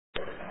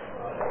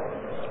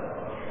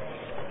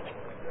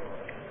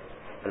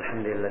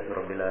الحمد لله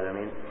رب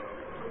العالمين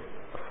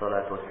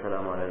والصلاة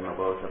والسلام على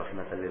المبعوث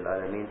رحمة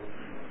للعالمين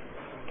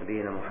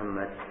نبينا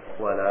محمد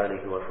وعلى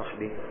آله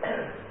وصحبه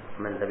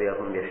من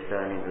تبعهم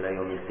بإحسان إلى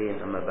يوم الدين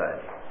أما بعد.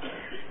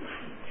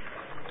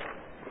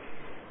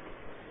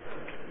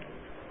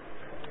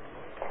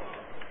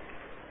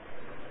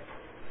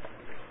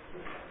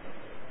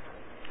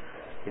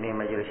 Ini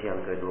majelis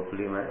yang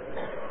ke-25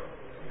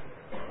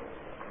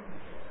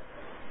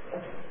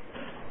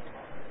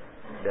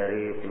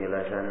 dari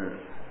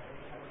penjelasan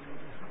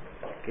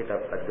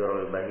kitab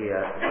Ad-Durrul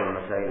Bahiyah fil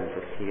Masail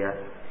Fiqhiyah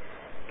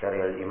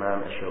karya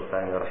Imam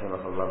Dzulqarnain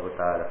rahimahullahu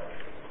taala.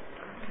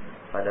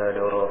 Pada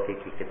daurah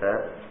fikih kita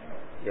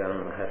yang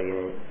hari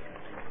ini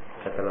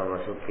kita telah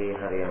masuki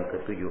hari yang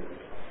ke-7.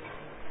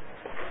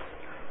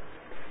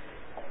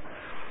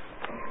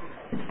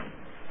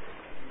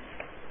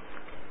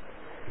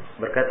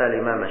 Berkata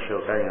Imam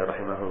Dzulqarnain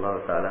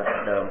rahimahullahu taala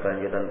dalam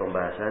kelanjutan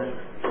pembahasan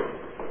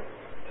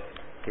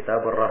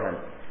kitab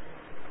Ar-Rahan.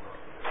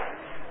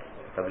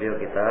 Beliau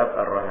kitab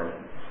Ar-Rahan.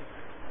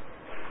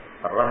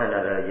 Ar-Rahan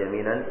adalah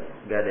jaminan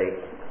gadai.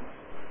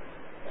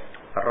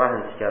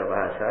 Ar-Rahan secara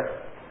bahasa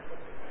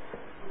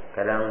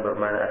kadang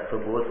bermakna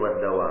as-subut wa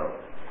ad-dawam.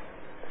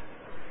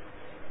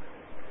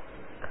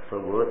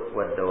 As-subut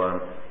wa ad-dawam.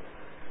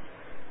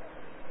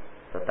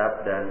 Tetap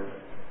dan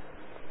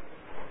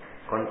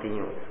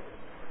kontinu.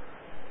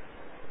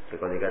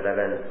 Kalau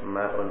dikatakan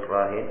ma'un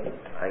rahin,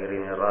 air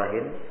ini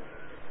rahin,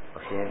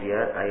 maksudnya dia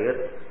air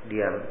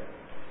diam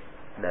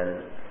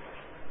dan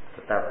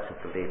tetap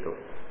seperti itu.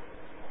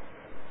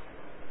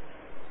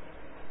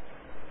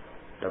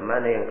 Dan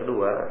makna yang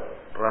kedua,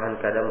 rahan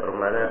kadang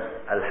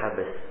bermakna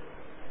al-habs,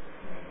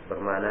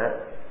 bermakna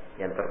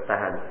yang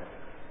tertahan.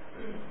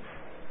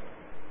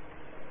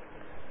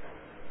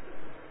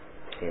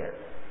 Ya.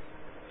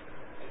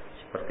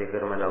 Seperti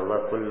firman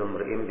Allah, kullu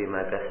mri'in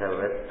bima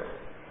kasabat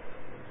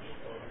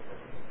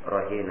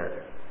rahina.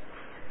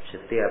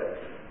 Setiap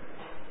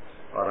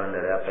orang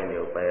dari apa yang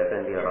dia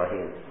upayakan dia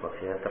rahin,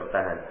 maksudnya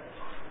tertahan.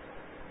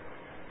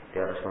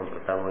 Dia harus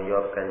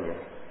mempertanggungjawabkannya.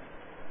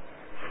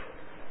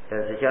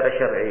 Dan secara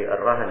syar'i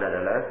ar-rahan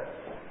adalah,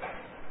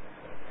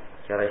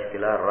 secara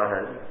istilah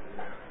ar-rahan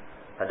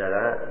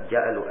adalah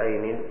ja'lu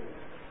ainin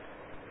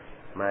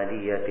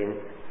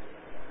maliyatin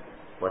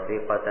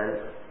wathiqatan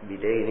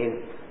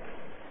bidainin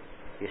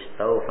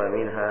istawfa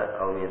minha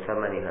aw min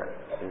thamaniha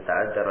in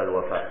ta'addara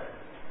al-wafa'.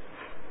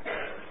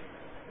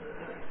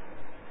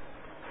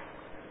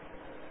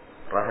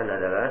 Rahan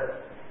adalah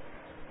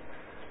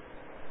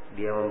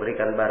dia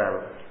memberikan barang,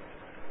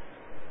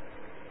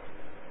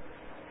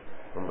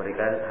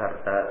 memberikan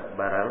harta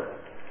barang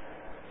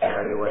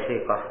sebagai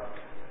wasiqah,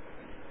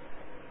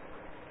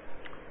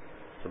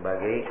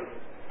 sebagai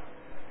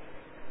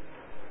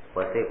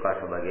wasiqah,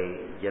 sebagai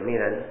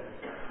jaminan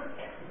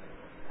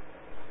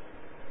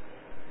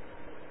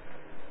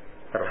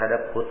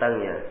terhadap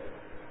hutangnya.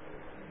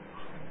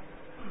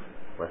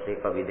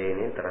 Wasiqah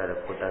bidainin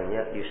terhadap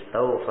hutangnya,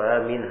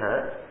 yustawfa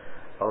minha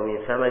atau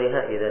min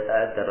samaniha idza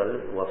ta'addara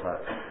al-wafa.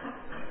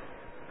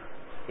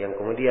 Yang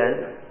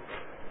kemudian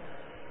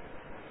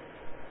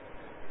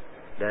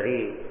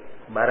dari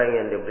barang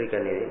yang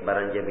diberikan ini,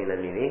 barang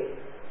jaminan ini,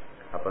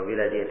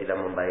 apabila dia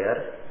tidak membayar,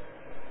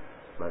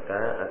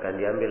 maka akan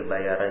diambil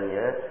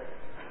bayarannya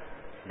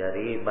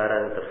dari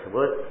barang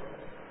tersebut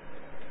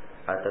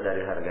atau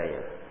dari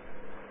harganya.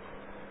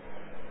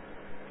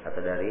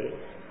 Atau dari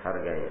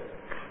harganya.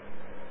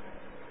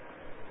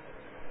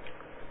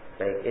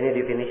 Baik, ini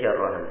definisi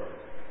ar-rahan.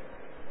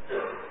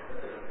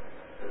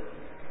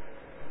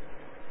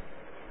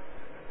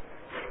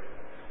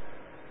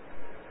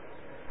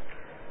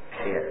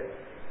 Iya.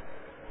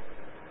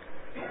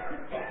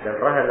 Dan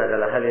rahan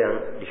adalah hal yang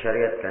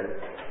disyariatkan.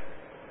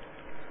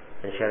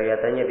 Dan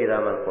syariatannya di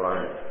dalam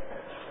Al-Quran.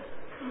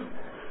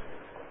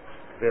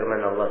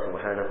 Firman Allah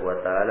Subhanahu wa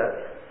taala,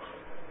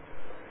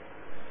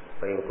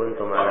 "Fa in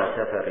kuntum 'ala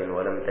safarin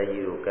wa lam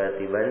tajidu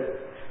katiban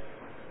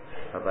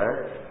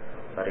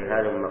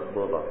farihanun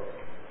maqbudah."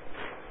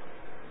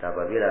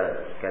 Apabila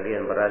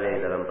kalian berada di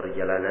dalam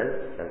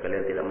perjalanan dan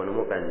kalian tidak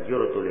menemukan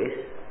juru tulis,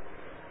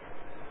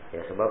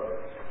 ya sebab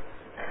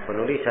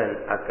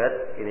penulisan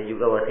akad ini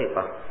juga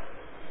wasiqah.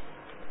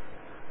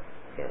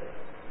 Ya,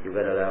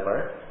 juga adalah apa?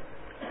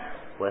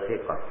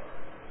 Wasiqah.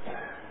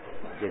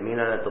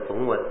 Jaminan atau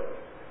penguat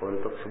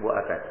untuk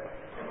sebuah akad.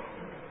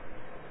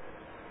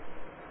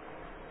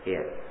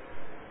 Ya.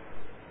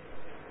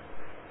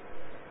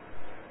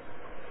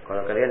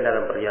 Kalau kalian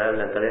dalam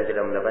perjalanan dan kalian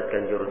tidak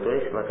mendapatkan juru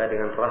tulis, maka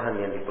dengan rahan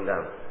yang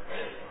dipegang.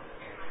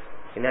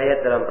 Ini ayat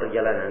dalam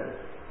perjalanan.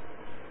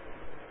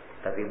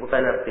 Tapi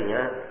bukan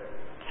artinya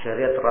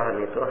syariat rahan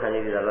itu hanya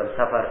di dalam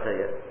safar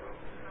saja.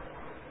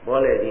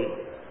 Boleh di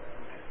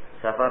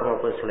safar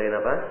maupun selain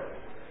apa?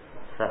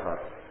 Safar.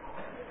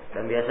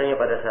 Dan biasanya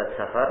pada saat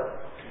safar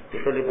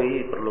itu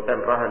lebih diperlukan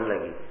rahan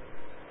lagi.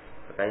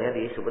 Makanya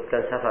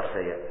disebutkan safar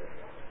saja.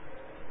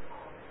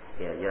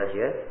 Ya, jelas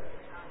ya.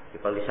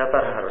 Kalau di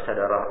safar harus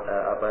ada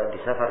di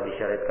safar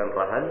disyariatkan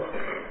rahan,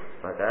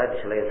 maka di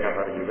selain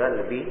safar juga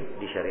lebih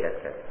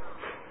disyariatkan.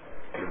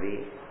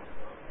 Lebih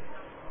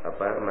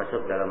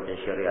masuk dalam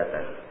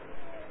pensyariatan.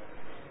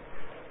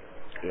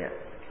 Ya.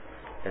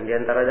 Dan di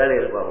antara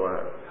dalil bahwa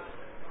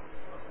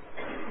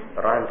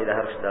rahan tidak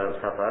harus dalam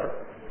safar,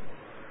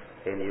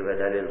 ini juga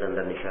dalil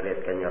tentang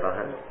disyariatkannya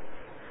rahan,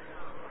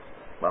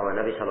 bahwa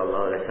Nabi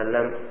Shallallahu Alaihi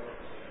Wasallam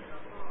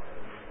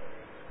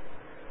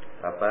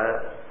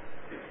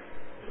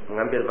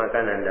mengambil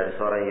makanan dari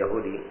seorang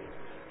Yahudi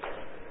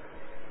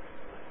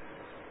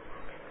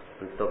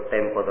untuk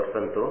tempo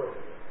tertentu,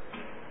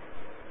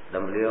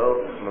 dan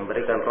beliau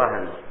memberikan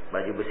rahan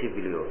baju besi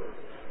beliau,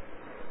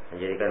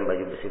 menjadikan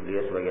baju besi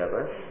beliau sebagai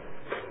apa?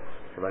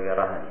 Sebagai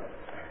rahan.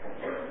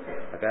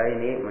 Maka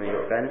ini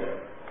menunjukkan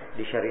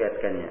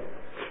disyariatkannya.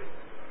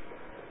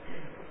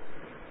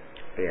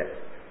 Ya.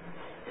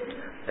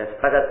 Dan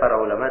sepakat para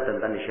ulama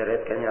tentang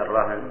disyariatkannya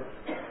rahan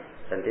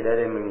dan tidak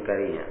ada yang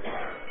mengingkarinya.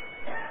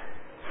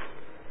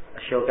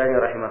 Asy-Syaukani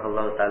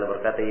rahimahullah taala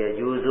berkata,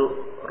 yajuzu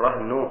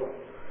rahnu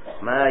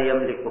ma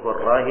yamlikuhu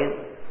ar-rahin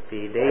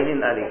fi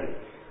dainin alayhi.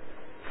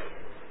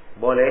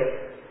 Boleh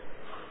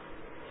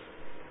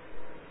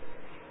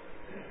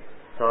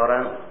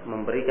seorang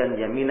memberikan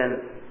jaminan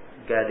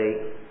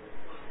gadai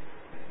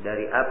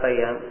dari apa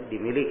yang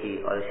dimiliki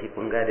oleh si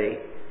penggadai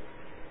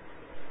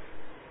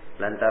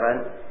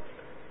lantaran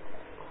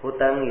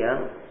hutang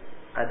yang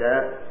ada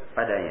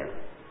padanya.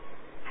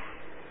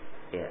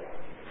 Ya.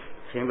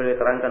 Sehingga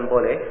diterangkan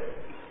boleh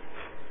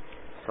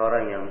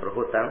seorang yang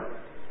berhutang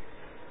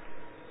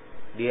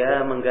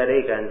dia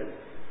menggadaikan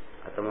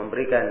atau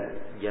memberikan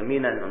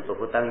jaminan untuk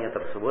hutangnya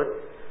tersebut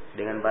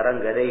dengan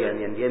barang gadaian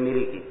yang dia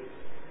miliki.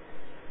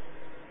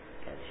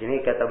 Ya, di sini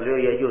kata beliau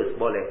yajuz,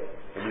 boleh.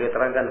 Beliau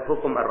terangkan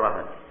hukum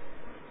ar-rahan.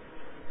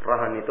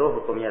 Rahan itu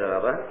hukumnya adalah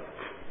apa?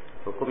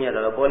 Hukumnya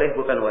adalah boleh,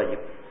 bukan wajib.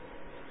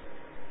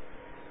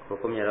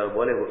 Hukumnya adalah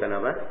boleh, bukan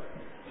apa?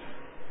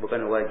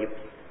 Bukan wajib.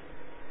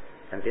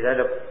 Dan tidak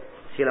ada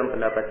silang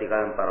pendapat di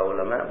kalangan para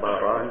ulama bahwa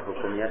rahan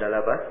hukumnya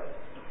adalah apa?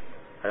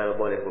 Adalah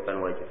boleh, bukan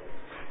wajib.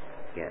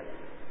 Ya.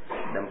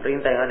 Dan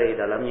perintah yang ada di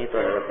dalamnya itu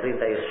adalah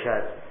perintah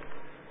irsyad,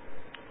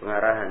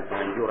 pengarahan,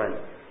 penganjuran,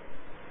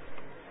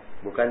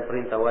 bukan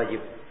perintah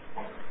wajib.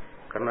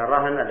 Karena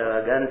rahan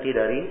adalah ganti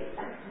dari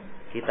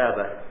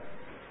kitabah.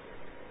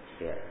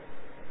 Ya.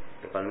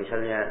 Kalau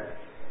misalnya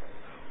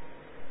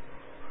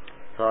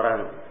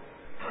seorang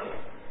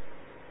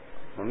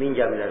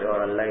meminjam dari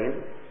orang lain,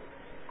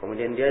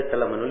 kemudian dia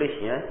telah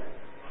menulisnya,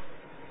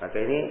 maka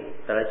ini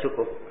telah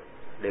cukup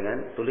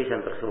dengan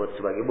tulisan tersebut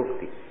sebagai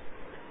bukti.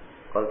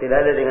 Kalau tidak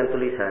ada dengan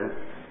tulisan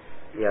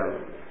yang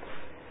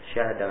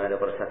syahid dan ada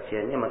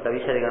persaksiannya, maka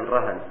bisa dengan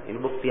rahan. Ini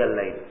bukti yang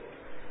lain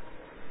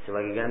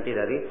sebagai ganti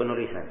dari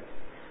penulisan.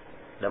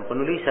 Dan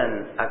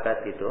penulisan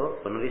akad itu,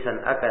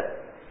 penulisan akad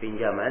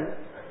pinjaman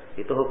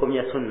itu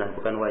hukumnya sunnah,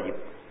 bukan wajib.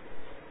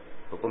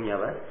 Hukumnya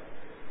apa?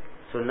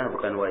 Sunnah,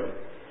 bukan wajib.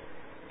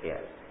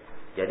 Ya.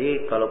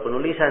 Jadi kalau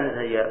penulisan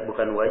saja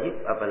bukan wajib,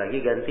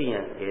 apalagi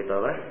gantinya, yaitu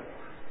apa?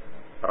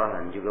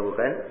 Rahan juga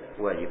bukan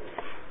wajib.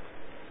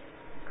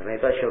 Karena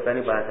itu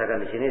Asy-Syaukani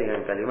bahasakan di sini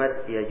dengan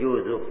kalimat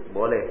yajuzu,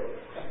 boleh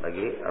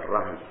bagi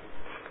ar-rahan,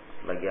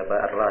 bagi apa?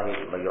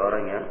 Ar-rahin, bagi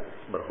orang yang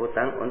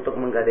berhutang untuk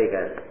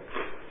menggadaikan.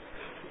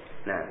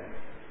 Nah,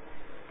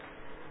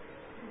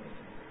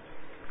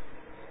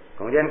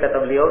 kemudian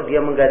kata beliau, dia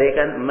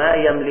menggadaikan ma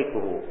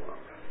yamlikuhu.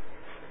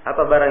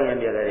 Apa barang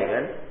yang dia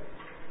gadaikan?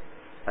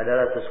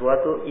 Adalah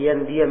sesuatu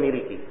yang dia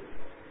miliki.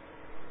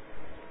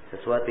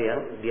 Sesuatu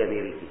yang dia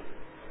miliki.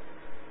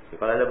 Jadi,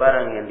 kalau ada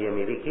barang yang dia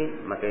miliki,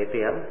 maka itu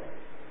yang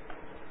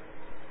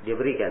dia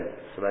berikan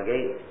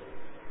sebagai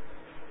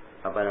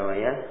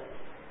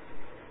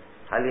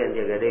hal yang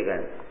dia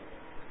gadaikan.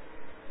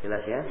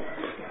 Jelas ya?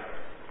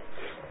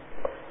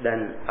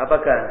 Dan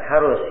apakah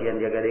harus yang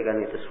dia gadaikan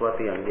itu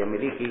sesuatu yang dia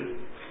miliki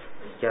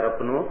secara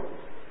penuh,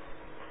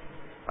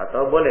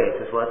 atau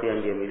boleh sesuatu yang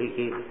dia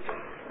miliki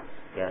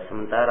ya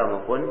sementara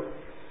maupun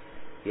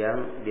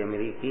yang dia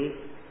miliki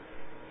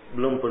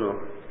belum penuh?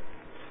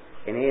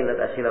 Ini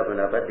letak sila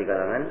pendapat di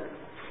kalangan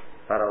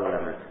para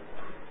ulama.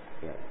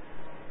 Ya.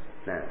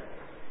 Nah,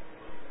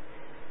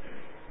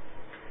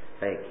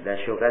 baik. Dan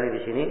Asy-Syaukani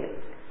di sini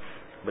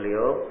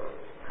beliau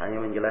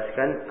hanya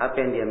menjelaskan apa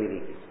yang dia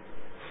miliki.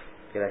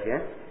 Jelas ya?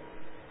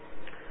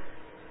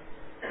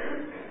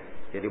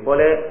 Jadi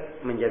boleh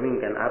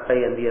menjaminkan apa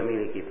yang dia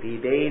miliki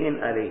fidainin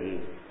alaihi.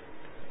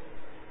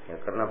 Ya,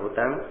 karena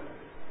hutang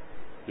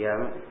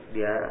yang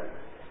dia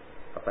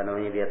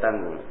dia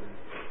tanggung.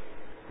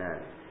 Nah,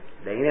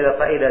 dan ini adalah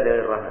faedah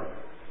dari rahan.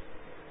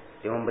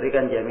 Dia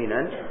memberikan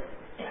jaminan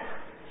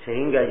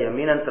sehingga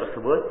jaminan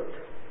tersebut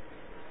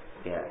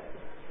ya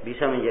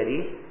bisa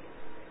menjadi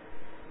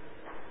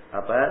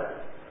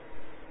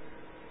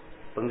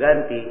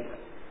pengganti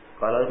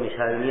kalau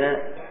misalnya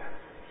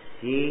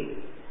si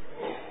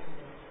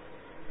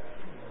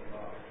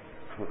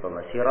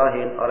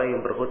rahin, orang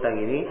yang berhutang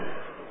ini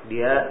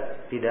dia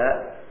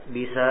tidak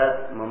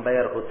bisa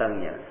membayar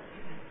hutangnya.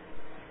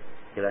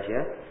 Jelas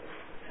ya?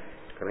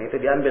 Karena itu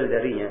diambil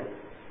darinya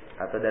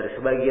atau dari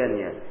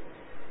sebagiannya.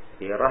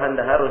 Ya, rahan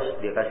dah harus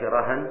dia kasih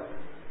rahan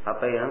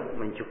apa yang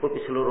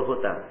mencukupi seluruh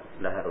hutang,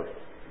 dah harus.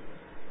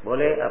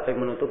 boleh apa yang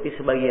menutupi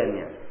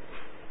sebagiannya.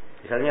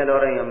 Misalnya ada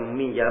orang yang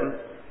meminjam,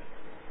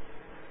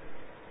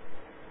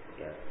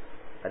 ya,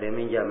 ada yang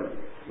minjam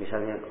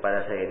misalnya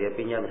kepada saya, dia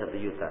pinjam 1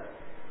 juta.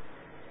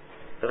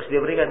 Terus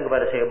dia berikan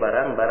kepada saya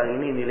barang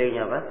ini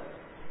nilainya apa?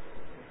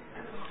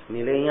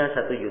 Nilainya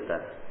 1 juta.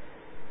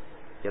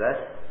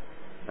 Jelas?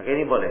 Maka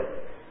ini boleh.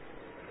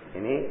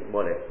 Ini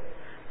boleh.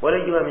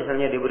 Boleh juga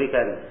misalnya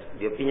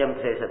dia pinjam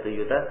ke saya 1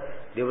 juta,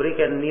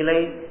 diberikan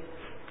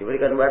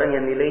barang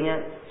yang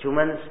nilainya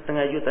cuma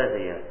 0,5 juta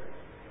saja,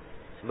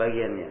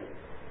 sebagiannya.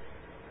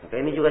 Maka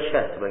ini juga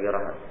syah sebagai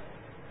rahan.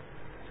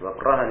 Sebab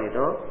rahan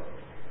itu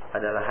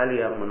adalah hal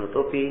yang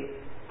menutupi,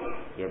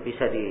 yang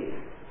bisa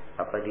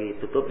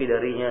ditutupi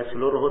darinya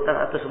seluruh hutang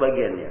atau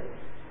sebagiannya.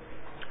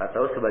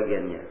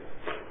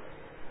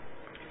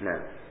 Nah,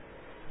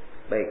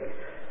 baik.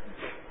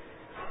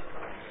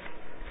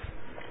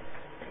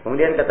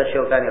 Kemudian kata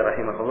Syaukani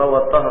rahimahullah,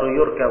 wa tahru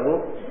yurkabu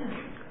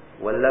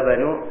wal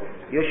labanu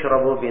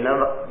yushrabu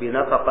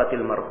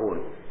binafaqatil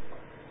marhun.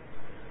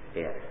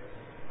 Ya.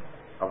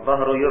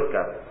 Al-dhahru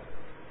yurkab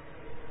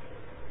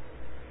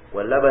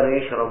wal labanu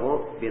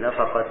yushrabu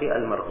binafaqati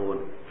al-marhun.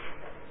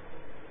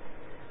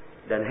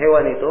 Dan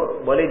hewan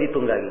itu boleh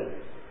ditunggangi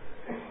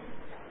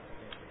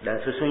dan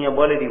susunya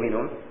boleh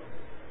diminum.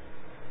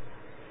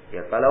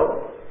 Ya,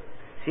 kalau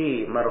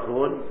si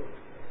marhun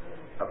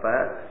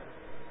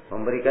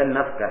memberikan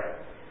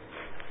nafkah,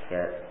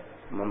 ya,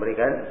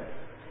 memberikan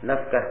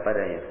nafkah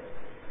padanya.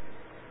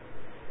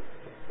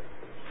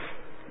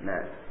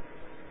 Nah,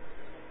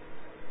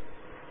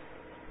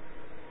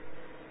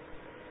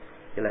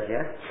 jelas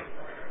ya?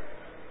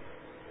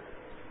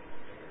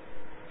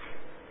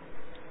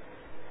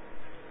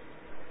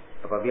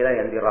 Apabila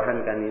yang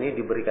dirahankan ini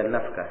diberikan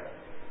nafkah.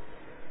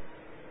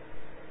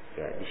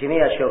 Ya, di sini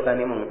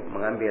Asy-Syaukani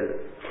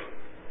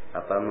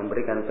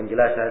memberikan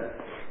penjelasan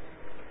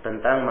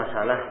tentang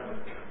masalah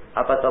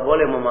apakah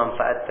boleh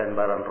memanfaatkan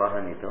barang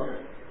rahan itu.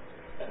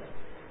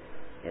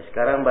 Ya,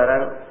 sekarang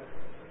barang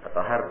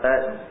atau harta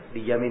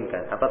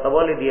dijaminkan. Apakah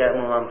boleh dia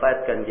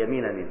memanfaatkan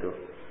jaminan itu?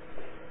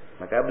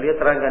 Maka beliau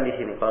terangkan di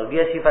sini, kalau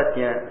dia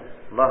sifatnya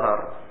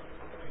zahar,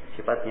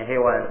 sifatnya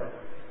hewan,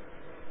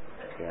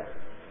 ya,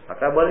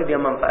 maka boleh dia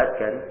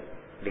manfaatkan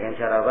dengan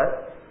cara apa?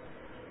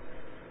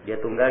 Dia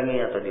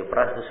tunggangi atau dia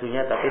peras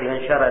susunya, tapi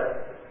dengan syarat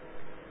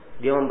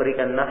dia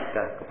memberikan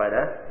nafkah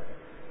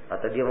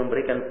atau dia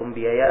memberikan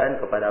pembiayaan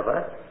kepada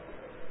apa?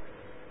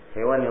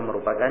 Hewan yang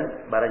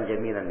merupakan barang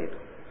jaminan itu.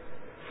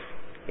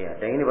 Ya,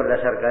 dan ini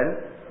berdasarkan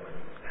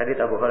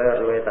hadits Abu Hurairah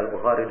riwayat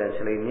Al-Bukhari dan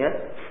selainnya.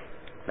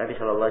 Nabi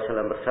sallallahu alaihi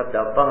wasallam bersabda,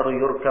 "Dhahru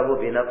yurkabu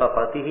bi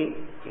nafaqatihi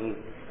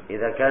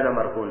idza kana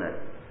marhunan.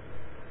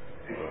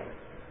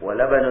 Wa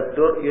labanu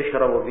ad-dur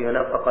yushrabu bi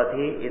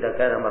nafaqatihi idza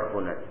kana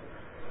marhunan.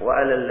 Wa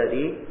 'ala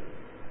alladhi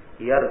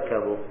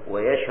yarkabu wa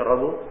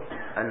yashrabu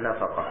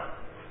an-nafaqah."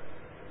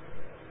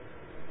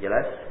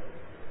 Jelas?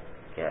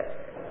 Ya,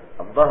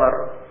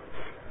 al-dhahr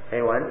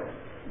hewan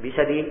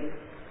bisa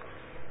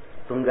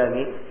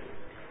ditunggangi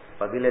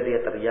apabila dia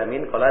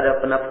terjamin kalau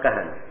ada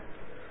penafkahan.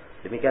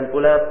 Demikian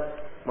pula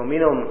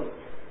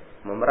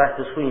memerah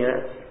susunya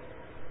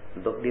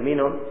untuk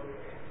diminum,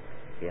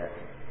 ya,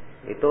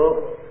 itu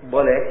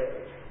boleh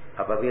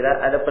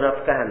apabila ada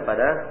penafkahan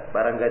pada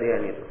barang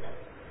gadaian itu.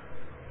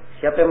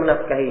 Siapa yang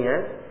menafkahinya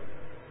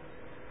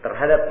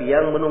terhadap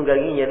yang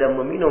menungganginya dan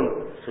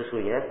meminum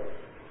susunya,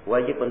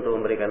 wajib untuk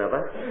memberikan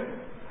apa?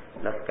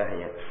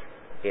 Nafkahnya.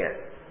 Ya,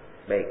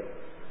 baik.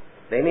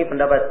 Nah, ini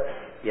pendapat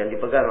yang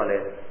dipegang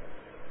oleh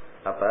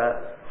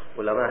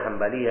ulama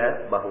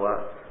Hambaliyah,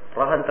 bahwa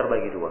rahan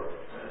terbagi dua.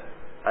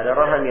 Ada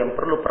rahan yang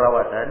perlu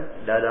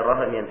perawatan dan ada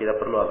rahan yang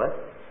tidak perlu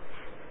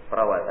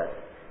perawatan.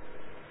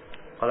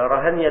 Kalau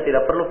rahannya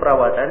tidak perlu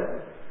perawatan,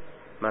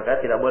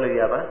 maka tidak boleh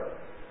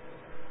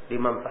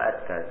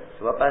dimanfaatkan.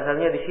 Sebab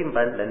asalnya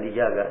disimpan dan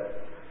dijaga,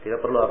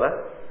 tidak perlu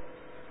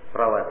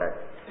perawatan.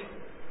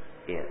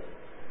 Ya.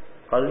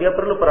 Kalau dia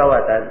perlu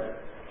perawatan,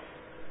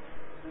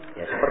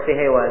 ya seperti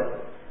hewan.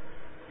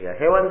 Ya,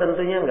 hewan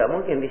tentunya nggak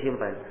mungkin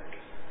disimpan.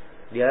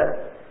 Dia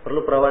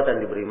perlu perawatan,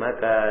 diberi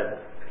makan,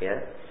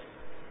 ya,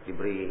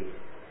 diberi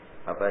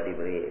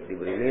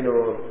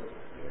minum.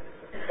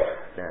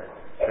 Nah,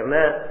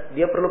 karena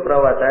dia perlu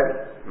perawatan,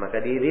 maka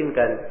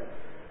diizinkan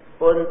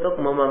untuk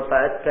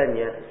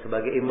memanfaatkannya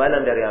sebagai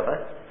imbalan dari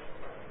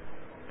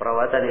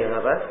perawatan yang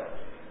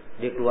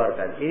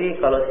dikeluarkan. Ini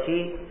kalau si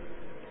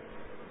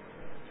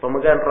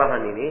pemegang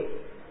rahan ini,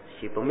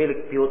 si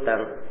pemilik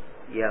piutang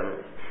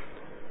yang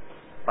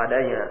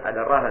padanya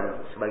ada rahan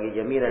sebagai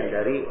jaminan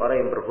dari orang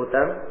yang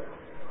berhutang,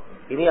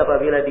 ini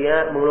apabila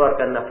dia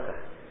mengeluarkan nafkah.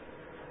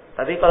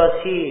 Tapi kalau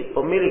si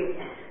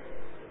pemilik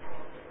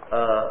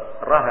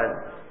rahan,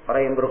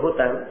 orang yang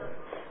berhutang,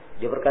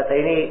 dia berkata,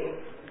 ini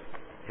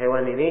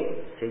hewan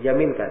ini saya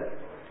jaminkan,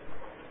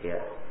 ya,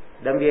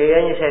 dan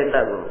biayanya saya yang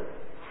tanggung.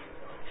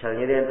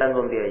 Misalnya dia yang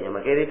tanggung biayanya,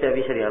 maka ini tidak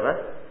bisa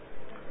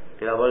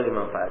tidak boleh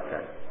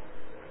dimanfaatkan.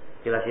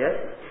 Jelas ya?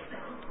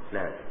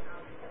 Nah,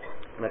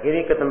 maka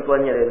ini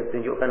ketentuannya yang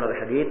ditunjukkan oleh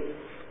hadits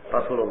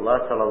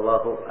Rasulullah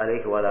sallallahu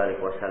alaihi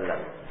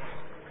wasallam.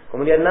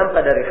 Kemudian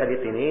nampak dari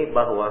hadits ini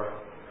bahwa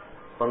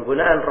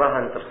penggunaan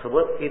rahan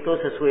tersebut itu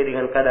sesuai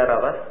dengan kadar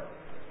apa?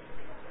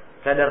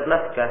 Kadar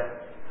nafkah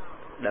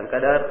dan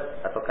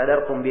kadar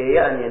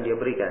pembiayaan yang dia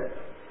berikan.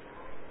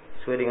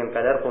 Sesuai dengan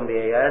kadar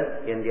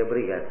pembiayaan yang dia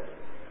berikan.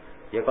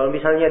 Ya kalau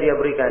misalnya dia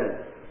berikan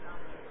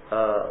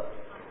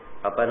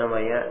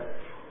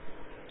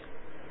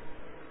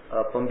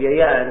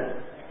pembiayaan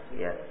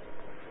ya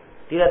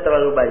tidak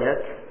terlalu banyak,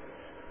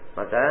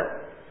 maka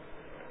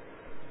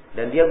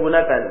dan dia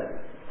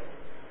gunakan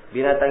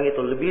binatang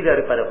itu lebih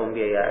daripada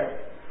pembiayaan,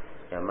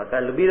 ya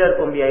maka lebih dari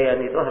pembiayaan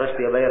itu harus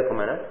dia bayar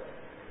kemana?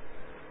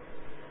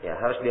 Ya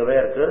harus dia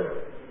bayar ke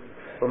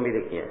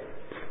pemiliknya.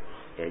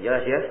 Ya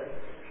jelas ya.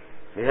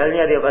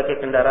 Misalnya dia pakai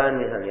kendaraan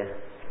misalnya,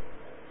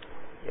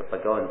 ya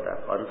pakai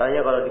onta.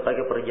 Ontanya kalau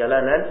dipakai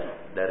perjalanan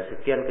dari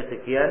sekian ke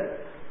sekian,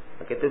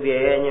 maka itu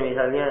biayanya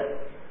misalnya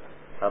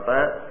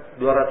 200.000.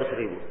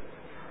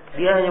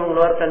 Dia hanya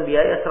mengeluarkan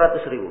biaya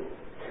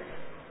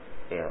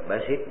 100.000. Ya,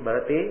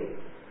 berarti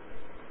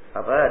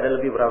ada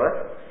lebih berapa?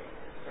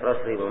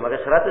 100.000.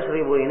 Maka 100.000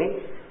 ini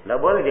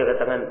tidak boleh dia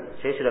katakan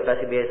saya sudah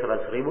kasih biaya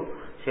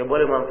 100.000, saya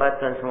boleh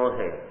manfaatkan semua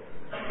saya.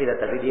 Tidak,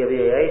 tapi dia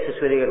biayai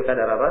sesuai dengan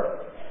kadar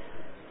apa?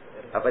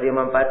 Dia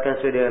manfaatkan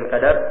sesuai dengan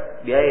kadar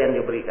biaya yang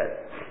diberikan.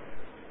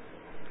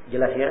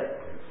 Jelas ya?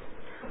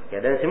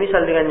 Ya, dan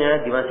semisal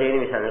dengannya di masa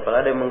ini misalnya kalau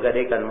ada yang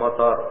menggadaikan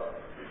motor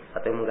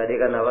atau yang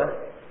menggadaikan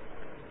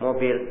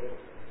mobil,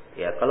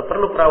 ya kalau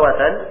perlu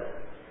perawatan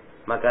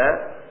maka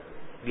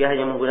dia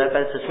hanya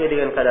menggunakan sesuai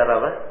dengan kadar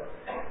apa?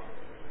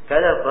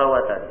 Kadar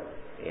perawatan.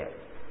 Ya.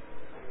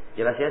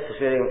 Jelas ya,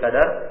 sesuai dengan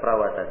kadar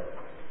perawatan.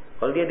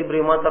 Kalau dia diberi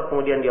motor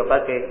kemudian dia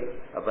pakai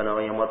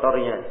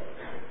motornya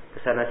ke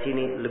sana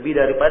sini lebih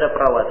daripada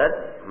perawatan,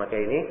 maka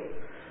ini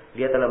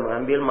dia telah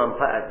mengambil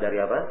manfaat dari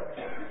apa?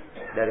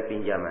 Dari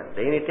pinjaman.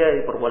 Dan ini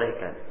tidak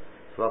diperbolehkan.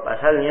 Sebab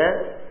asalnya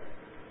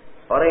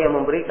orang yang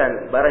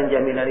memberikan barang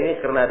jaminan ini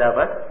karena ada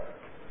apa?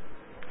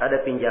 Ada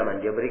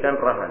pinjaman, dia berikan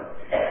rahan.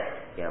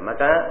 Ya,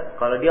 maka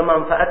kalau dia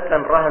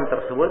manfaatkan rahan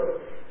tersebut,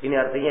 ini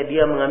artinya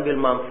dia mengambil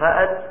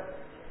manfaat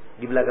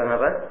di belakang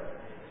apa?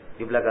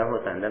 Di belakang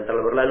hutang. Dan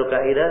telah berlalu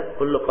kaidah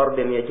kullu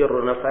qardin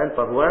yajurru naf'an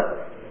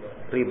fahuwa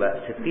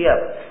riba. Setiap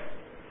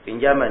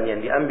pinjaman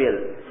yang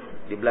diambil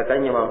di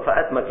belakangnya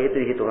manfaat, maka itu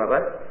dihitung apa?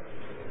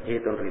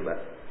 Dihitung riba.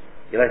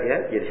 Jelas ya?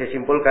 Jadi saya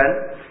simpulkan,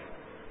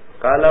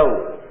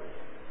 kalau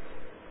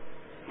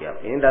ya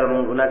ini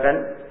dalam menggunakan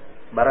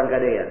barang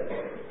gadaian.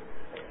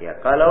 Ya,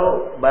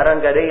 kalau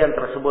barang gadaian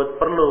tersebut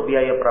perlu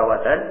biaya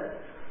perawatan,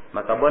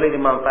 maka boleh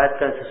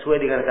dimanfaatkan sesuai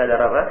dengan kadar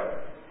apa?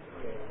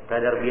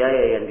 Kadar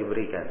biaya yang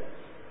diberikan.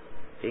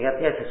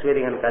 Ingatnya sesuai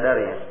dengan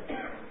kadarnya.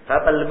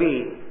 Kapan lebih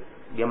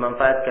dia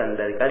manfaatkan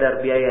dari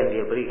kadar biaya yang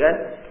dia berikan,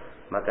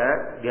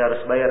 maka dia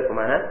harus bayar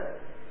kemana?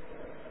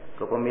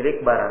 Ke pemilik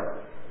barang,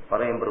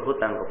 orang yang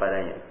berhutang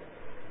kepadanya.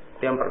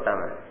 Itu yang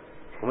pertama.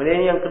 Kemudian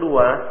yang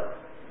kedua,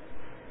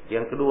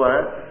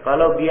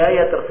 kalau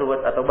biaya tersebut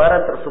atau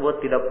barang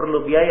tersebut tidak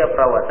perlu biaya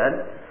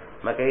perawatan,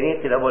 maka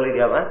ini tidak boleh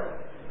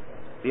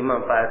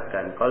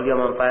dimanfaatkan. Kalau dia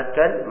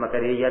manfaatkan,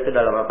 maka dia jatuh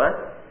dalam apa?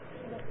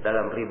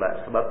 Dalam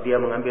riba. Sebab dia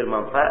mengambil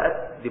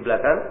manfaat di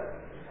belakang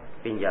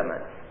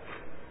pinjaman.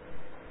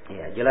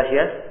 Ya, jelas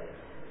ya?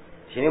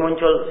 Di sini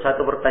muncul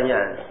satu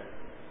pertanyaan.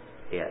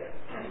 Ya.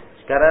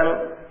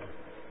 Sekarang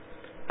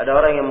ada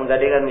orang yang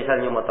menggadaikan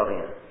misalnya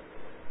motornya.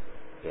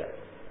 Ya.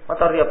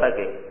 Motor dia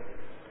pakai.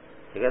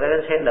 Dia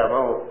katakan saya tidak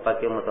mau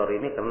pakai motor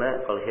ini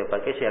karena kalau saya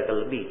pakai saya akan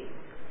lebih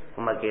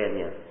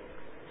pemakaiannya.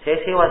 Saya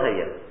sewa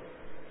saja.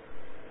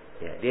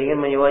 Ya, dia ingin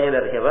menyewanya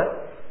dari siapa?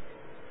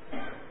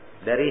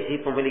 Dari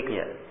si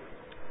pemiliknya.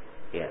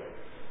 Ya,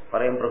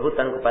 orang yang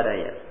berhutang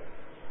kepadanya.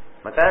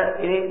 Maka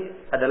ini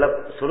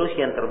adalah solusi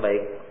yang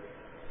terbaik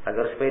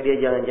agar supaya dia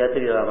jangan jatuh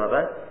di dalam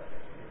apa?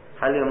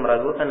 Hal yang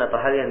meragukan atau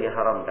hal yang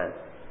diharamkan.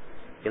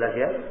 Jelas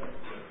ya?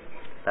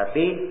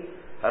 Tapi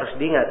harus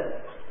diingat,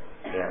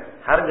 ya,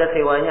 harga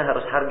sewanya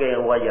harus harga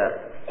yang wajar.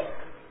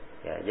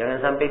 Ya, jangan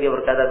sampai dia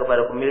berkata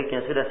kepada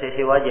pemiliknya, sudah saya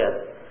sewa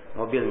aja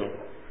mobilnya,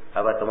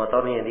 atau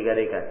motornya yang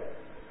digadaikan.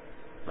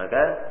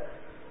 Maka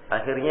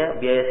akhirnya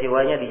biaya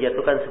sewanya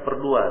dijatuhkan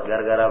 1/2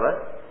 gara-gara apa?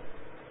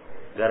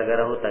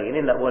 Gara-gara hutang.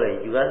 Ini tidak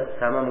boleh. Juga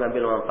sama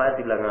mengambil manfaat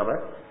di belakang apa?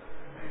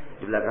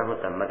 Di belakang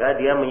hutang. Maka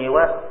dia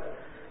menyewa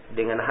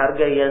dengan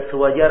harga yang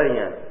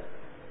sewajarnya.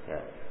 Ya.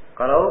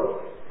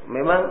 Kalau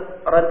memang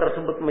orang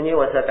tersebut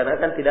menyewa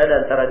seakan-akan tidak ada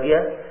antara dia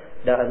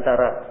dan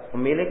antara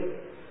pemilik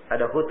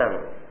ada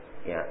hutang,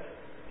 ya,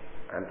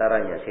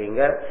 antaranya,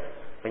 sehingga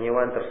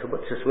penyewaan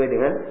tersebut sesuai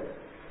dengan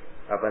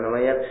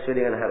sesuai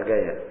dengan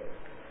harganya.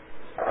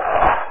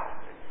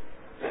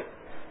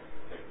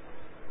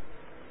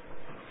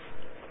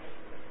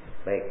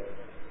 Baik.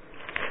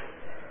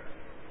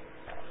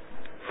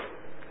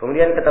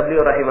 Kemudian kata beliau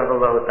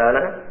rahimahullahu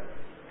taala,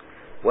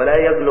 wala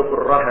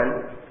yaghluqur rahan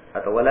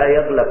atau wala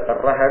yaghlaq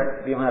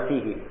ar-rahan bima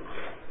fihi.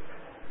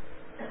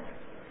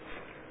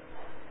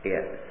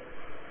 Ya.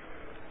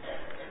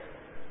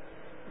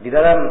 Di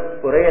dalam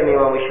uraian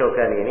Imam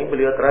Syaukani ini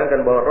beliau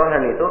terangkan bahwa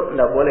rahan itu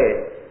tidak boleh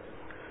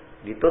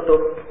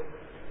ditutup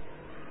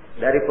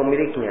dari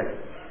pemiliknya.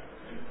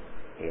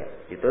 Ya,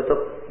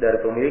 ditutup dari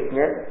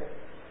pemiliknya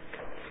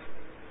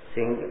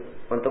sehingga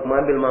untuk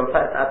mengambil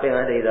manfaat apa yang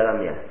ada di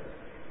dalamnya.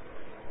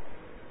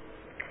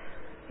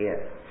 Ya.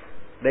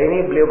 Dan ini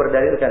beliau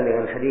berdalilkan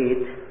dengan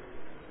hadits,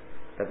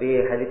 tapi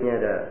haditsnya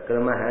ada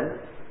kelemahan.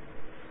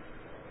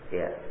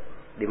 Ya,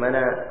 di mana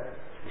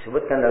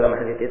disebutkan dalam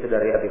hadits itu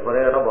dari Abi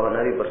Hurairah bahwa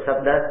Nabi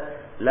bersabda,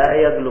 "La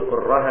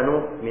yagluqur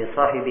rahanu min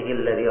sahibihi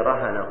alladhi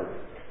rahanahu.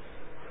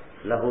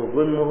 Lahu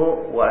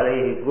gunmuhu wa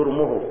alaihi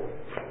gurmuhu."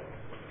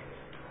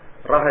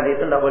 Rahan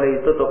itu tidak boleh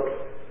ditutup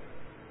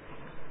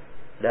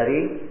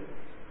dari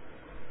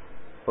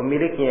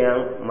pemiliknya yang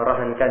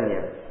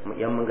merahankannya,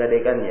 yang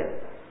menggadaikannya.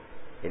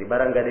 Jadi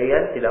barang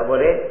gadaian tidak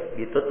boleh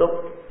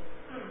ditutup,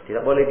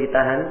 tidak boleh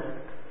ditahan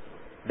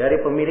dari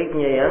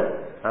pemiliknya yang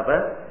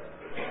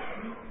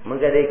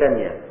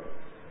menggadaikannya.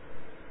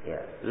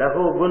 Ya,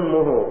 lahu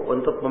gunmuhu,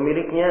 untuk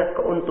pemiliknya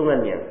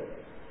keuntungannya.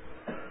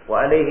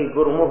 Wa alaihi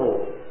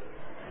gurmuhu,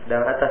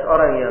 dan atas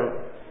orang yang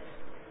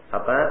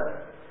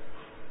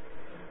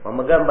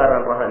memegang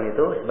barang rahan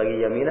itu sebagai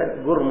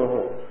jaminan,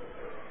 gurmuhu,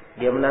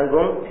 dia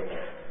menanggung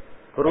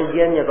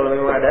kerugiannya kalau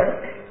memang ada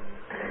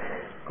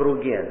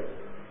kerugian.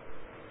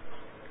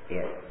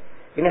 Ya.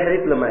 Ini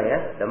hadits lemah ya.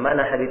 Dan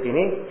makna hadits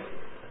ini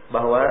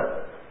bahwa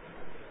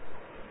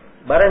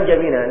barang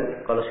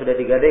jaminan kalau sudah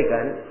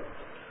digadaikan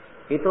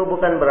itu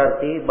bukan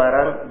berarti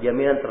barang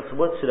jaminan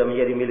tersebut sudah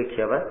menjadi milik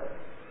siapa?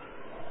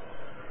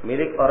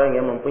 Milik orang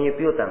yang mempunyai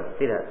piutang.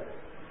 Tidak.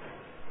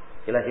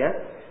 Jelas ya?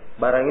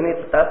 Barang ini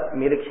tetap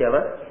milik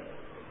siapa?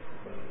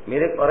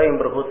 Milik orang yang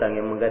berhutang,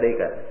 yang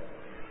menggadaikan.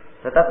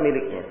 Tetap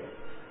miliknya.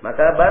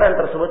 Maka barang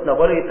tersebut tidak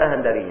boleh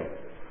ditahan darinya.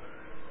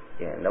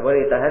 Ya, tidak boleh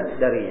ditahan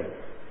darinya.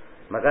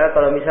 Maka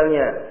kalau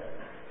misalnya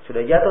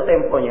sudah jatuh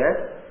temponya,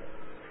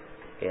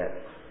 ya,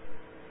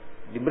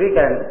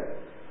 diberikan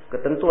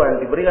ketentuan,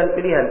 diberikan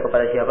pilihan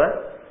kepada siapa?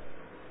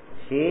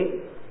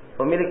 Si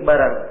pemilik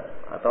barang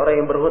atau orang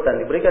yang berhutang,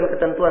 diberikan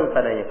ketentuan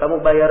padanya,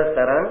 kamu bayar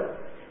sekarang,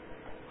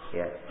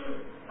 ya,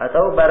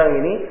 atau barang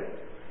ini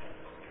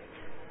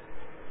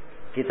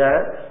kita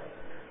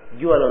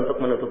jual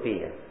untuk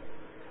menutupinya.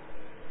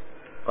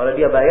 Kalau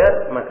dia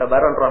bayar, maka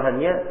barang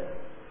rohannya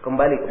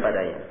kembali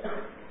kepadanya.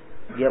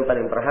 Dia yang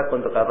paling berhak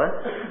untuk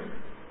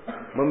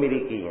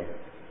memilikinya.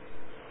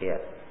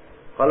 Ya.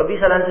 Kalau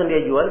bisa langsung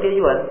dia jual, dia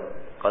jual.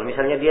 Kalau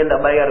misalnya dia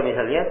tidak bayar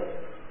misalnya,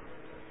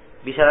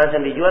 bisa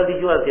langsung dijual,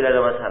 tidak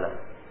ada masalah.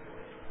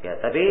 Ya,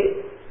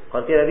 tapi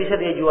kalau tidak bisa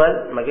dia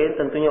jual, maka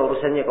tentunya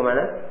urusannya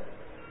kemana?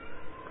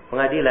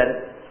 Pengadilan.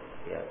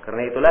 Ya,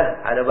 karena itulah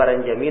ada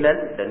barang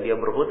jaminan dan dia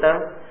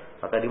berhutang,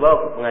 maka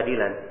dibawa ke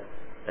pengadilan.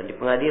 Dan di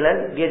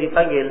pengadilan dia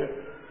dipanggil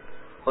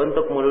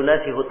untuk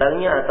melunasi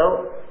hutangnya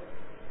atau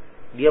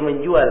dia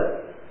menjual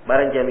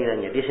barang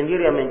jaminannya. Dia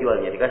sendiri yang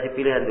menjualnya. Dikasih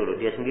pilihan dulu.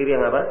 Dia sendiri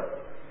yang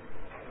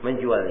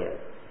menjualnya.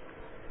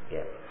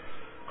 Ya.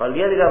 Kalau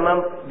dia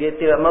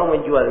tidak mau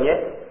menjualnya,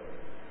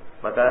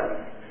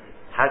 maka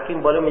hakim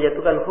boleh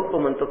menjatuhkan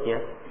hukum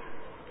untuknya,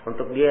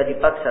 untuk dia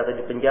dipaksa atau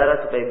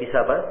dipenjara supaya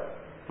bisa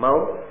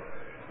mau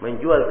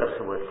menjual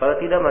tersebut. Kalau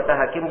tidak, maka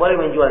hakim boleh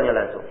menjualnya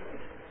langsung.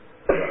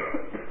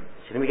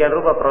 Sedemikian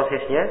rupa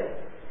prosesnya,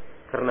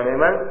 karena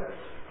memang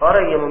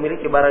orang yang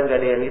memiliki barang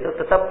gadaian itu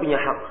tetap punya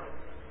hak.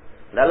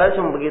 Tidak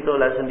langsung begitu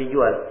langsung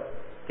dijual.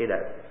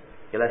 Tidak.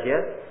 Jelas ya?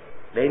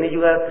 Dan ini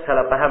juga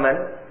kesalahpahaman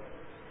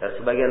dari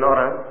sebagian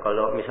orang.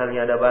 Kalau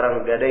misalnya ada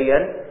barang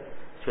gadaian,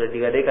 sudah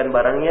digadaikan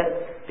barangnya,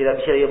 tidak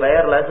bisa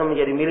dibayar, langsung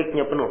menjadi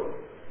miliknya penuh.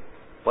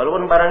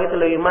 Walaupun barang itu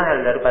lebih mahal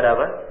daripada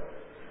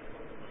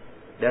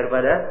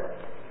daripada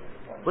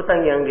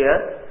hutang yang dia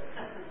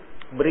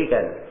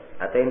berikan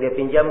atau yang dia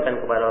pinjamkan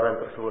kepada orang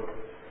tersebut.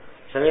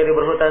 Misalnya dia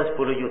berhutang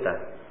 10 juta.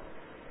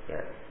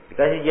 Ya.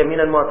 Dikasih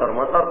jaminan motor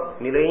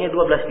nilainya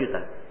 12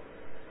 juta.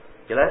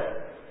 Jelas?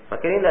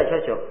 Maka ini tidak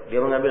cocok. Dia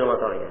mengambil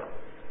motornya.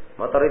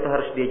 Motor itu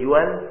harus dia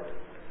jual.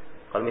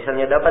 Kalau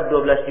misalnya dapat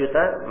 12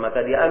 juta,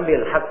 maka dia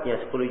ambil haknya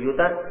 10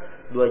 juta.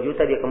 2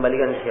 juta dia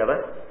kembalikan ke siapa?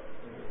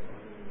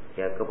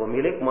 Ya, ke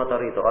pemilik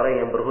motor itu,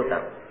 orang yang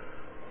berhutang.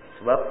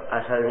 Sebab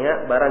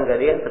asalnya barang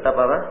gadaian tetap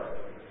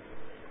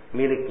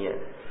miliknya.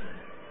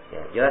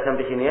 Ya, jelas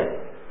sampai sini ya.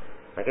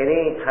 Maka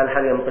ini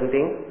hal-hal yang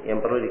penting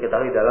yang perlu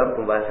diketahui dalam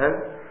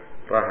pembahasan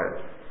rahan.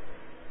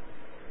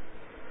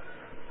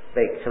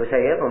 Baik, selesai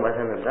ya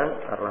pembahasan tentang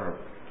ar-rahan.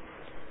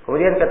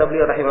 Kemudian kata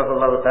beliau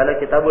rahimahullahu taala,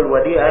 Kitabul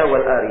Wadi'ah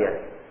wal Ariyah.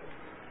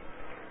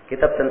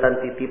 Kitab tentang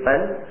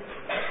titipan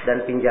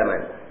dan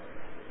pinjaman.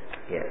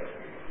 Ya.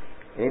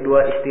 Ini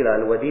dua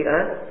istilah,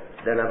 al-wadi'ah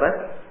dan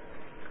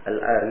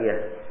al-ariyah.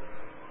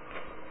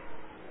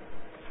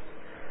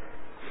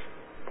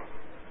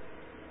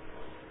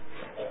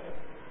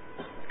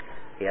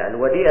 Ya,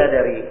 al-wadi'ah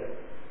dari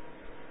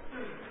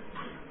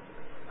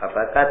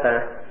kata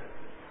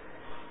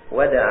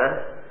wada'ah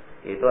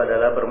itu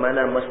adalah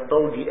bermakna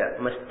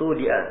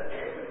mastudi'ah,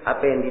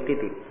 apa yang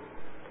dititip.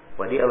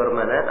 Wadi'ah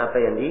bermakna apa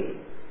yang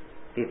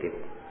dititip.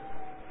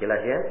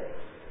 Jelas ya?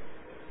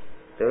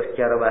 Terus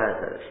secara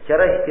bahasa.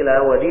 Secara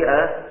istilah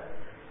wadi'ah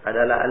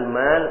adalah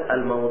al-mal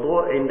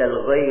al-mawdu' 'inda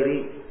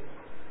al-ghairi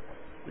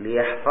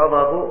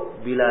liyahfazahu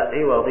bila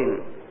 'iwadin.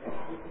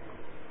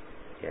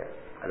 Ya.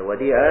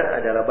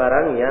 Al-wadi'ah adalah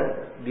barang yang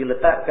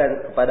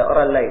diletakkan kepada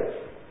orang lain.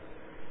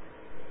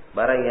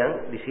 Barang yang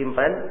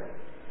disimpan,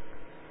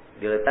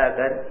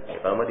 diletakkan,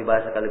 kalau mau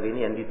dibahasakan lebih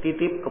ini, yang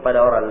dititip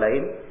kepada orang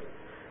lain,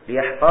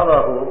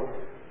 liyahfazahu,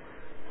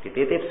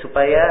 dititip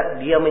supaya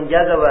dia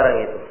menjaga barang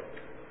itu.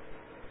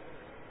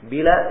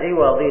 Bila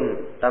iwadin,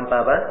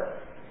 tanpa apa?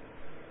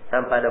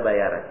 Tanpa ada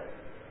bayaran.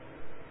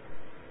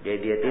 Jadi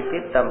dia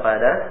titip tanpa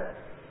ada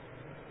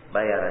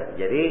bayaran.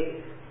 Jadi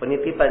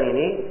penitipan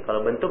ini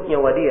kalau bentuknya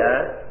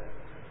wadiah,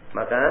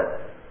 maka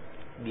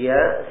dia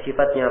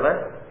sifatnya apa?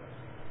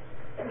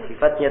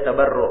 Sifatnya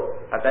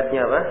tabarruk.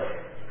 Akadnya apa?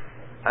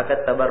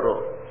 Akad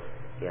tabarruk.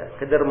 Ya,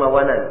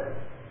 kedermawanan.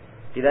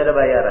 Tidak ada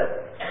bayaran.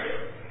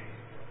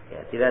 Ya,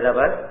 tidak ada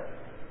apa?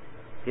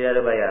 Tidak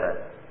ada bayaran.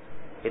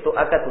 Itu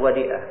akad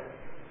wadiah.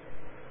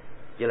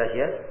 Jelas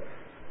ya?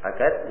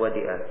 Akad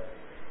wadiah.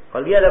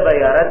 Kalau dia ada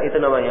bayaran, itu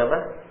namanya apa?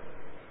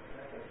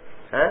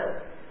 Hah?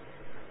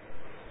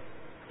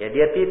 Ya,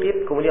 dia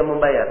titip kemudian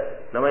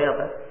membayar. Namanya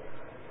apa?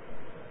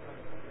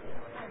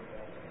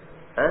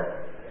 Hah?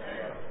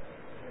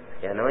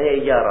 Ya, namanya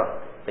ijarah,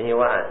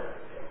 penyewaan.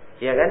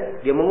 Iya kan?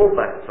 Dia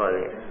mengupah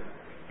soalnya.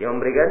 Dia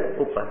memberikan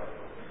upah.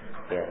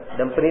 Ya,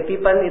 dan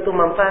penitipan itu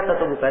manfaat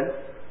atau bukan?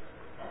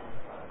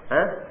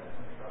 Hah?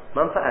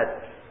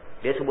 Manfaat.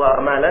 Dia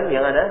sebuah amalan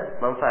yang ada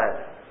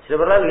manfaat.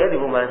 Sudah berlalu ya di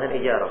pembahasan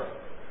ijarah.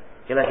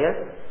 Jelas ya?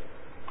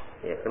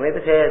 Ya, karena itu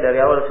saya dari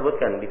awal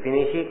sebutkan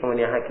definisi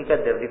kemudian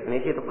hakikat dari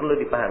definisi itu perlu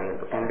dipahami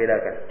untuk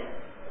membedakan.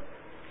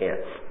 Ya.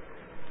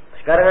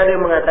 Sekarang ada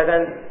yang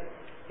mengatakan,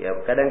 ya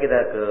kadang kita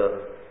ke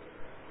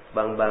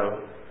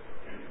bank-bank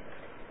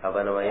apa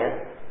namanya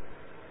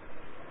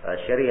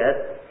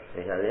syariat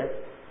misalnya,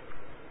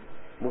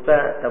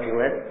 buka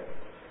tabungan,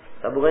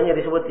 tabungannya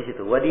disebut di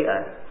situ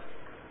wadi'ah.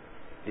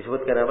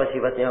 Disebutkan apa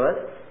sifatnya apa?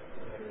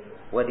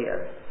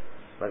 Wadi'ah.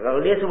 Maka kalau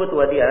dia sebut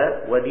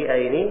wadi'ah, wadi'ah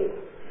ini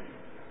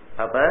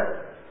apa?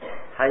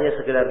 Hanya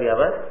sekedar dia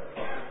apa?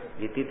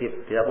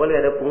 Dititip. Tidak boleh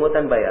ada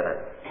pungutan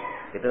bayaran.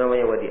 Itu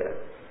namanya wadi'ah.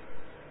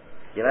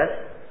 Jelas?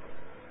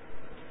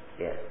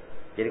 Ya.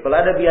 Jadi kalau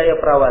ada biaya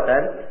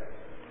perawatan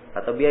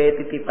atau biaya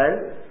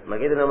titipan,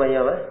 maka itu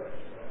namanya apa?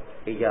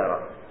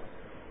 Ijarah.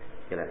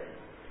 Jelas.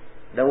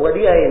 Dan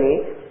wadi'ah ini,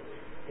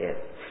 ya.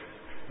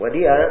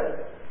 Wadi'ah,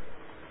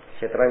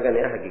 saya terangkan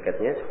ya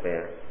hakikatnya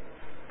supaya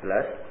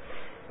jelas.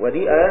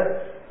 Wadi'ah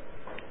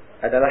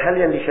adalah hal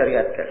yang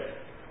disyariatkan.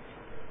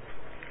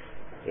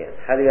 Ya,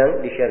 hal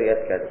yang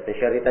disyariatkan.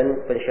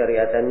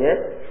 Pensyariatannya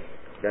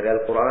dari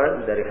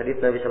Al-Quran, dari hadits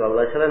Nabi Sallallahu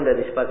Alaihi Wasallam dan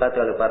disepakati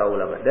oleh para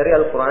ulama. Dari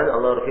Al-Quran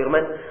Allah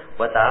berfirman,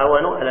 wa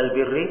ta'awanu 'alal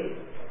birri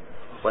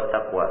wat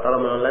taqwa.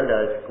 Tolong menolong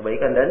dalam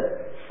kebaikan dan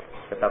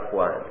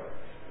ketakwaan.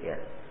 Ya.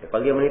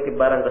 Kalau dia menitip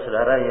barang ke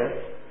saudaranya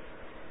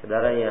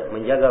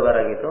menjaga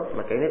barang itu,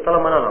 maka ini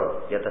tolong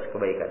menolong di atas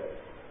kebaikan.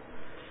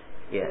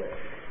 Ya.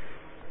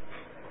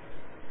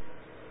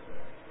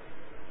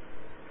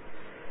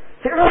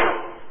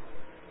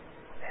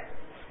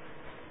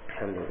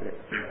 Alhamdulillah.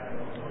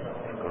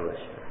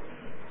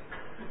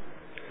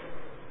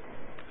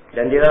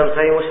 Dan di dalam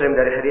Sahih Muslim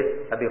dari hadits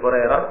Abi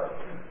Hurairah,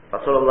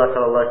 Rasulullah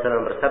sallallahu alaihi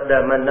wasallam bersabda,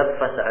 "Man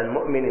naffasa an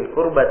mu'minin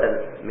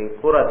kurbatan min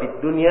kurabid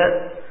dunya,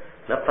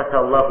 naffasa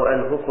Allahu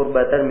anhu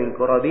kurbatan min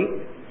kurabi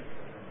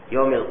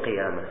yaumil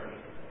qiyamah."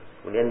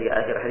 Kemudian di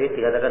akhir hadis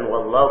dikatakan,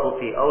 "Wallahu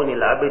fi auni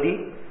al-'abdi,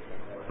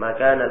 ma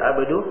kana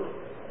al-'abdu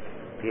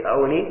fi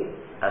auni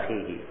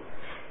akhihi."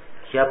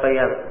 Siapa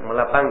yang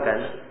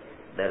melapangkan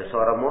dari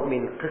seorang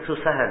mukmin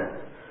kesusahan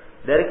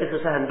dari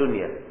kesusahan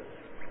dunia,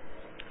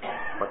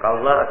 maka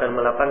Allah akan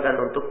melapangkan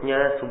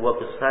untuknya sebuah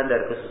kesusahan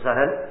dari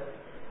kesusahan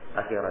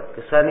akhirat.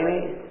 Kesusahan ini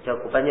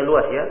cakupannya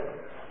luas ya.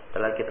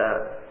 Telah kita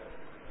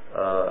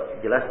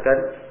jelaskan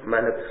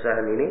makna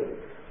kesusahan ini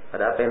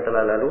pada apa yang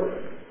telah lalu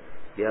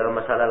di dalam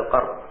masalah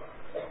al-qard.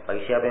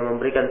 Bagi siapa yang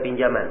memberikan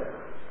pinjaman,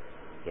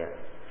 ya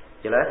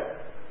jelas.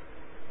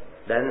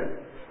 Dan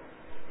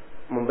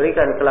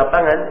memberikan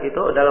kelapangan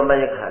itu dalam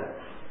banyak hal.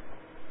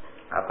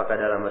 Apakah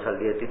dalam masalah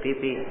dia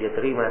titipi, dia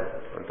terima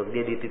untuk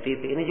dia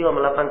dititipi, ini juga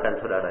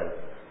melapangkan saudara,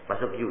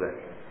 masuk juga.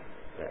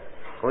 Ya.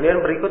 Kemudian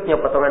berikutnya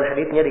potongan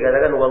hadisnya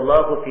dikatakan,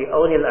 wallahu fi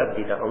aunil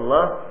abdi, dan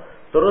Allah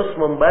terus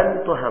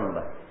membantu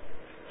hamba.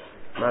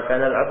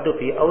 Maka al-abdu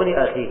fi auni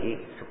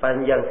akhihi,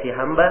 sepanjang si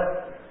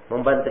hamba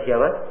membantu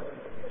siapa?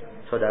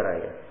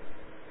 Saudaranya.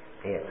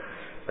 Ya.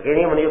 Maka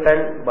ini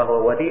menunjukkan bahwa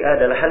wadi'ah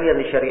adalah hal yang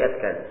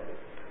disyariatkan.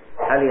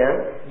 Hal yang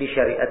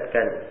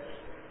disyariatkan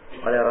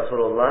oleh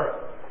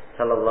Rasulullah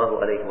sallallahu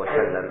alaihi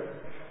wasallam.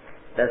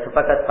 Dan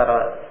sepakat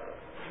para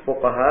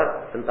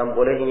fuqaha tentang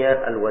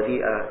bolehnya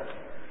al-wadi'ah.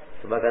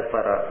 Sepakat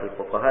para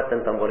fuqaha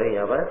tentang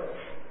bolehnya apa?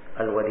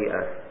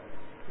 Al-wadi'ah.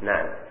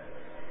 Nah,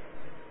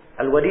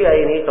 al-wadi'ah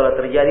ini kalau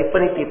terjadi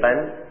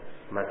penitipan,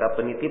 maka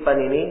penitipan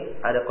ini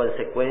ada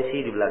konsekuensi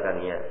di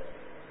belakangnya.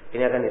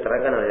 Ini akan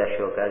diterangkan oleh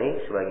Dzulqarnain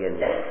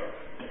sebagiannya.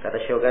 Kata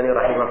Dzulqarnain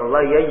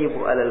rahimahullah,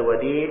 yajibu 'alal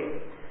wadi'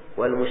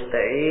 wal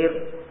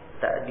musta'ir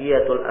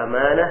ta'diyatul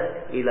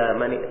amanah ila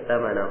man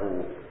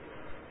i'tamanahu.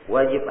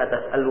 Wajib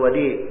atas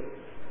al-wadi.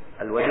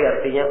 Al-wadi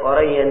artinya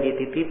orang yang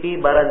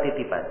dititipi barang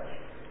titipan.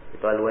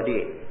 Itu al-wadi.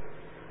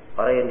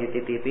 Orang yang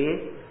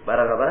dititipi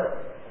barang apa?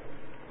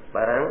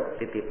 Barang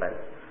titipan.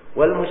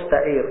 Wal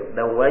musta'ir,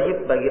 dan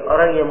wajib bagi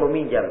orang yang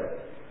meminjam.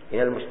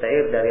 Ini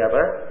al-musta'ir dari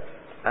apa?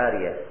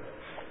 Arya.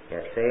 Ya,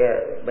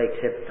 saya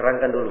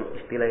terangkan dulu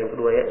istilah yang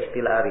kedua ya,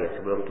 istilah arya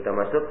sebelum kita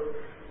masuk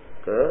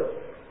ke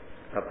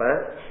apa?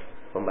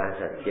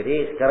 Pembahasan.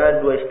 Jadi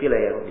sekarang dua istilah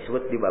yang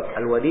disebut di bab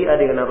al-wadi'ah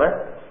dengan apa?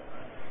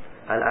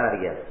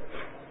 Al-arya.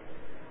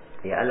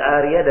 Ya,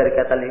 al-arya dari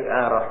kata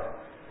al-i'arah.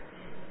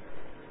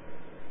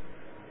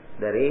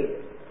 Dari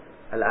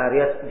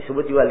al-arya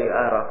disebut juga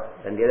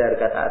al-i'arah dan dia dari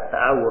kata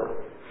at-ta'awur.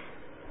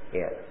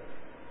 Ya.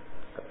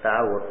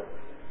 At-ta'awur.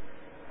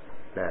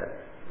 Nah,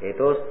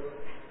 yaitu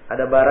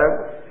ada barang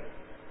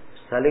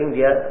saling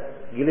dia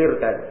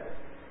gilirkan.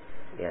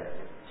 Ya,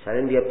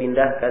 saling dia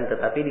pindahkan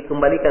tetapi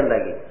dikembalikan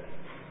lagi.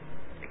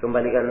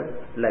 Dikembalikan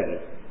lagi.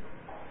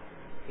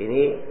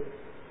 Ini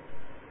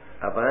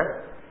apa?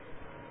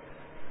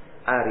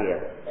 Arya.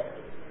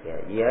 Ya,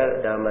 dia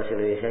dalam bahasa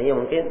Indonesianya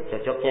mungkin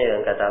cocoknya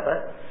yang kata apa?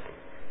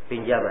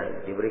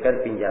 Pinjaman, diberikan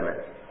pinjaman.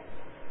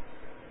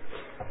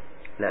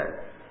 Nah,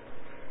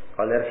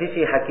 kalau dari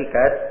sisi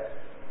hakikat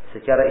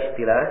secara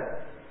istilah,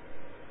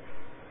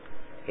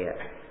 ya,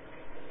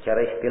 secara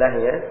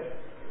istilahnya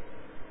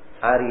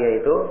arya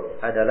itu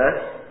adalah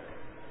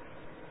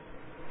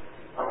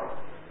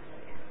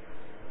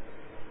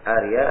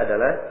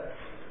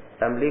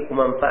tamliku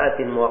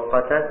manfaatin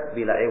muwaqqatah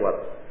bila iwad.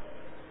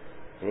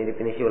 Ini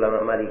definisi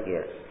ulama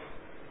Malikiyah.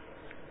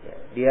 Ya,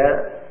 dia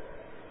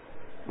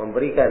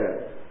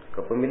memberikan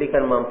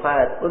kepemilikan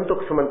manfaat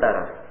untuk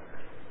sementara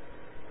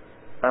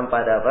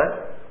tanpa ada apa?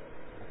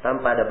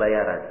 Tanpa ada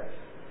bayaran.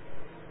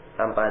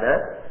 Tanpa ada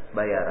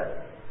bayaran.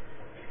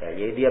 Ya,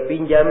 jadi dia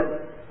pinjam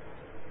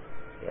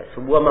ya,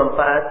 sebuah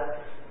manfaat,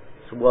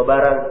 sebuah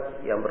barang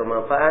yang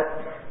bermanfaat,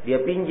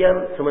 dia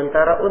pinjam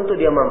sementara untuk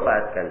dia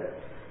manfaatkan.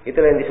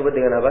 Itulah yang disebut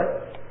dengan apa?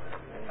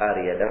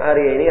 Arya. Dan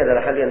arya ini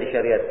adalah hal yang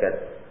disyariatkan.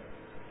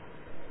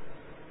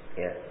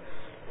 Ya.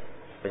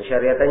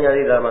 Pensyariatannya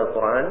di dalam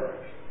Al-Quran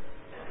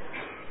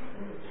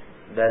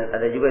dan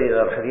ada juga di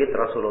dalam hadits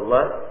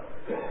Rasulullah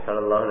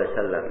Sallallahu Alaihi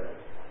Wasallam.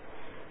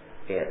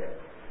 Ya.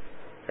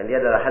 Dan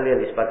dia adalah hal yang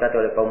disepakati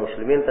oleh kaum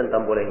muslimin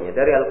tentang bolehnya.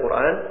 Dari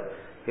Al-Quran,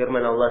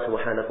 firman Allah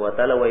Subhanahu Wa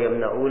Taala, wa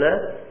yamnauna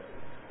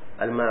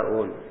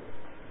al-ma'un.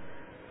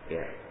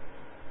 Ya.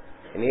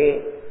 Ini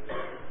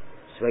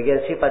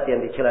sebagian sifat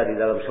yang dicela di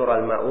dalam surah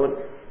Al-Ma'un.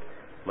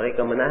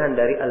 Mereka menahan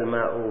dari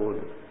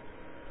al-ma'un.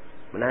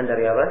 Menahan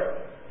dari apa?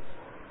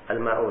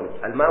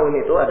 Al-ma'un. Al-ma'un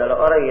itu adalah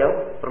orang yang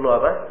perlu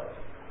apa?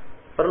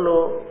 Perlu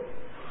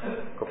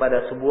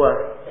kepada sebuah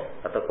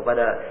atau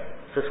kepada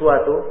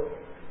sesuatu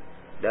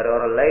dari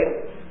orang lain.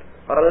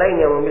 Orang lain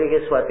yang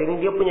memiliki sesuatu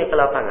ini dia punya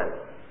kelapangan.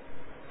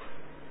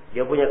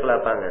 Dia punya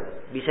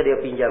kelapangan. Bisa dia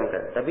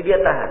pinjamkan. Tapi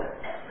dia tahan.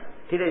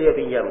 Tidak dia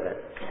pinjamkan.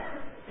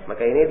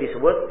 Maka ini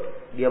disebut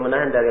dia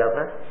menahan dari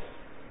apa?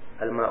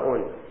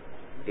 Al-ma'un.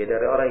 Dia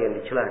dari orang yang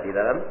dicela di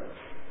dalam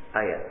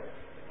ayat.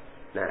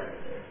 Nah,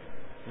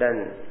 dan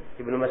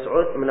Ibnu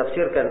Mas'ud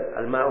menafsirkan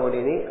al-ma'un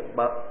ini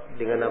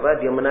dengan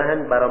apa? Dia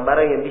menahan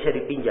barang-barang yang bisa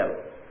dipinjam.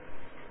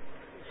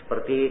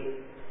 Seperti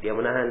dia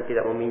menahan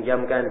tidak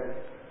meminjamkan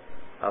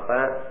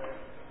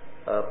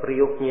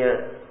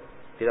periuknya,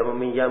 tidak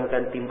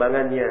meminjamkan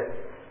timbangannya,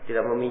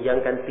 tidak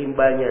meminjamkan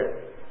timbanya.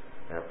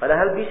 Nah,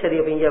 padahal bisa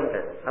dia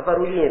pinjamkan. Apa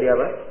ruginya dia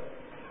apa?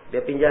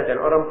 Dia pinjamkan,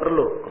 orang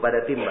perlu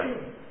kepada timbang.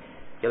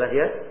 Jelas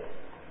ya?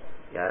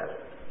 Ya.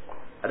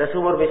 Ada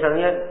sumur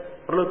misalnya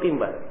perlu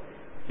timbang.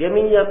 Dia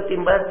minjam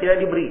timbang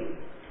tidak diberi.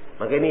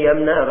 Maka ini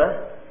yamna apa?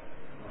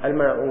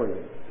 Al-ma'un.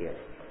 Ya.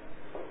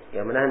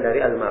 Yang menahan dari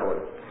al-ma'un.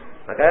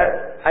 Maka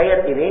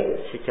ayat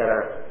ini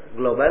secara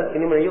global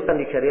ini menunjukkan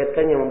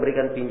disyariatkannya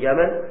memberikan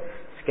pinjaman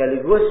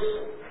sekaligus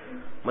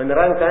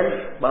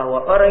menerangkan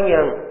bahwa orang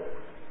yang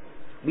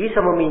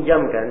bisa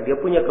meminjamkan, dia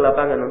punya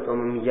kelapangan untuk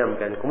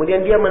meminjamkan,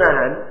 kemudian dia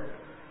menahan,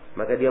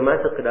 maka dia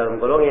masuk ke dalam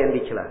golongan yang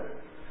dicela.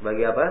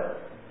 Sebagai apa?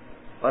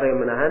 Orang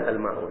yang menahan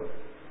al-ma'un.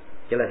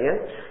 Jelas ya?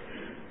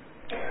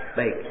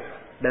 Baik.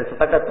 Dan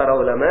sepakat para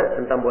ulama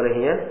tentang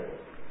bolehnya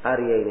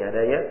arya ini,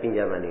 adanya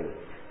pinjaman ini.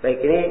 Baik,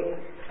 ini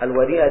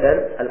al-wadi'ah dan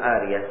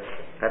al-arya.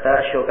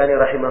 Kata Syukani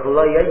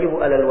rahimahullah,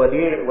 yajibu alal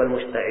wadi' wal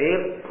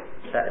musta'ir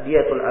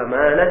ta'diyatul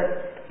amanah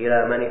ila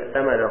man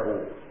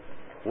i'tamanahu.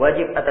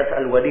 Wajib atas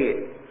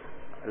al-wadi'.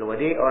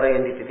 Al-wadi'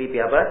 orang yang dititipi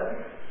apa?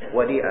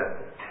 Wadi'ah.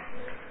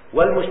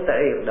 Wal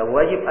musta'ir, dan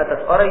wajib atas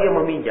orang yang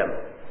meminjam.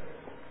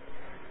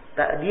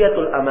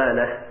 Ta'diyatul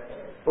amanah,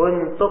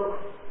 untuk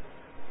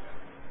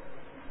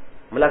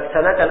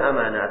melaksanakan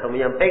amanah atau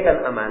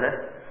menyampaikan amanah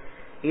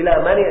ila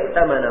man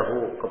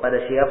i'tamanahu, kepada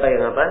siapa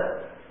yang apa?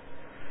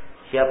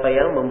 Siapa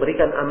yang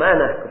memberikan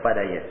amanah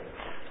kepadanya.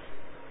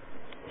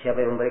 Siapa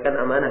yang memberikan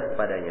amanah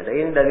kepadanya. Dan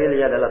ini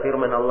dalilnya adalah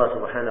firman Allah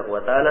Subhanahu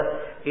wa taala,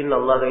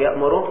 "Innallaha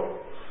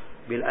ya'muru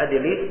bil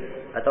adli,"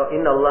 atau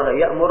 "Innallaha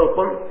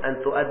ya'murukum an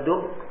tu'addu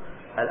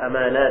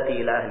al-amanati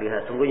ila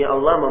ahliha." Sungguhnya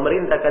Allah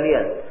memerintah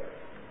kalian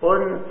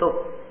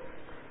untuk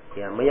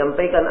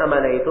menyampaikan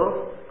amanah itu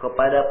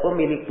kepada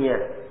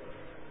pemiliknya.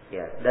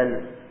 Ya,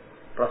 dan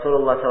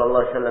Rasulullah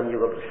SAW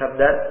juga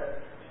bersabda,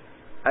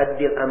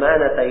 "Addil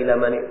amanata ila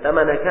man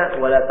i'tamanaka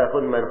wa la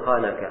takhun man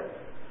khanaka."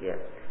 Ya.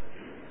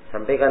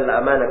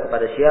 Sampaikanlah amanah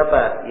kepada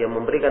siapa yang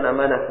memberikan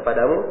amanah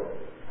kepadamu.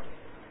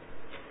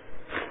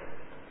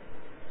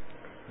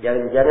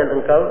 Jangan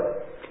engkau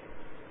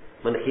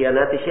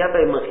mengkhianati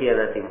siapa yang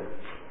mengkhianatimu.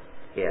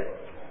 Ya.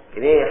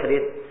 Ini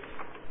hadis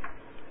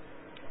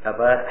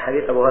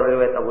Abu Hurairah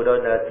riwayat Abu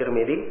Dawud dan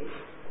Tirmidzi,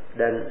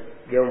 dan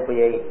dia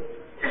mempunyai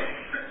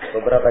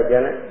beberapa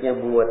jalan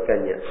yang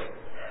menguatkannya.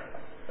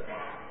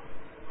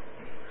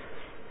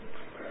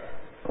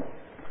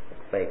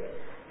 Baik.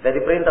 Kita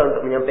diperintah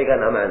untuk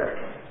menyampaikan amanah.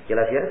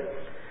 Jelas ya?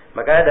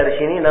 Maka dari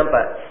sini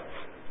nampak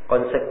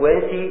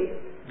konsekuensi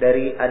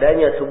dari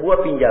adanya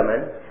sebuah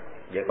pinjaman.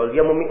 Ya, kalau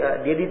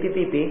dia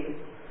dititipi,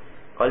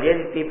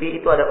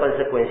 itu ada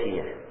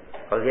konsekuensinya.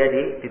 Kalau dia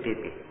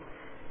dititipi.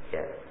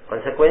 Ya.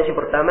 Konsekuensi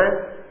pertama,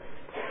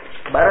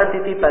 barang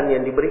titipan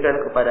yang diberikan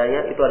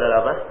kepadanya itu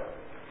adalah apa?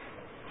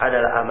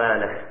 Adalah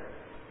amanah.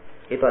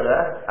 Itu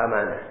adalah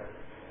amanah.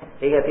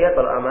 Ingat ya,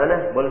 kalau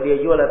amanah boleh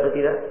dia jual atau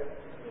tidak?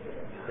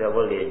 Tidak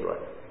boleh dia jual.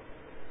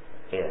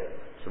 Ya.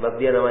 Sebab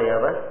dia namanya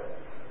apa?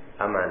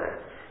 Amanah.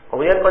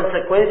 Kemudian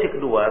konsekuensi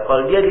kedua,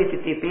 kalau dia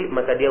dititipi,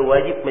 maka dia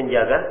wajib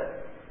menjaga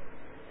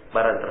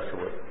barang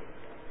tersebut.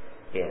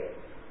 Ya.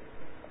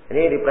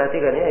 Ini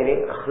diperhatikan ya, ini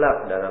akhlak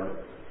dalam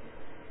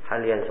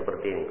hal yang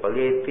seperti ini. Kalau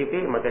dia dititipi,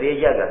 maka dia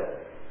jaga.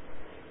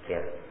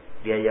 Ya,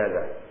 dia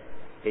jaga.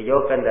 Dia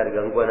jauhkan dari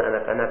gangguan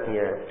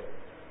anak-anaknya.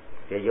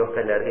 Dia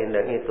jauhkan dari ini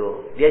dan itu.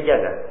 Dia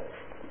jaga.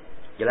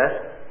 Jelas?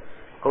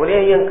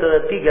 Kemudian yang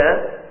ketiga,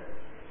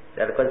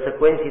 dari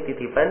konsekuensi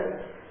titipan,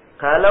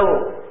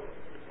 kalau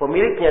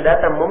pemiliknya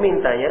datang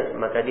memintanya,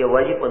 maka dia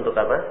wajib untuk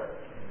apa?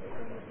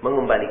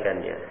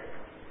 Mengembalikannya.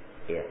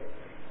 Ya.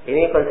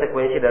 Ini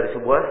konsekuensi dari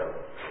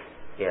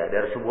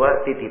sebuah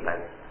titipan.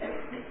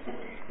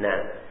 Nah,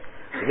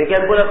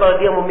 demikian pula kalau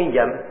dia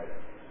meminjam.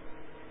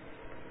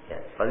 Ya,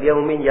 kalau dia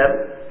meminjam,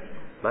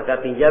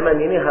 maka pinjaman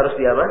ini harus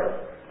dia apa?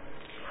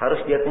 Harus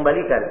dia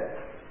kembalikan.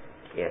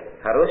 Ya,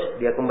 harus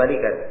dia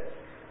kembalikan.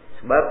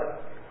 Sebab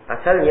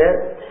asalnya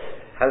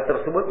hal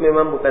tersebut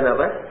memang bukan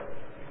apa?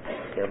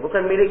 Ya,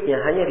 bukan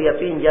miliknya, hanya dia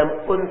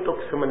pinjam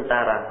untuk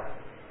sementara.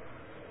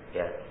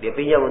 Ya, dia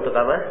pinjam untuk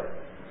apa?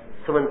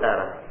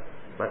 Sementara.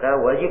 Maka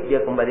wajib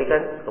dia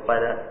kembalikan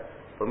kepada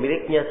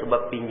pemiliknya,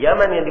 sebab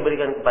pinjaman yang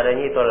diberikan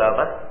kepadanya itu adalah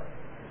apa?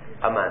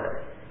 Amanah.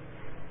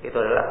 Itu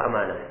adalah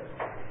amanah.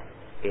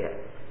 Ya,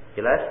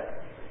 jelas?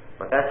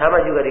 Maka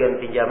sama juga dengan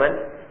pinjaman,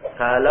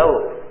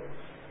 kalau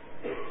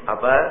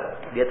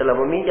dia telah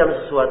meminjam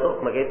sesuatu,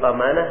 maka itu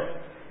amanah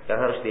yang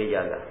harus dia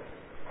jaga.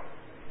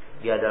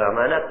 Dia adalah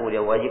amanah,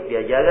 kemudian wajib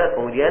dia jaga.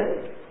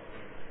 Kemudian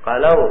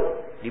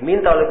kalau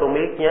diminta oleh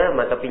pemiliknya,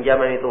 maka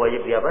pinjaman itu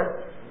wajib dia apa?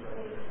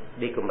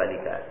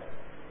 Dikembalikan.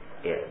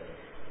 Ya,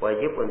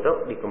 wajib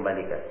untuk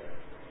dikembalikan.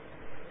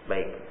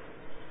 Baik.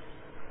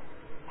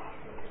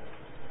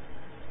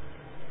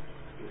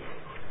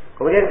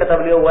 Kemudian kata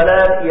beliau,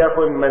 wala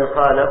yakun man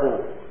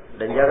khanahu,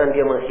 dan jangan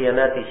dia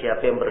mengkhianati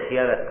siapa yang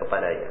berkhianat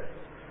kepadanya.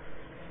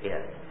 Ya.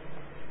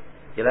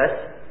 Jelas?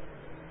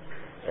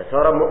 Ya,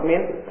 seorang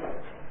mukmin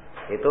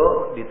itu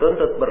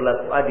dituntut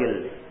berlaku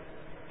adil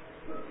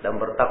dan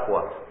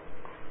bertakwa.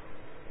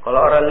 Kalau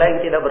orang lain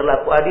tidak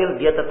berlaku adil,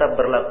 dia tetap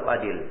berlaku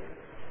adil.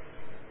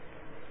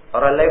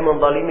 Orang lain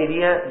menzalimi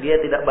dia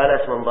tidak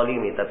balas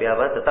menzalimi, tapi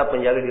apa? Tetap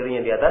menjaga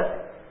dirinya di atas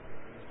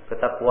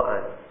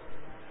ketakwaan.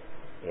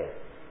 Ya.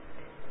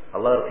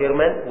 Allah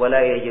berfirman,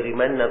 "Wala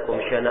yajrimannakum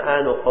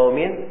syana'anu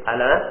qaumin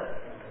ala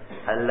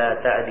alla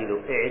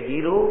ta'dilu,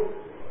 i'dilu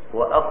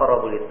wa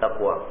aqrabu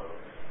lit-taqwa."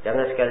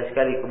 Jangan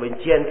sekali-sekali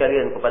kebencian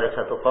kalian kepada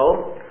satu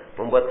kaum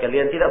membuat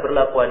kalian tidak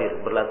berlaku adil.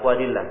 Berlaku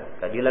adillah.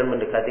 Keadilan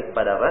mendekati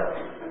kepada apa?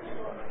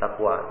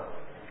 Takwa.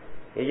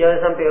 Ya, jangan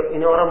sampai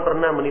ini orang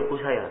pernah menipu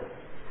saya.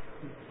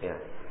 Ya,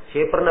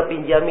 saya pernah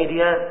pinjami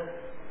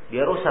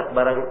dia rusak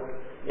barang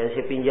yang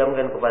saya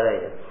pinjamkan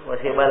kepadanya. Wah,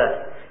 saya balas.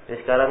 Dan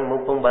sekarang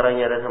mumpung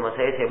barangnya ada sama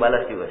saya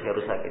balas juga, saya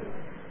rusakin.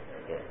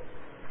 Ya.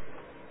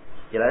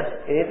 Jelas?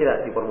 Ini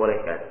tidak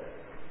diperbolehkan.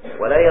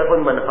 Wala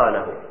yakun man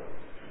khanahu.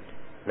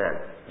 Nah,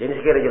 jadi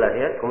sekira jelas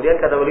ya. Kemudian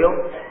kata beliau,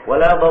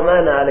 wala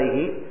dhamana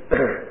alaihi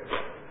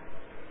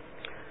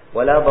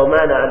wala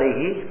dhamana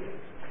alaihi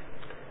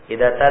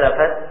idza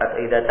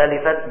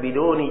talafat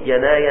biduni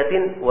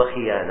janayatin wa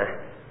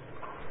khiyanah.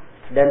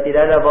 Dan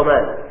tidak ada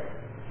dhaman.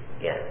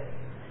 Ya.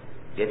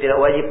 Dia tidak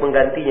wajib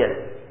menggantinya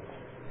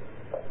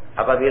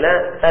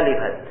apabila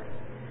talifat.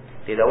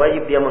 Tidak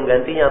wajib dia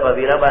menggantinya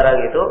apabila barang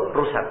itu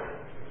rusak.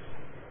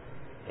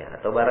 Ya,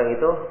 atau barang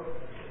itu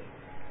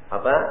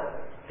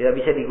tidak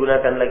bisa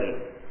digunakan lagi.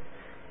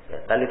 Ya,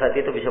 talifat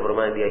itu bisa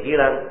bermakna dia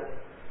hilang,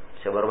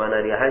 bisa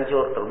bermakna dia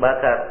hancur,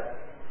 terbakar.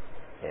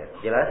 Ya,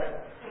 jelas?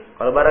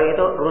 Kalau barang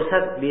itu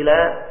rusak bila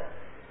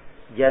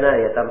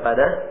janayah, tanpa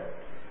ada,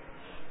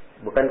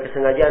 bukan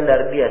kesengajaan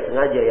dari dia,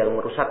 sengaja yang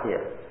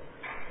merusaknya.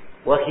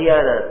 Wa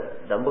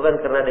khiyanat, dan bukan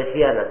karena ada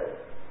khianat.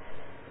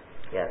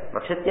 Ya,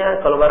 maksudnya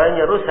kalau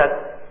barangnya rusak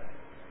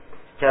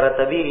secara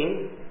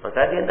tabii,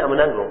 maka dia tidak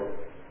menanggung.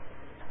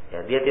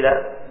 Ya, dia tidak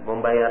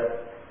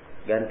membayar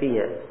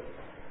gantinya.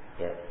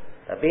 Ya.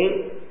 Tapi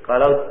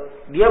kalau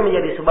dia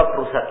menjadi sebab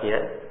rusaknya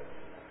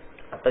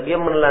atau dia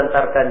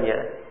menelantarkannya,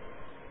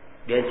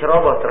 dia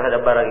ceroboh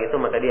terhadap barang itu,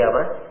 maka dia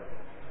apa?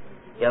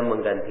 Yang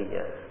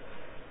menggantinya.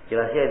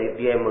 Jelasnya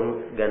dia yang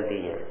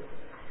menggantinya.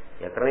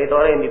 Ya, karena itu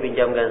orang yang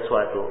dipinjamkan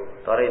sesuatu,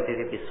 orang yang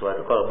titipi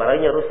sesuatu, kalau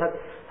barangnya rusak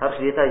harus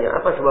ditanya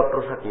apa sebab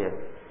rusaknya.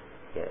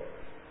 Ya.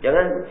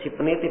 Jangan si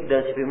penitip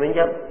dan si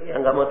peminjam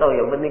yang nggak mau tahu,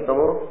 yang penting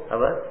kamu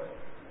apa?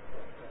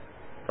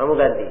 Kamu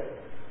ganti.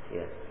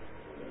 Ya.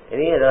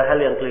 Ini adalah hal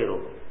yang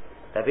keliru.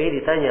 Tapi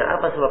ditanya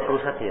apa sebab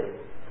rusaknya,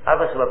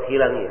 apa sebab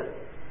hilangnya.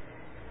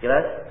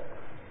 Jelas?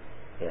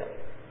 Ya.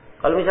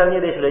 Kalau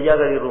misalnya dia sudah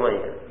jaga di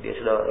rumahnya, dia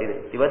sudah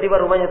ini, tiba-tiba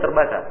rumahnya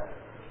terbakar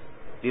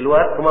di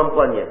luar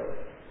kemampuannya.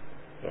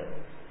 Ya.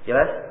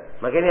 Jelas?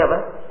 Maka ini apa?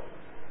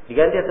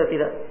 Diganti atau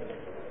tidak?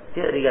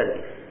 Tidak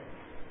diganti.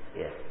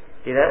 Ya.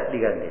 Tidak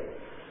diganti.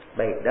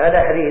 Baik, tidak ada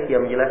hadits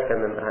yang menjelaskan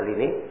tentang hal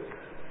ini.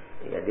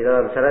 Ya, di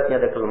dalam syaratnya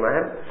ada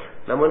kelemahan.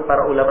 Namun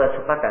para ulama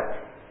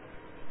sepakat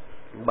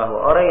bahwa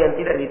orang yang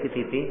tidak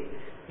dititipi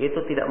itu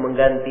tidak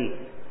mengganti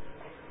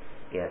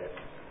ya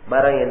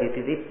barang yang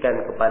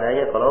dititipkan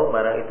kepadanya kalau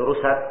barang itu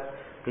rusak,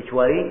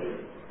 kecuali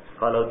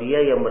kalau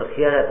dia yang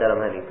berkhianat dalam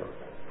hal itu.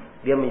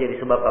 Dia menjadi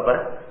sebab apa?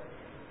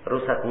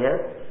 Rusaknya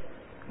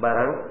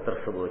barang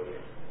tersebut.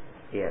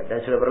 Ya,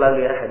 dan sudah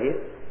berlalu ya hadis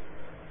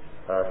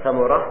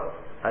Samurah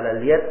ala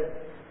liyad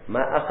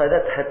ma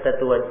akhadat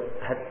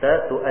hatta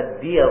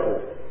tuaddiyahu.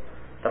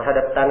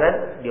 Terhadap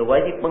tangan dia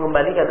wajib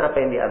mengembalikan apa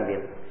yang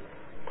diambil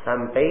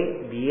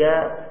sampai dia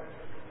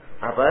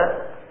apa?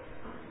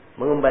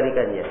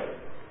 Mengembalikannya.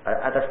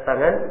 Atas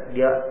tangan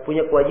dia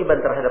punya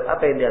kewajiban terhadap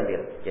apa yang diambil.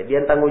 Jadi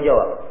dia tanggung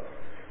jawab.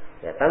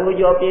 Ya, tanggung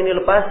jawabnya ini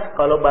lepas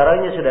kalau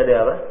barangnya sudah ada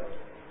apa?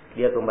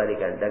 Dia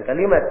kembalikan. Dan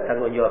kalimat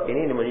tanggung jawab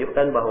ini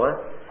menunjukkan bahwa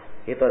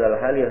itu adalah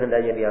hal yang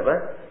hendaknya dia apa?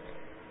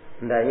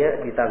 Hendaknya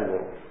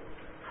ditanggung.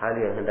 Hal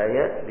yang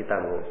hendaknya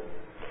ditanggung.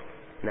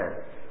 Nah,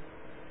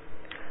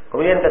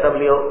 kemudian kata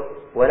beliau,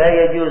 wala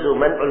yajuzu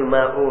man'ul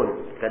ma'un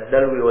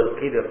kadalwi wal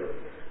qidr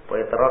wa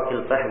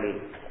itraqil fahli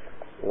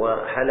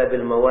wa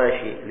halabil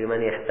mawashi liman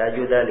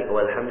yahtaju dzalik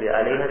wal hamli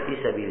 'alaiha fi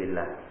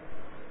sabilillah.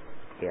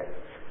 Ya.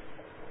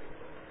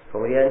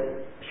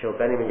 Kemudian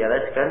Syukani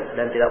menjelaskan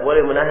dan tidak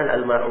boleh menahan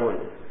al-ma'un.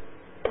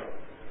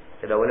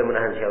 Tidak boleh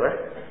menahan siapa?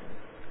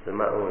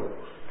 Al-ma'un.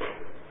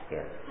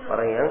 Ya,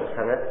 orang yang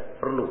sangat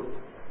perlu.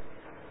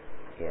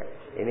 Ya,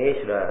 ini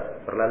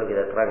sudah berlalu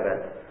kita terangkan.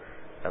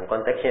 Dan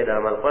konteksnya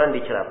dalam Al-Quran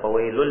dicela,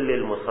 fawailul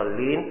lil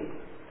musallin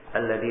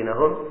alladzina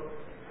hum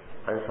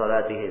an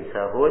salatihim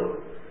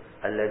sahun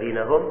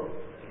alladzina hum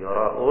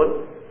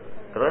yura'un,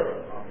 terus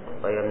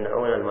wa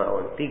yamna'un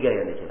al-ma'un. 3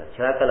 yang dicela.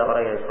 Celakalah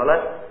orang yang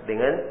salat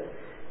dengan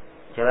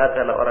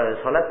celakalah orang yang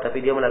salat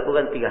tapi dia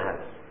melakukan 3 hal.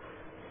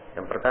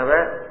 Yang pertama,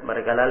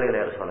 mereka lalai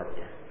dari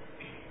salatnya.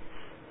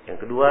 Yang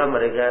kedua,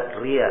 mereka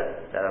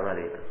riya dalam hal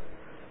itu.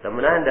 Dan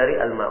menahan dari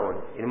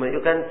al-ma'un. Ini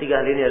menunjukkan 3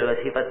 hal ini adalah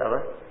sifat apa?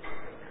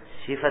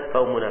 Sifat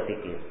kaum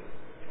munafikin.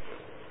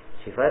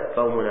 Sifat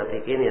kaum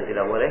munafikin yang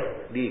tidak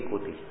boleh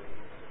diikuti.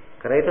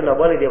 Karena itu tidak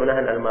boleh dia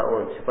menahan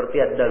al-ma'un. Seperti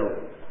ad-dalu.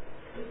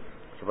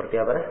 Seperti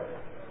apa?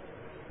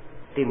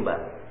 Timba.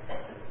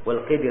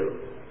 Wal qidir.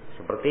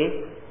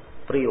 Seperti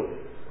priuk.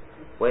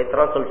 Wa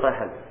itraqil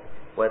fahl.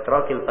 Wa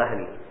itraqil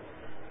fahli.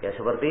 Ya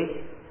seperti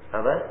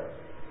apa?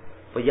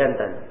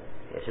 Pejantan.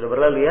 Ya sudah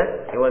berlalu ya.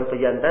 Hewan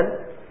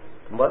pejantan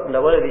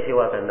tidak boleh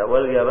disewakan. Tidak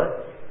boleh apa?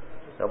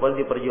 Tidak boleh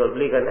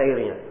diperjualbelikan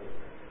airnya.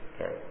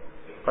 Ya.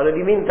 Kalau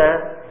diminta,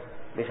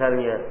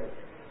 misalnya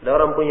ada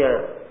orang punya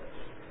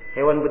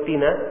hewan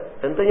betina,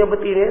 tentunya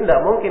betina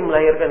tidak mungkin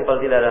melahirkan kalau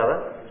tidak ada apa?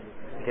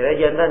 Tidak ada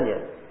jantannya.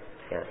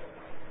 Ya.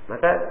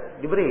 Maka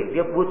diberi,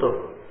 dia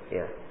butuh.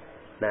 Ya.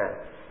 Nah,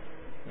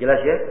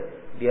 jelas ya,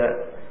 dia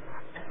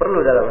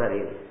perlu dalam hal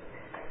ini.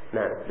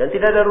 Nah, dan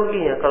tidak ada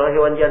ruginya kalau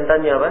hewan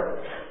jantannya apa?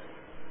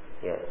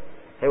 Ya,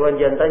 hewan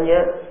jantannya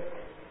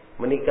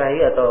menikahi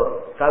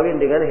atau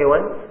kawin dengan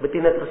hewan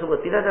betina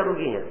tersebut, tidak ada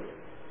ruginya.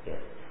 Ya.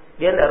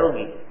 Dia tidak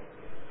rugi.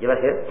 Jelas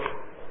ya?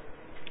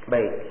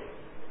 Baik.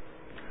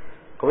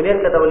 Kemudian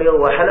kata beliau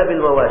wahala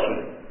bil mawashi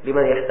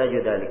liman yahtaju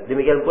dzalik.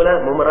 Demikian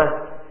pula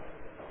memerah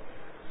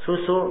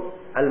susu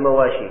al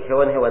mawashi,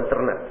 hewan-hewan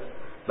ternak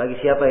bagi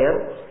siapa yang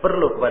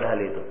perlu kepada hal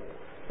itu.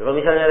 Kalau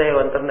misalnya ada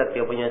hewan ternak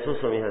dia punya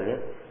susu misalnya,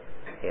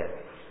 ya.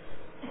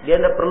 Dia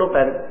tidak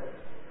perlukan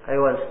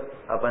hewan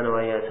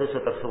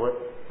susu tersebut.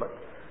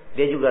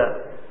 Dia juga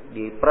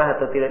diperah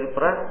atau tidak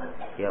diperah,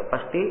 ya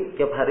pasti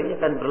tiap harinya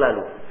akan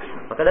berlalu.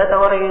 Maka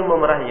datang orang yang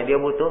memerahnya, dia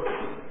butuh,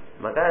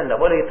 maka tidak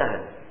boleh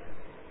ditahan.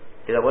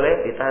 Tidak boleh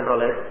ditahan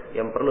oleh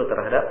yang perlu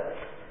terhadap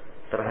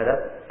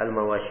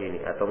al-mawashi ini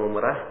atau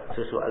memerah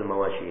susu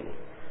al-mawashi ini.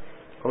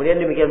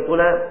 Kemudian demikian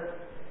pula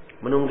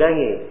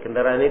menunggangi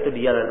kendaraan itu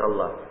di jalan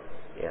Allah.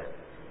 Ya.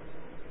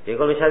 Jadi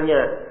kalau misalnya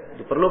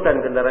diperlukan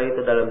kendaraan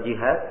itu dalam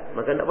jihad,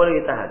 maka tidak boleh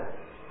ditahan.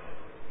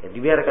 Ya,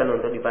 dibiarkan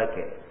untuk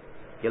dipakai.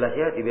 Jelas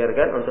ya,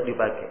 dibiarkan untuk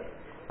dipakai.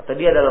 Atau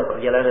dia dalam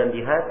perjalanan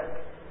jihad,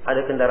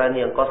 ada kendaraan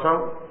yang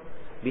kosong,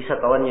 bisa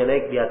kawannya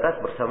naik di atas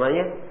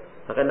bersamanya,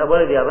 maka tidak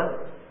boleh dia apa?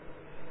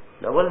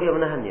 Tidak boleh dia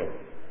menahannya.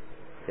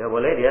 Tidak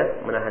boleh dia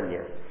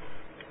menahannya.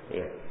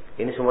 Ya.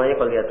 Ini semuanya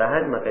kalau dia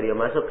tahan maka dia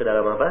masuk ke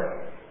dalam apa?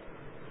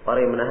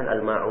 Orang yang menahan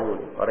al-ma'un,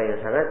 orang yang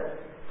sangat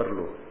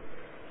perlu.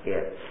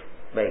 Ya.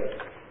 Baik.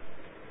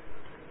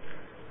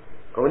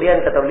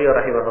 Kemudian kata beliau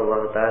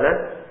rahimahullah taala,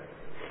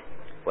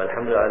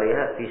 walhamdulillah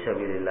 'alaiha fi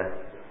sabilillah.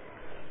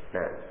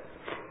 Nah.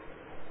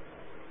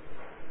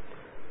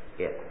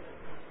 Ya.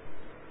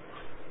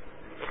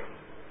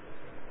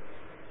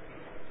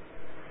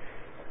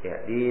 Ya,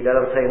 di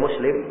dalam Sahih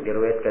Muslim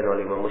diriwayatkan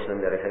oleh Imam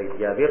Muslim dari hadis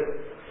Jabir,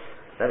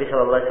 Nabi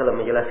sallallahu alaihi wasallam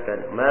menjelaskan,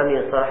 "Ma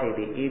min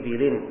sahibi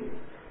ibilin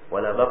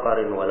wala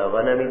baqarin wala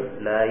ghanamin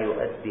la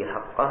yuaddi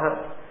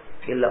haqqaha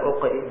illa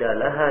uqida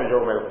laha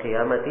yawmal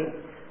qiyamati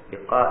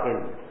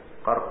biqa'in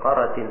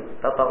qarqaratin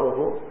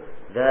tata'uhu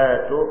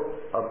dhatu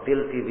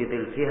ad-dilfi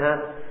bidilfiha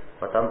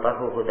wa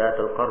tantahuhu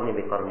dhatul qarni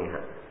biqarniha."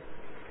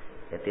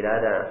 Ya, tidak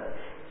ada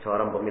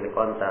seorang pemilik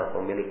onta,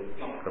 pemilik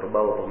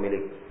kerbau,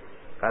 pemilik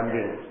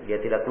kambing,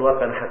 dia tidak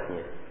keluarkan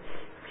haknya.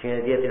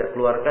 Sehingga dia tidak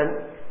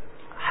keluarkan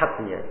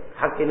haknya.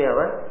 Hak ini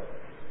apa?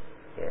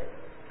 Ya,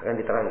 akan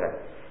diterangkan.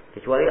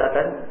 Kecuali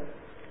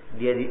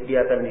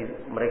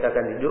mereka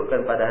akan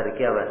didudukkan pada hari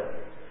kiamat.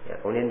 Ya,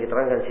 kemudian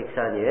diterangkan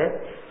siksanya. Ya.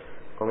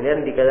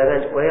 Kemudian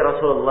dikatakan, wahai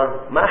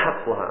Rasulullah, ma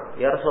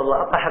haqquha? Ya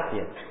Rasulullah, apa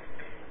haknya?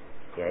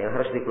 Ya, yang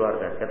harus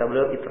dikeluarkan. Kata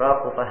beliau,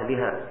 itraqu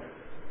fahliha.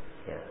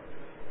 Ya,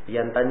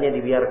 jantannya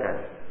dibiarkan.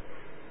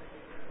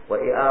 Wa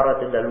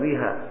i'aratu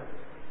dalwiha.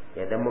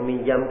 Ya, dan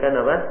meminjamkan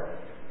apa?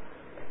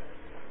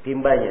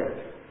 Timbanya.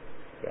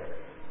 Ya.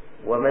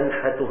 Wa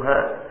manhatuha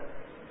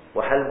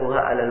wa halbuha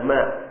 'alal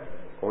ma'.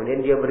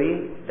 Kemudian dia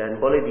beri dan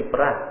boleh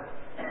diperah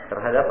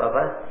terhadap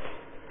apa?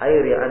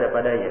 Air yang ada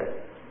padanya.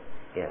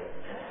 Ya.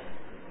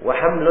 Wa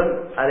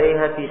hamlun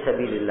 'alaiha fi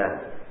sabilillah.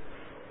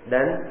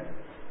 Dan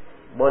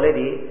boleh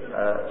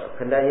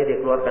hendaknya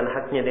dikeluarkan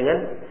haknya dengan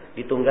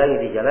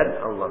ditunggangi di jalan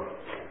Allah.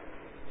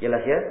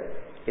 Jelas ya?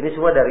 Ini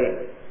semua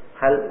dari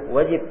hal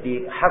wajib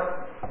di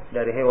hak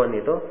dari hewan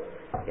itu,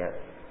 ya,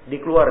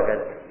 dikeluarkan,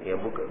 ya,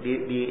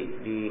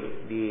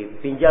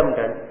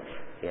 dipinjamkan,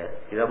 ya,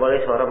 tidak boleh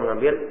seorang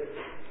mengambil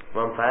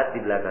manfaat di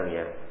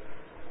belakangnya.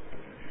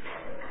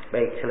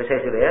 Baik,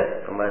 selesai sudah ya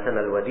pembahasan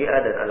al-wadi'ah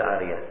dan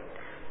al-ariyah.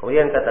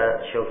 Kemudian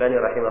kata Syaukani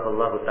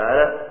rahimahullahu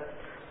taala,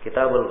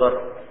 Kitabul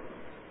Ghasb.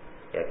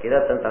 Ya,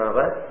 kitab tentang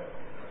apa?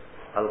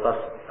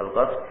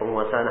 Al-Ghasb,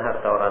 penguasaan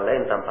harta orang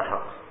lain tanpa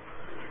hak.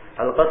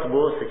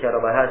 Al-Ghasbu secara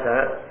bahasa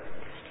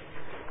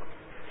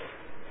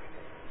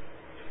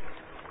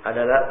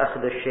adalah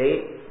akhdhu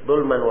syai'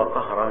 dzulman wa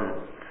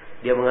qahran.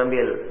 Dia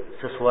mengambil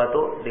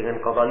sesuatu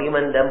dengan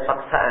kezaliman dan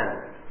paksaan.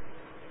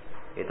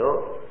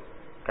 Itu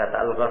kata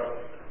al-ghasb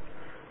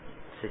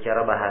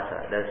secara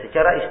bahasa. Dan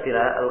secara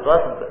istilah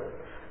al-ghasb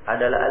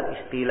adalah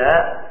al-istila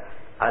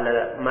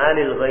ala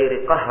malil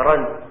ghairi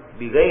qahran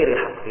bi ghairi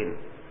haqqin.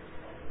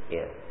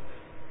 Ya.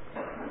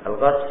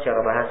 Al-ghasb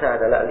secara bahasa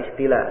adalah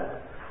al-istila,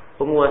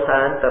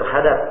 penguasaan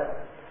terhadap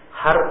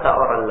harta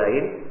orang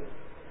lain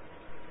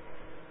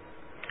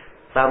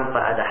tanpa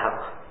ada hak,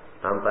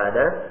 tanpa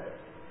ada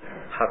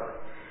hak.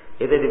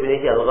 Itu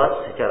definisi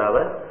al-ghasb secara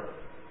apa?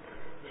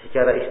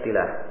 Secara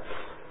istilah.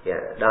 Ya,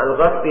 dan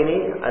al-ghasb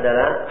ini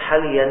adalah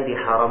hal yang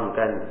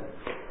diharamkan.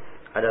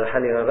 Adalah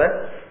hal yang apa?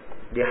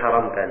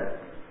 Diharamkan.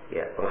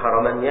 Ya,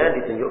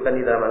 pengharamannya ditunjukkan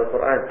di dalam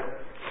Al-Qur'an.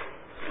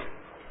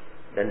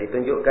 Dan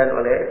ditunjukkan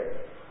oleh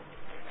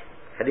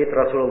hadis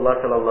Rasulullah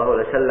sallallahu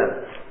alaihi wasallam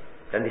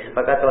dan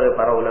disepakati oleh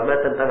para ulama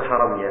tentang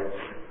haramnya.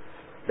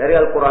 Dari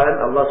Al-Quran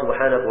Allah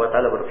subhanahu wa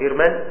ta'ala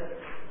berfirman,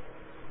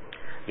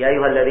 Ya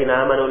ayyuhalladzina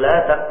amanu la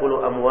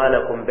ta'kulu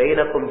amwalakum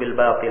bainakum bil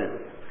batil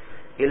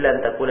illa an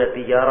takuna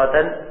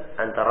tijaratan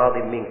an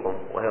taradin minkum.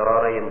 Wahai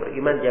orang yang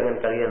beriman, jangan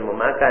kalian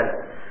memakan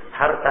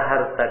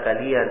harta-harta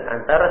kalian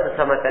antara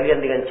sesama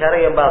kalian dengan cara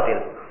yang batil.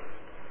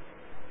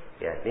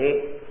 Ya,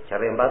 ini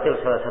cara yang batil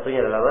salah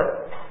satunya adalah apa?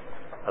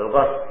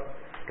 Al-ghasb.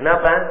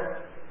 Kenapa?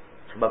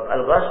 Sebab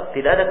al-ghasb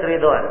tidak ada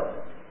keridhaan.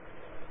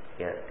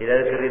 Ya, tidak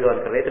ada keridhaan.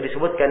 Karena itu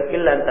disebutkan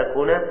illa an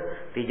takuna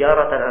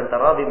tijaratan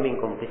antaradin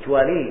minkum,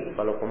 kecuali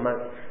kalau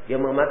dia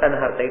memakan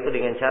harta itu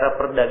dengan cara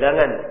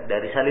perdagangan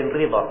dari salin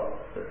ridha.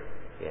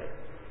 Ya.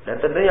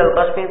 Dan tentunya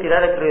al-ghasb ini tidak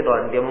ada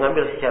keridhaan, dia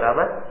mengambil secara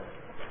apa?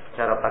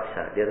 Secara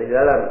paksa. Dan di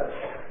dalam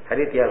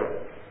hadis yang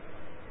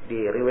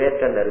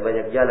diriwayatkan dari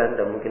banyak jalan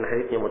dan mungkin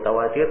hadisnya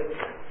mutawatir,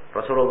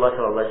 Rasulullah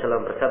sallallahu alaihi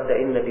wasallam bersabda,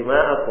 "Inna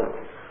dima'akum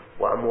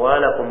wa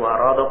amwalakum wa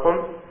aradakum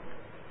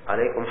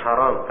alaikum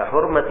haram ka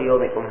hurmati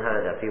yaumikum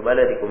hada fi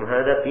baladikum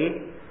hada fi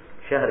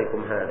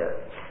syahrikum hada."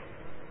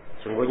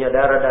 Sungguhnya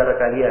darah-darah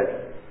kalian,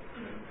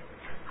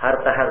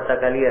 harta-harta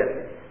kalian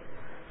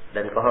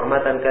dan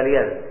kehormatan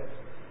kalian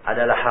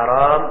adalah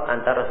haram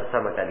antara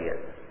sesama kalian.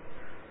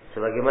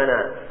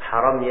 Sebagaimana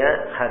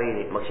haramnya hari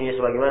ini, maksudnya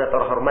sebagaimana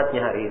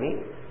terhormatnya hari ini,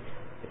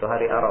 itu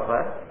hari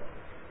Arafah,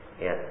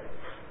 ya.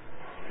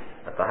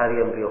 Atau hari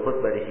yang beliau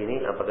khutbah di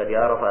sini, apakah di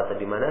Arafah atau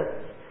di mana?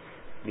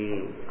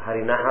 Di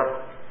hari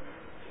Nahar.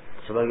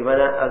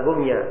 Sebagaimana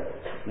agungnya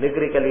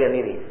negeri kalian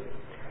ini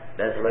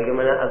dan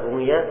sebagaimana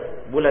agungnya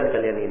bulan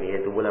kalian ini,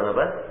 yaitu bulan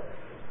apa?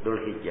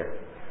 Dzulhijjah.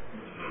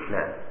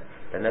 Nah,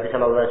 Dan Nabi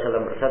sallallahu alaihi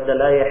wasallam bersabda,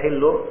 la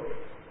yahillu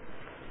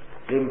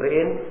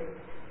limri'in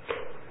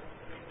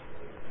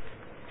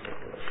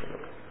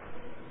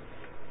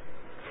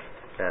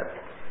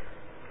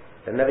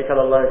dan Nabi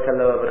sallallahu alaihi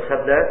wasallam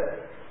bersabda,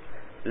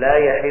 la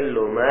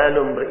yahillu malu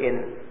imri'in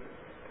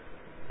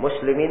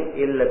muslimin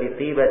illa bi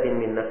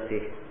tibatin min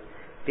nafsihi.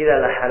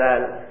 Tidaklah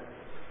halal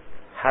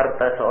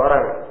harta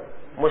seorang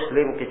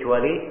muslim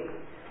kecuali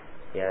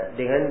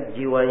dengan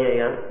jiwanya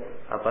yang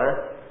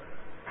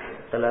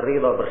telah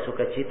ridha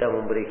bersukacita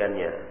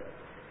memberikannya.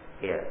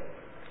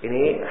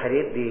 Ini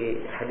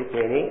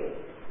haditsnya ini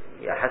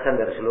hasan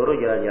dari seluruh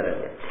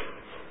jalan-jalannya.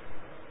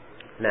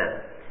 Nah,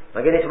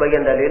 maka ini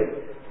sebagian dalil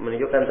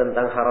menunjukkan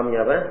tentang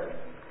haramnya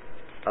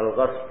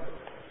al-ghasb.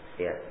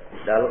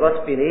 Dan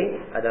al-ghasb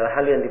ini adalah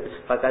hal yang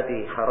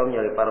disepakati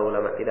haramnya oleh para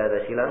ulama, tidak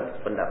ada silang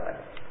pendapat.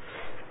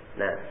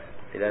 Nah,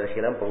 tidak ada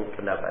silang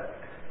pendapat.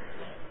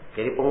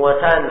 Jadi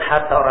penguasaan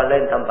harta orang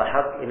lain tanpa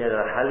hak ini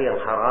adalah hal yang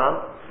haram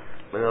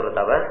menurut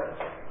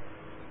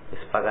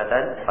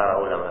kesepakatan para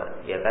ulama.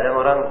 Kadang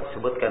orang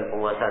sebutkan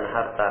penguasaan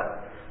harta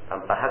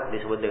tanpa hak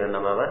disebut dengan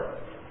nama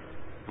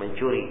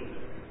mencuri.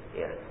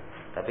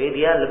 Tapi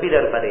dia lebih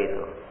daripada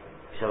itu.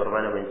 Bisa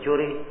bermakna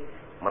mencuri,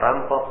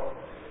 merampok,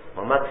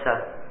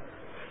 memaksa.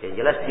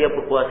 Yang jelas dia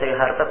menguasai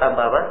harta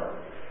tanpa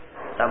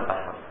tanpa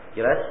hak.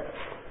 Jelas?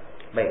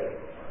 Baik.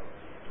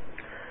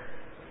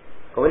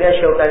 Kemudian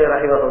Dzulqarnain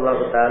rahimahullah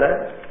taala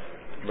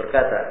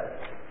berkata,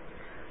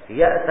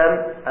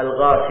 ya'tam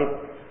al-ghasib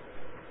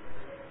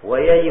wa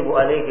yajibu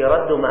alayhi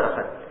raddu ma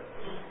akhad.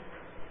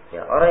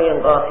 Orang yang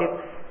ghasib,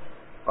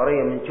 orang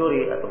yang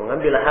mencuri atau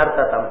mengambil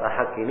harta tanpa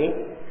hak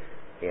ini,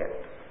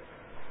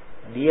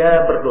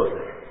 dia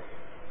berdosa.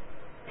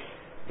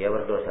 Dia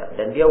berdosa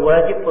dan dia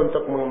wajib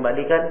untuk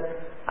mengembalikan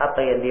apa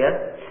yang dia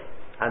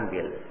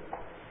ambil.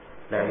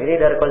 Nah, ini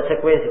dari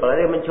konsekuensi. Kalau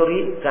dia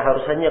mencuri,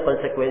 keharusannya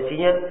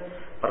konsekuensinya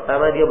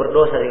pertama dia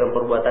berdosa dengan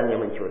perbuatannya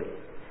mencuri.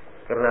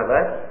 Karena apa?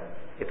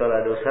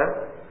 Itulah dosa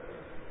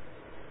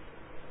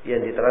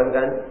yang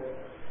diterangkan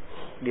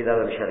di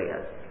dalam syariat.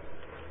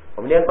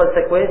 Kemudian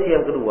konsekuensi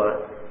yang kedua,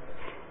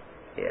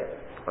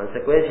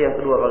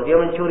 kalau dia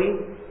mencuri,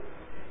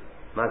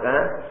 maka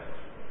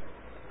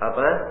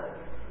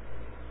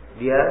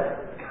dia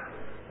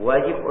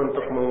wajib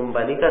untuk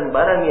mengembalikan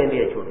barang yang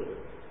dia curi.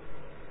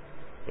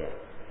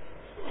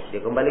 Dia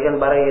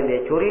kembalikan barang yang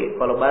dia curi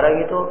kalau barang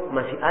itu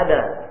masih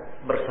ada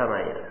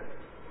bersamanya.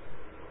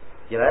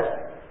 Jelas?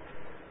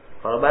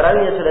 Kalau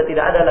barangnya sudah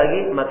tidak ada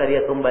lagi, maka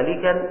dia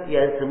kembalikan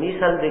yang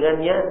semisal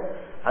dengannya,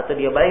 atau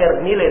dia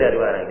bayar nilai dari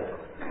barang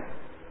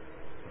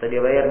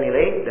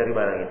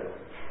itu.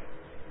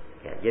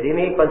 Jadi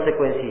ini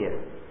konsekuensinya.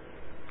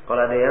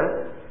 Kalau ada yang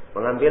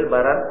mengambil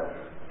barang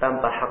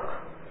tanpa hak.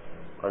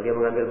 Kalau dia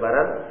mengambil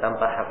barang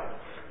tanpa hak.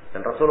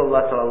 Dan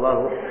Rasulullah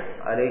sallallahu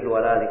alaihi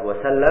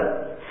wasallam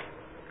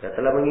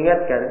telah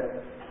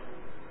mengingatkan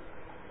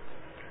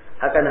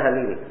akan hal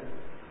ini.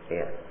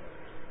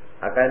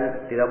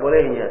 Akan tidak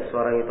bolehnya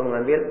seorang itu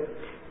mengambil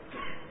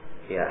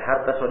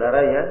harta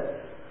saudaranya,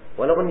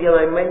 walaupun dia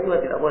main-main juga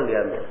tidak boleh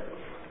diambil.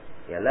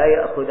 La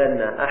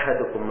ya'khudanna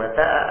ahadukum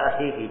mata'a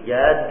akhihi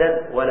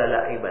jaddan wala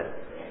la'iban.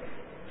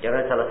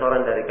 Jangan salah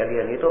seorang dari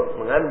kalian itu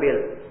mengambil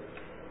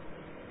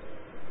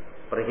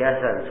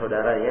perhiasan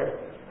saudaranya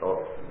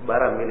atau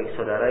barang milik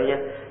saudaranya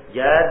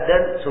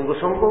jaddan,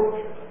 sungguh-sungguh,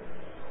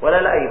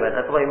 wala la'iban,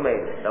 atau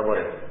main-main, tidak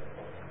boleh.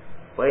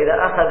 Wa idza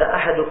akhadha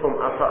ahadukum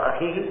asa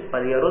akhihi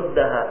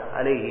falyaruddaha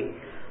alaihi.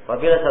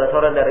 Apabila salah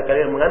seorang dari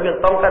kalian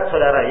mengambil tongkat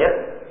saudaranya,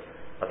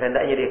 maka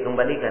hendaknya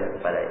dikembalikan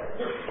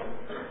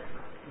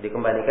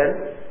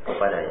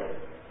kepadanya.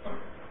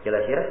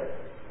 Jelas ya?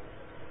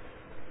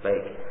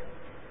 Baik.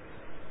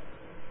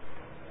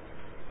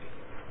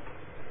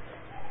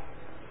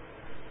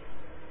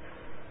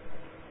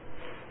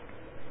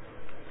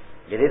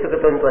 Jadi itu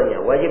ketentuannya,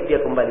 wajib dia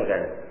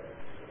kembalikan.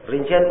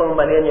 Rincian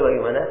pengembaliannya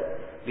bagaimana?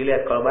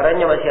 Dilihat, kalau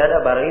barangnya masih ada,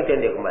 barang itu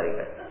yang dia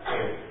kembalikan.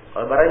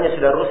 Kalau barangnya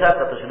sudah rusak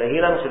atau sudah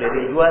hilang, sudah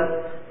dia jual,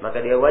 maka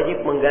dia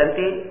wajib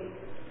mengganti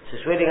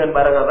sesuai dengan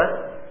barang apa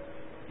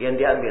yang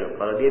diambil.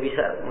 Kalau dia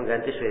bisa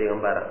mengganti sesuai dengan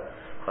barang.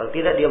 Kalau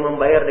tidak, dia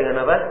membayar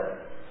dengan apa?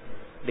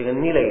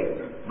 Dengan nilai.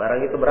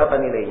 Barang itu berapa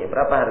nilainya,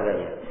 berapa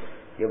harganya.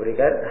 Dia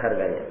berikan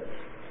harganya.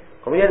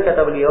 Kemudian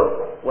kata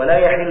beliau, wala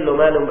yahillu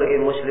malu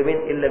imri'in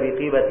muslimin illa bi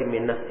tibatin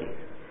min nafsi.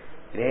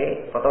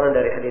 Ini potongan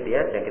dari hadits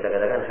yang kita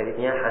katakan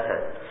haditsnya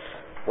hasan.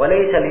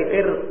 Walaysa li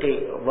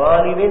irqi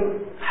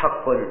zalimin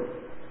haqqun.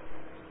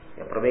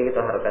 Ya, perbaiki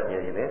itu harakatnya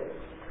di sini.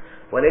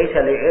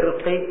 Walaysa li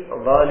irqi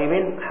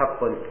zalimin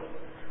haqqun.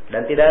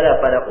 Dan tidak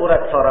ada pada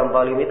urat seorang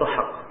zalim itu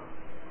hak.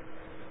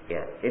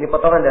 Ya, ini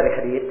potongan dari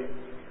hadits.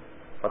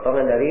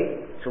 Potongan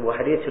dari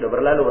sebuah hadits sudah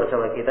berlalu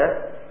bersama kita.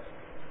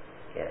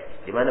 Ya,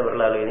 di mana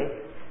berlalu ini?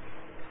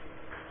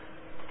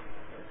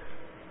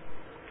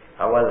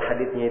 Awal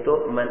haditsnya itu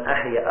man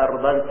ahya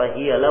ardan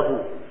fahiya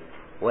lahu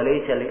wa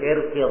laysa li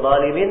irqi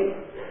zalimin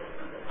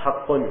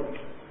haqqun.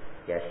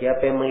 Ya,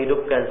 siapa yang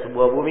menghidupkan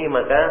sebuah bumi,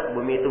 maka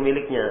bumi itu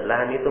miliknya,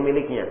 lahan itu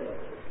miliknya.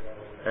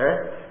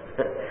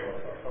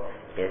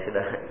 Ya,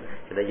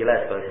 sudah jelas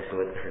kalau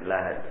disebut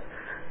lahan.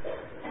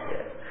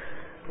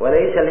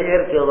 walaysa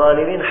li'irqi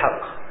zalimin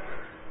haqq.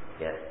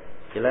 Ya,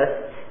 jelas.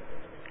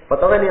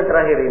 Potongan yang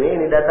terakhir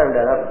ini datang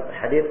dalam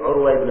hadits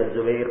Urwah bin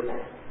Zubair.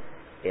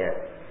 Ya.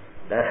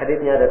 Dan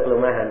haditsnya ada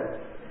kelemahan.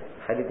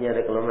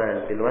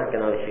 Dilemahkan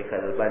oleh Syekh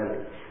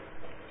Al-Albani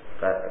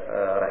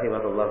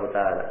rahimahullahu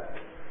taala.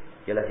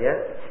 Jelas ya?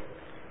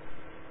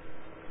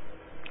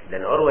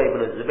 Dan Urwah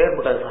bin Zubair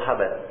bukan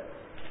sahabat.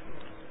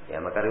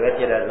 Ya, maka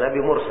riwayatnya dari Nabi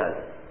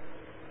mursal.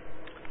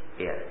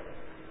 Ya.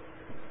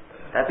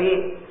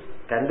 Tapi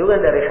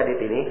kandungan dari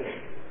hadits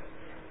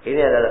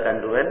ini adalah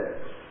kandungan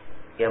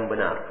yang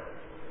benar.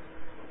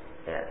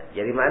 Ya,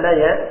 jadi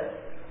maknanya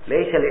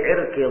laisa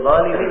li'irqi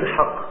zalimin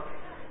haqq.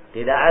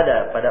 Tidak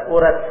ada pada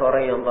urat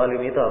seorang yang zalim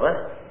itu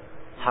apa?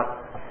 Hak.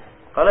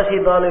 Kalau si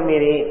zalim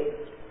ini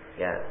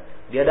ya,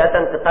 dia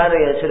datang ke tanah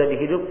yang sudah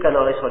dihidupkan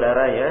oleh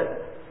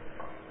saudaranya,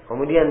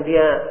 kemudian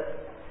dia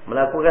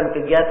melakukan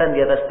kegiatan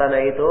di atas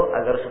tanah itu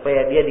agar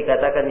supaya dia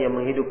dikatakan yang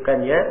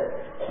menghidupkannya,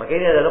 maka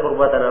ini adalah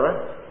perbuatan apa?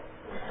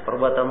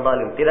 Perbuatan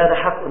zalim. Tidak ada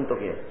hak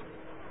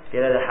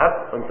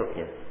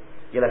untuknya.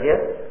 Jelas ya?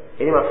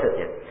 Ini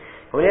maksudnya.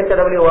 Kemudian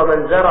kata beliau, "Wa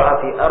man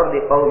zara'a fi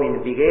ardi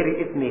qaumin bighairi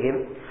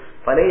idnihim,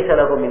 falaysa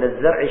lahu min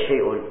az-zar'i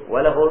syai'un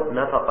wa lahu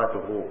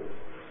nafaqatuhu."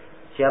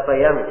 Siapa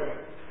yang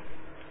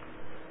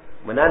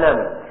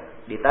menanam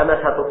di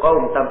tanah satu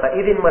kaum tanpa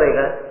izin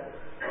mereka,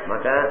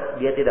 maka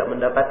dia tidak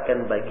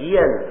mendapatkan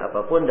bagian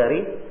apapun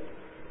dari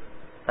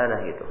tanah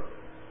itu.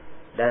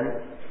 Dan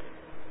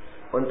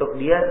untuk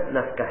dia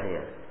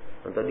nafkahnya,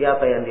 untuk dia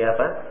apa yang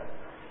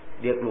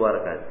dia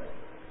keluarkan.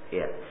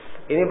 Ya.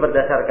 Ini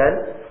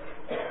berdasarkan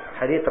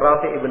hadits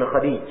Rafi' ibn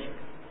Khadij,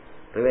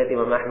 riwayat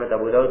Imam Ahmad,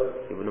 Abu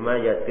Daud, Ibnu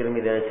Majah,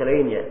 Tirmidzi dan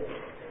selainnya.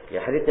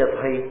 Ya, haditsnya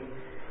sahih.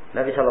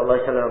 Nabi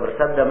sallallahu alaihi wasallam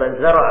bersabda, "Man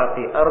zara'a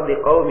fi ardi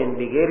qaumin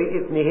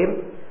bighairi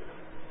idnihim,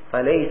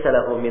 falaysa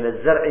lahu min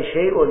az-zar'i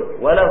syai'un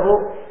wa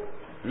lahu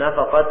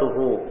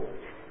nafaqatuhu."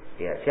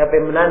 Ya, siapa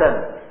yang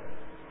menanam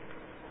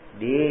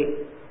di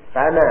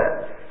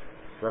tanah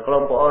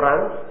sekelompok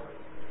orang,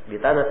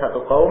 di tanah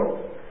satu kaum,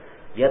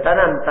 dia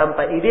tanam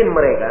tanpa izin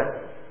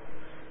mereka,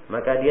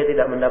 maka dia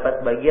tidak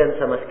mendapat bagian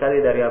sama sekali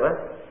dari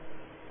apa?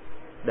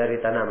 Dari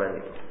tanaman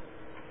itu.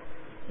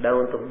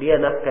 Dan untuk dia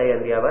nafkah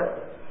yang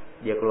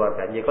dia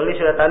keluarkan. Jadi kalau dia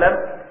sudah tanam,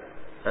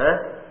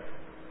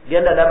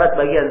 dia tidak dapat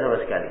bagian sama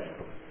sekali.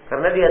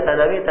 Karena dia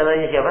tanami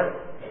tanahnya siapa?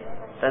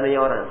 Tanahnya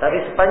orang. Tapi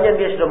sepanjang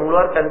dia sudah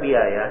mengeluarkan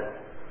biaya,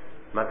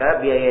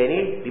 maka biaya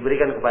ini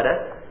diberikan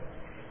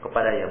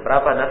kepadanya.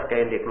 Berapa nafkah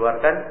yang dia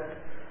keluarkan,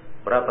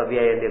 berapa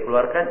biaya yang dia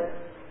keluarkan,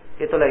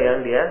 itulah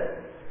yang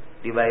dia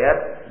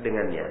dibayar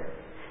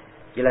dengannya.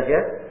 Jelas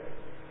ya?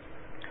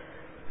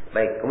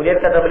 Baik, kemudian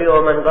kata beliau,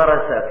 "Man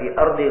gharasa fi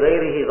ardi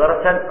ghairihi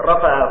gharsan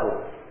rafa'ahu."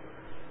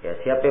 Ya,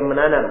 siapa yang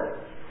menanam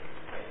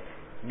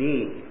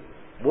di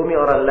bumi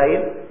orang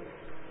lain,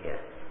 ya,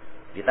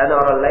 di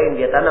tanah orang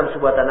lain dia tanam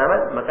sebuah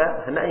tanaman,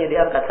 maka hendaknya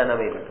diangkat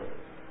tanaman itu.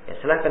 Ya,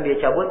 silahkan dia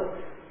cabut,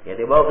 ya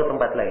dia bawa ke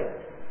tempat lain.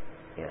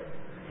 Ya,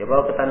 dia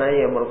bawa ke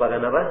tanahnya yang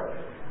merupakan apa?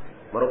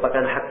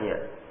 Merupakan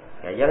haknya.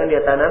 Ya, jangan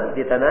dia tanam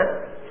di tanah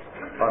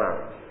orang.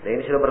 Dan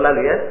ini sudah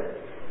berlalu ya.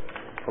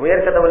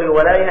 Kemudian kata beliau,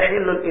 "Wala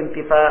yahillul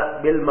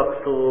intifa' bil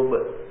maqsub."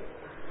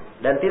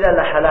 Dan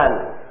tidaklah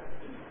halal.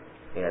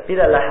 Ya,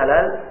 tidaklah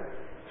halal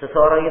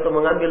seseorang itu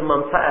mengambil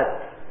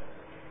manfaat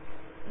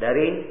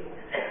dari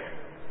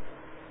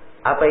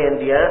apa yang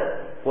dia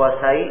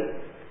kuasai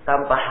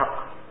tanpa hak.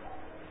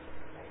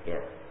 Ya.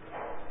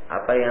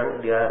 Apa yang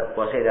dia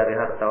kuasai dari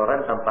harta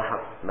orang tanpa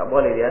hak, tidak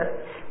boleh dia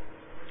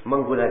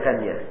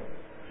menggunakannya.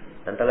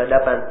 Dan telah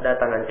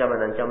datang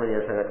ancaman-ancaman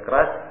yang sangat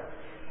keras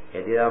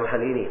ya di dalam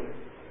hal ini.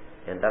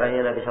 Di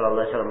antaranya Nabi sallallahu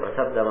alaihi wasallam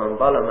bersabda, "Man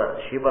zalama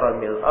shibran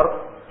mil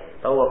ard,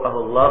 tawaqahu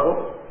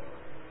Allah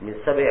min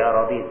sab'i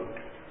aradin."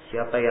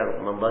 Siapa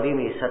yang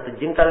menzalimi satu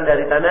jengkal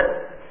dari tanah,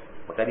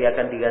 maka dia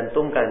akan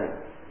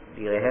digantungkan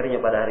di lehernya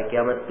pada hari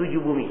kiamat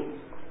 7 bumi.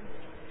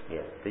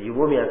 Ya, 7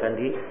 bumi akan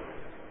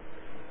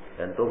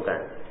digantungkan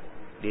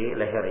di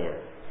lehernya.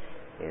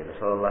 Ya,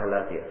 sallallahu alaihi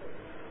wasallam.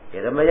 Ya,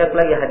 dan banyak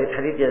lagi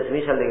hadis-hadis yang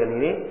semisal dengan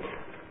ini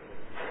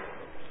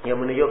yang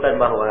menunjukkan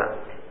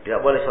bahwa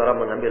tidak boleh seorang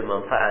mengambil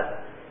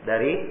manfaat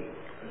dari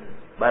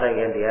barang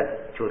yang dia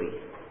curi.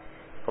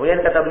 Kemudian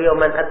kata beliau,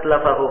 "Man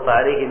atlafahu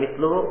fa alaihi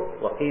mithluhu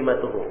wa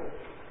qimatuhu."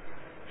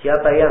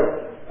 Siapa yang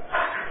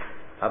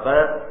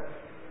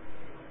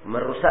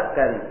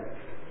merusakkan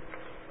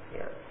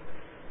ya,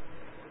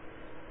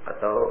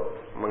 atau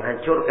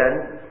menghancurkan,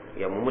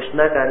 yang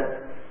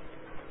memusnahkan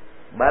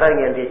barang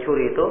yang dia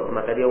curi itu,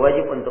 maka dia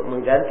wajib untuk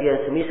mengganti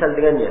yang semisal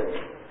dengannya.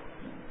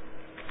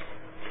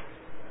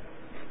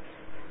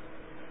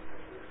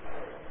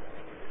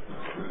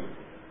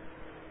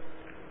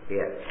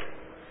 Ya,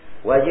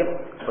 wajib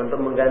untuk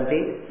mengganti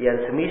yang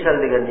semisal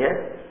dengannya,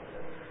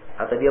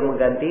 atau dia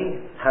mengganti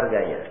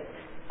harganya,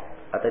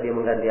 atau dia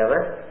mengganti apa?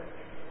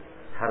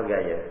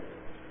 Harganya.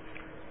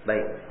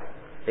 Baik,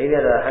 ini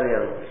adalah hal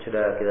yang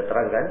sudah kita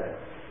terangkan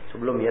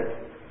sebelumnya.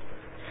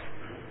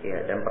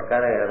 Ya, dan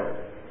perkara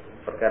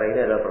ini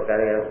adalah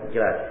perkara yang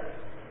jelas.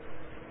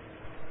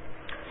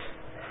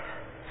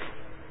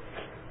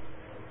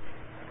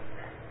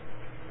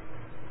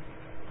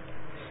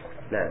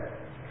 Nah,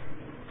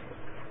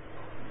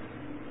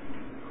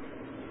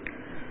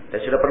 dan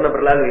sudah pernah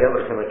berlalu ya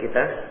bersama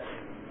kita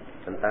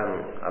tentang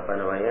apa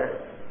namanya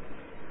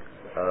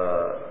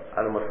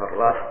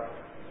al-musarrah.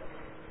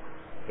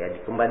 Ya,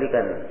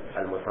 dikembalikan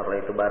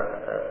al-musarrah itu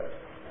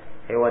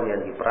hewan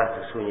yang diperah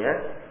susunya,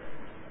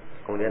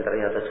 kemudian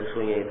ternyata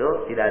susunya itu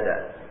tidak ada.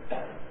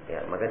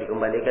 Ya, maka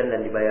dikembalikan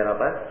dan dibayar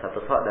apa? 1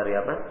 sok dari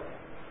apa?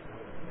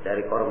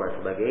 Dari korma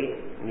sebagai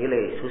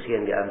nilai susu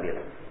yang diambil.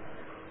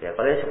 Ya,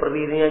 kalau yang seperti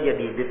ini aja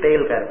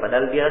didetailkan,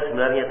 padahal dia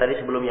sebenarnya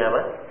tadi sebelumnya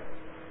apa?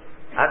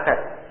 Akad,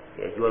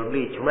 ya jual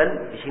beli.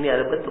 Cuman di sini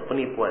ada bentuk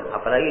penipuan.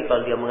 Apalagi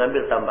kalau dia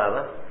mengambil tanpa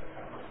apa?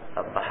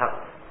 Tanpa hak.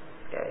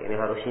 Ya, ini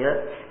harusnya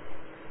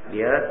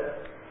dia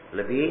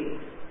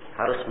lebih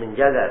harus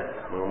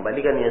menjaga,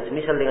 mengembalikan yang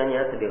semisal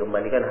dengannya atau dia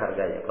kembalikan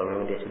harganya kalau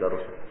memang dia sudah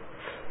rusak.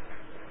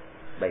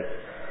 Baik.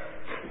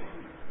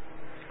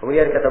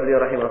 Kemudian kata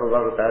beliau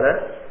rahimahullah taala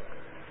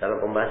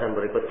dalam pembahasan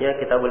berikutnya,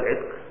 Kitabul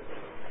Itq.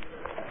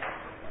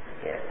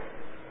 Ya.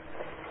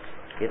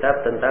 Kitab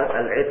tentang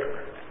al-itq.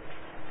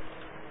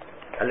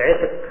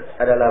 Al-itq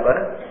adalah apa?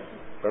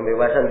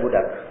 Pembebasan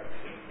budak.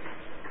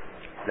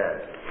 Nah,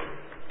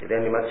 itu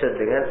yang dimaksud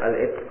dengan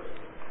al-itq.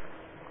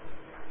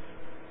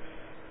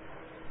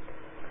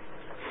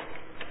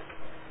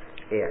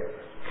 Iya.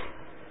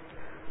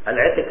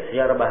 Al-itq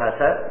secara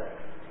bahasa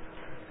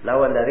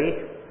lawan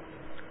dari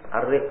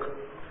ar-riq,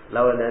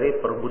 lawan dari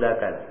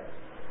perbudakan.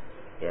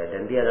 Ya,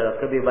 dan dia adalah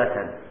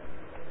kebebasan,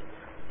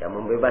 yang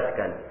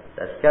membebaskan.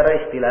 Dan secara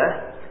istilah,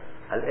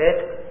 al-itq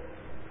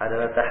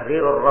adalah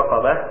tahrirur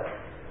raqabah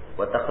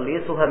wa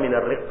takhlisuha min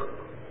ar-riq.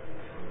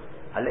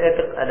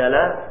 Al-itq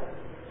adalah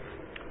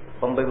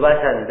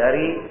pembebasan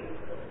dari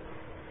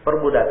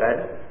perbudakan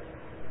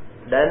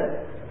dan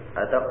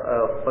atau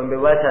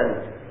pembebasan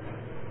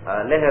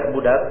leher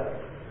budak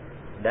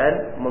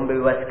dan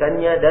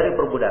membebaskannya dari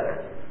perbudakan.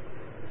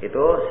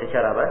 Itu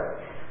secara apa?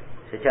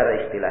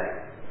 Secara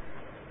istilah.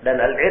 Dan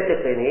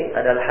al-i'tiq ini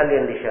adalah hal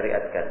yang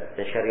disyariatkan.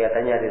 Dan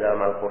syariatannya di dalam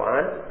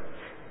Al-Quran,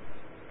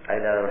 ada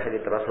dalam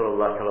hadits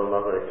Rasulullah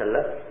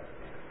SAW,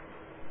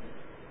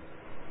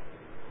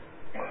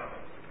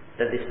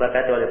 dan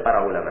disepakati oleh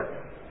para ulama.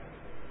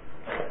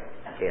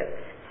 Ya.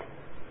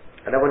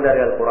 Adapun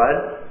dari Al-Quran,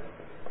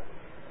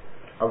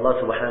 Allah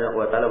Subhanahu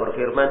Wa Taala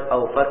berfirman,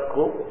 "Au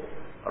fakku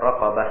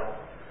raqabah."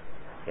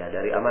 Ya,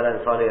 dari amalan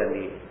saleh yang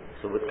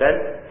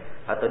disebutkan,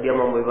 atau dia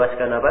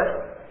membebaskan apa?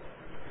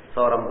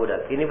 Seorang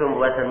budak. Ini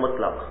pembebasan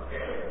mutlak.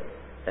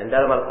 Dan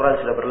dalam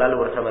Al-Quran sudah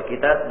berlalu bersama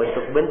kita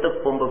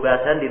bentuk-bentuk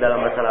pembebasan di dalam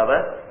masalah apa?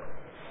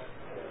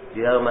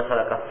 Di dalam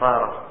masalah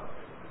kafarah.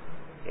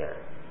 Ya.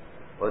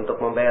 Untuk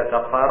membayar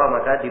kafarah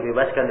maka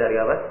dibebaskan dari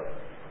apa?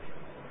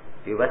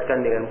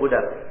 Dibebaskan dengan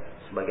budak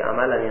sebagai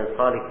amalan yang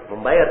salih,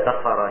 membayar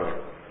kafarahnya.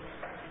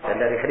 Dan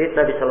dari hadits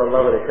Nabi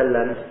sallallahu alaihi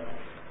wasallam,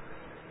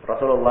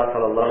 Rasulullah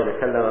sallallahu alaihi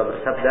wasallam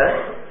bersabda,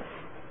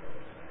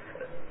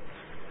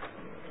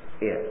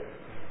 iya.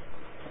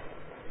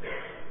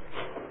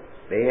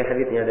 Dan ini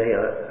haditsnya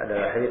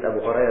adalah hadits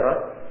Abu Hurairah,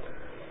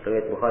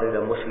 riwayat Bukhari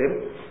dan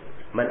Muslim.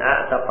 Man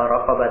a'taqa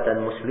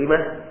raqabatan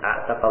muslimah,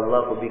 a'taqa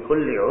Allahu bi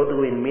kulli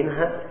 'udwin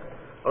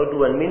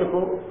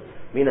minhu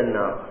minan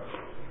nar.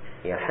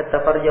 Ya,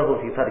 hatta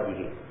farjahu fi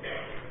farjihi.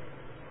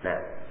 Nah,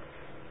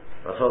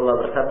 Rasulullah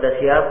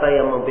bersabda, siapa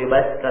yang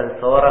membebaskan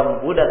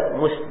seorang budak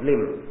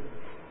muslim,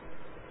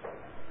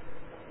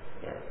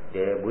 ya,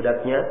 dia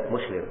budaknya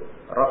muslim.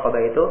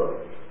 Raqabah itu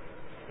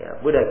ya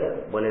budak, ya,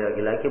 boleh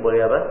laki-laki,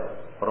 boleh apa?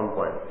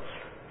 Perempuan.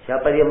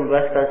 Siapa dia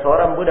membebaskan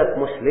seorang budak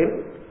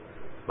muslim,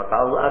 maka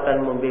Allah akan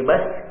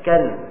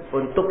membebaskan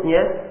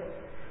untuknya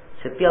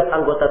setiap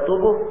anggota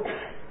tubuh.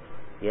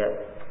 Ya,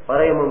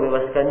 orang yang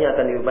membebaskannya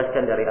akan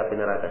dibebaskan dari api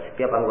neraka.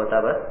 Setiap anggota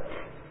apa?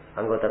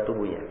 Anggota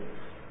tubuhnya.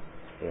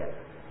 Ya.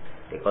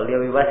 Jadi kalau dia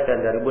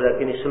bebaskan dari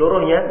budak ini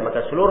seluruhnya,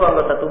 maka seluruh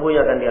anggota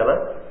tubuhnya akan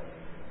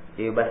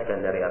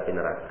dibebaskan dari api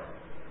neraka.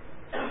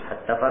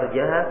 Hatta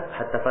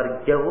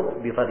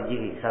farjahu bi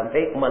farjihi,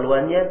 sampai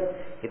kemaluannya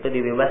itu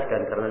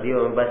dibebaskan karena dia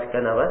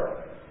membebaskan apa?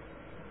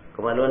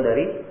 Kemaluan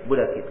dari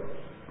budak itu.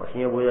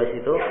 Maksudnya budak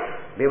itu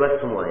bebas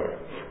semuanya.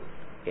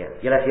 Ya,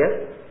 jelas ya?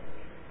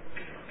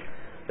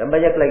 Dan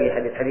banyak lagi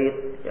hadis-hadis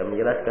yang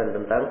menjelaskan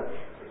tentang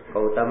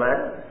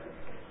keutamaan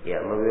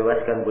ya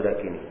membebaskan budak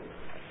ini.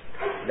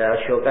 Dan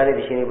Syukani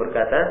di sini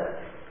berkata,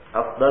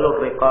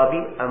 afdalur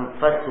riqabi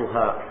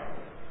anfasuha.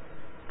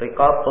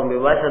 Riqab,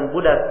 pembebasan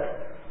budak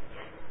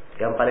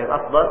yang paling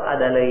afdal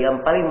adalah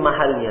yang paling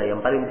mahalnya, yang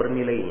paling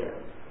bernilainya.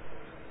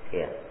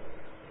 Ya.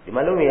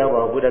 Dimaklumi ya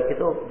bahwa budak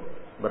itu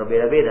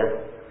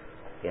berbeda-beda.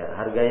 Ya,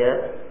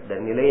 harganya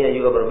dan nilainya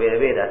juga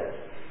berbeda-beda.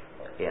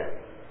 Ya,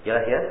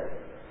 jelas ya?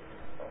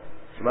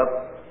 Sebab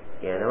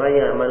ya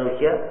namanya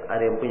manusia,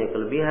 ada yang punya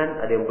kelebihan,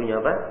 ada yang punya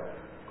apa?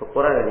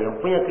 Kekurangan. Yang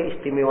punya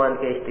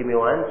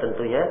keistimewaan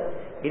tentunya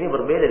ini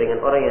berbeda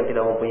dengan orang yang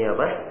tidak mempunyai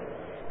apa?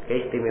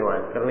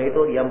 Keistimewaan. Karena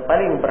itu yang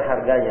paling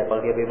berharganya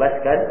kalau dia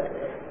bebaskan,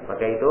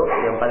 maka itu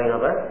yang paling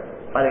apa?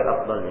 Paling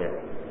afdalnya.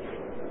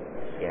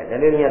 Ya,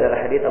 dalilnya adalah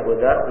hadits Abu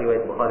Dzar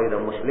riwayat Bukhari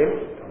dan Muslim.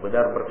 Abu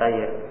Dzar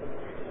bertanya,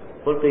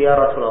 "Qultu ya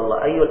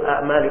Rasulullah, ayyul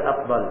a'mali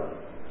afdal?"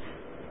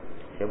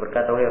 Saya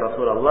berkata, wahai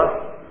Rasulullah,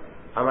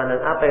 amalan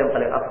apa yang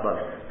paling afdal?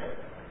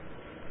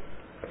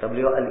 Kata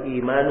beliau,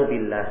 al-imanu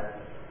billah,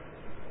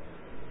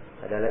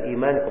 adalah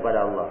iman kepada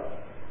Allah.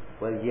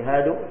 Wal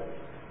jihadu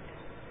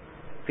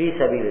fi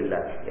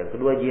sabilillah. Yang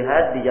kedua,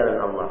 jihad di jalan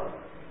Allah.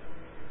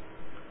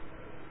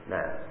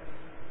 Nah,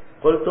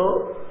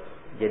 qultu,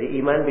 jadi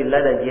iman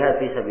billah dan jihad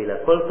fi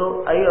sabilillah.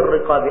 Qultu ayyur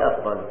riqabi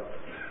afdal?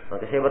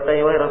 Maka saya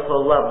bertanya, wahai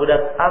Rasulullah,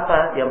 budak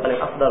apa yang paling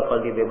afdal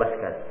kalau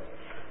dibebaskan?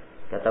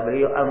 Kata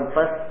beliau,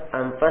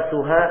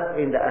 anfasuha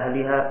inda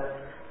ahliha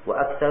wa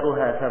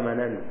aktsaruha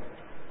thamanan.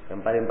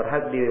 Yang paling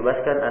berhak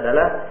dibebaskan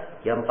adalah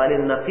yang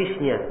paling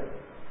nafisnya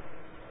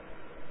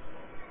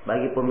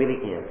bagi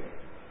pemiliknya.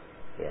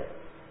 Ya.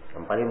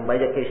 Yang paling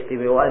banyak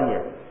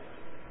keistimewaannya.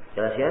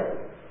 Jelas ya?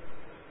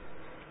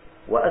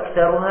 Wa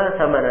aktsaruha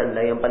thamanan,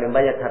 dan yang paling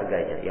banyak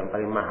harganya, yang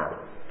paling mahal.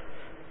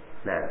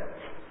 Nah,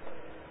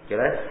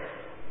 jelas?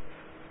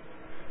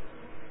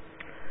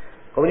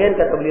 Kemudian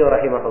kata beliau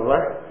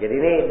rahimahullah, jadi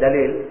ini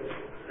dalil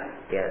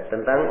ya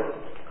tentang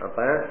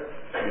apa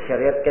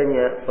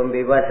disyariatkannya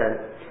pembebasan,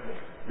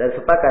 dan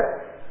sepakat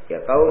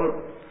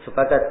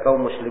kaum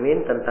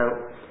muslimin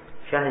tentang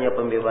syahnya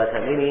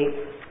pembebasan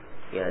ini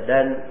ya,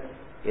 dan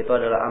itu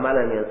adalah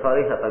amalan yang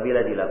shalih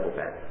apabila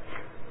dilakukan.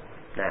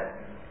 Nah,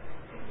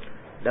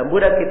 dan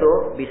budak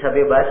itu bisa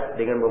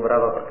bebas dengan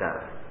beberapa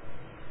perkara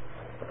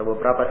atau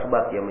beberapa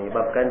sebab yang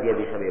menyebabkan dia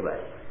bisa bebas.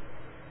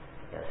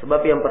 Ya,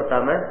 sebab yang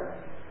pertama,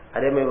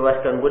 ada yang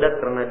membebaskan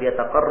budak karena dia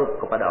taqarrub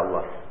kepada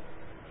Allah.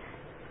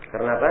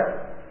 Karena apa?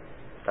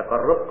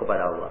 Taqarrub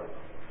kepada Allah.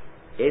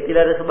 Jadi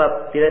tidak ada sebab,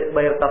 tidak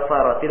bayar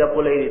kafarah, tidak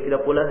pula ini, tidak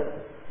pula.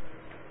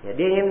 Ya,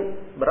 dia ingin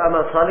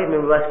beramal salih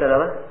membebaskan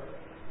apa?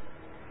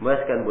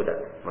 Membebaskan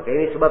budak. Maka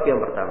ini sebab yang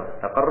pertama,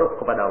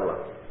 taqarrub kepada Allah.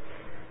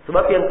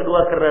 Sebab yang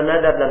kedua karena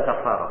nadar dan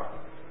kafarah.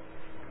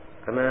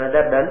 Karena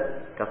nadar dan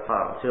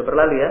kafarah. Sudah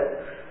berlalu ya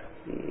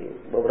di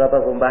beberapa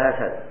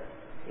pembahasan.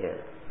 Ya.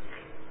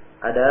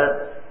 Ada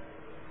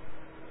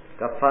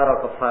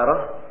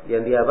kafarah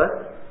yang dia apa?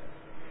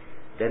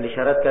 Dan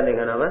disyaratkan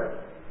dengan apa?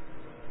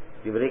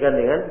 Diberikan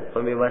dengan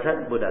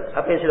pembebasan budak.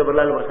 Apa yang sudah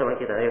berlalu bersama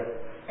kita? Ayo.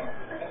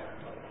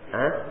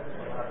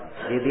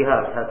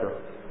 Idhar satu.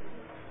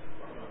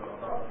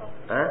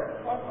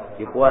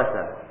 Di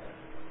puasa.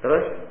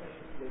 Terus?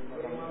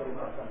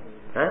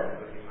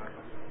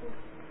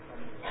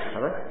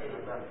 Apa?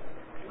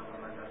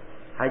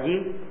 Haji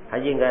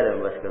enggak ada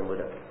membebaskan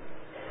budak.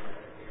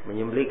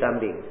 Menyembelih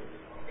kambing.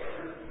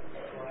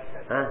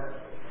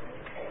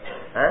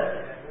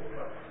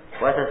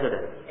 Puasa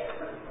sudah.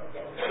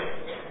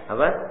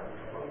 Apa?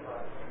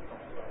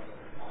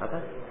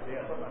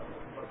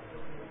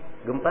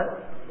 Gempa?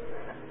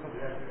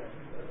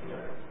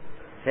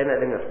 Saya nak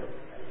dengar.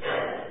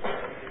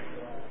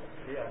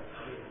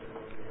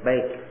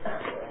 Baik.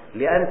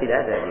 Li'an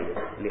tidak ada di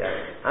li'an.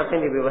 Apa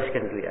yang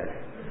dibebaskan li'an?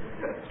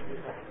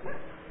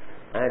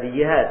 Di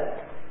jihad.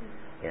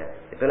 Ya,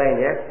 itu lain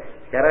ya.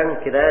 Sekarang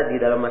kita di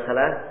dalam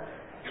masalah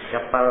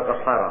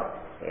kafarah.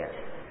 Ya.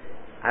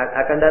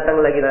 Akan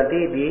datang lagi nanti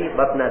di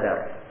bab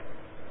nadar.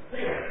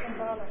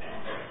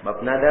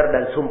 Bab nadar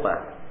dan sumpah.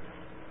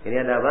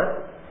 Ini ada apa?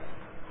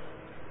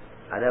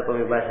 Ada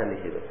pembebasan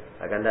di situ.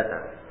 Akan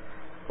datang.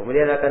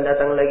 Kemudian akan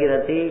datang lagi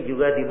nanti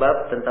juga di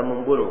bab tentang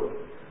membunuh.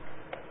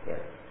 Ya.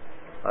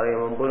 Kalau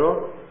yang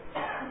membunuh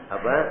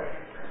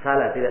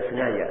salah, tidak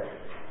sengaja.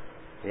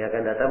 Ini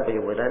akan datang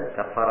penyebutan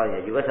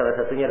kafarahnya. Juga salah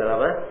satunya adalah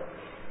apa?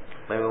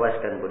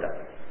 Membebaskan budak.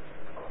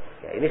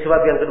 Ya, ini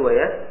sebab yang kedua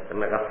ya,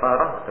 karena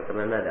kafarah atau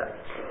karena nadar.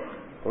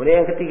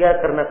 Kemudian yang ketiga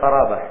karena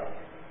qarabah.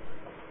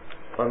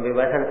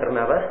 Pembebasan karena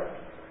apa?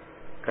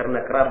 Karena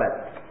kerabat.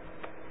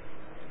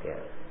 Ya.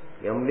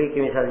 Yang memiliki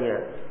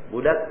misalnya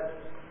budak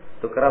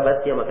itu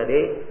kerabatnya, maka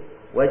dia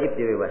wajib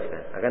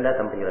dibebaskan. Akan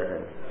datang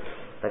penjelasannya.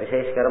 Tapi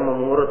saya sekarang mau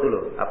mengurut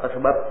dulu apa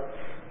sebab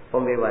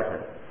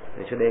pembebasan.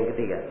 Ini sudah yang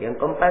ketiga.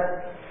 Yang keempat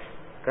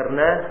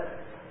karena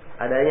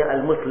adanya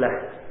al-muslah.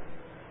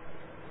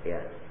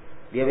 Ya.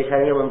 Dia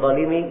misalnya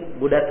menzalimi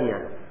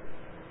budaknya.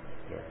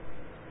 Ya.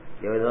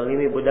 Dia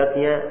menzalimi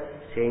budaknya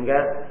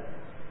sehingga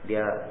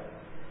dia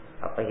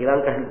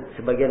hilangkan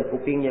sebagian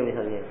kupingnya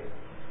misalnya.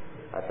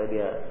 Atau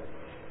dia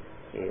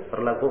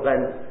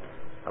perlakukan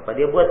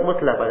dia buat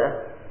muslah pada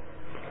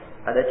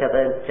ada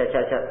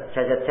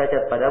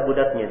cacat-cacat pada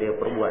budaknya dia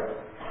perbuat.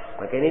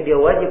 Maka ini dia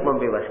wajib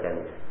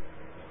membebaskannya.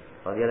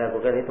 Kalau dia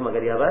lakukan itu maka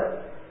dia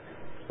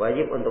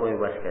wajib untuk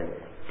membebaskannya.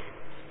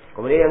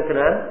 Kemudian yang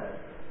keenam,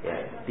 ya,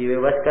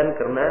 dibebaskan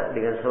karena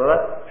dengan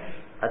sebab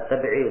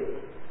at-tab'id.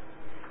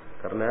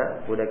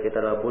 Karena budak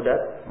kita adalah budak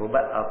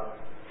muba'ab.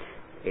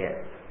 Ya.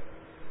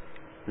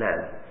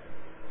 Nah,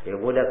 ya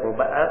budak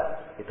muba'ab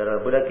itu adalah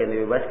budak yang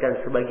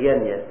dibebaskan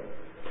sebagiannya.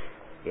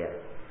 Ya.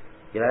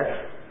 Jelas?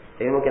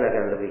 Ini mungkin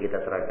akan lebih kita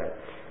terangkan.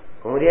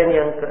 Kemudian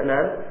yang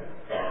keenam,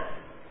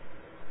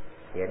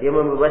 ya dia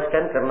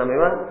membebaskan karena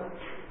memang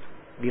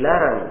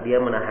dilarang dia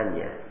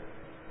menahannya.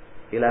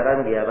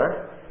 Dilarang dia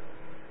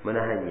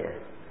menahannya.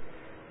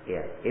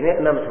 Ya, ini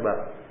 6 sebab.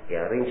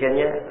 Ya,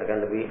 rinciannya akan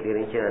lebih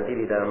dirinci nanti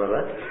di dalam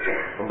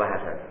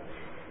pembahasan.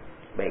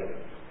 Baik.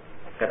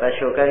 Kata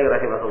Dzulqarnain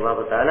rahimahullah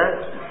taala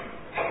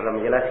telah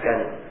menjelaskan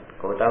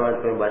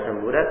keutamaan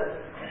pembebasan budak.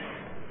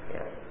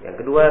 Ya. Yang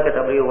kedua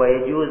kata beliau wa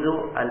yajuzu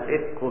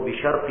al-itqu bi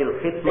syartil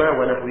khidmah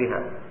wa nahwiha.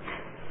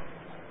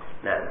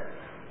 Nah,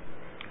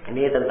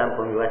 ini tentang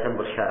pembebasan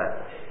bersyarat.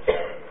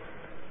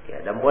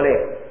 Ya, dan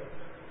boleh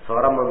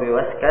seorang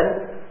membebaskan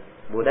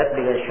budak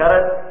dengan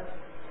syarat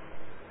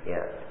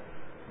ya,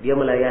 dia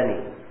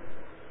melayani.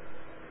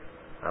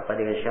 Apa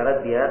dengan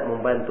syarat dia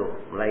membantu,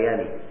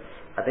 melayani.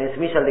 Atau yang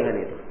semisal dengan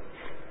itu.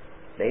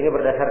 Dan ini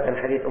berdasarkan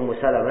hadits Ummu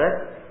Salamah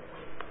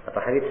atau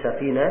hadits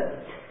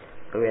Safina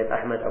riwayat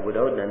Ahmad, Abu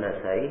Daud dan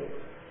Nasai,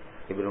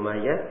 Ibnu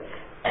Majah.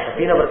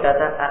 Safina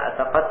berkata,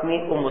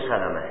 "A'taqatni Ummu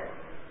Salamah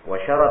wa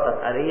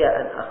syaratat alayya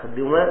an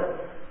akhduma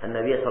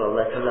an-nabiy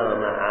sallallahu alaihi wasallam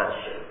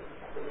ma'ash."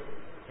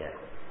 Ya.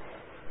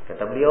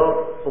 Kata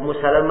beliau, Ummu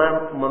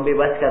Salamah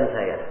membebaskan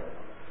saya.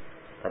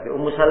 Tapi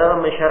Ummu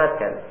Salamah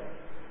mensyaratkan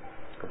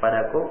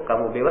kepadaku,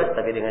 kamu bebas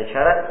tapi dengan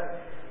syarat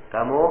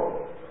kamu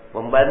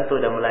membantu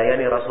dan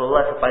melayani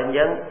Rasulullah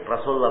sepanjang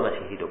Rasulullah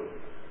masih hidup.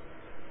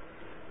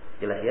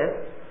 Jelas ya?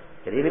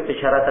 Jadi ini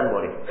persyaratan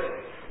boleh.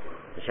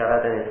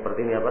 Persyaratan yang seperti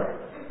ini apa?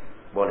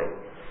 Boleh.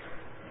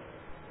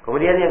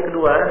 Kemudian yang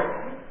kedua,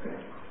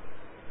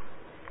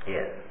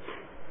 ya.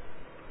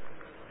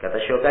 Kata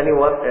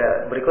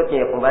Dzulqarnain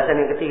berikutnya pembahasan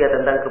yang ketiga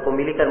tentang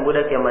kepemilikan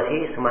budak yang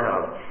masih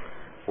semahram.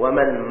 Wa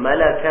man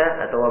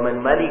malaka atau wa man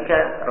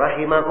malika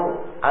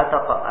rahimahu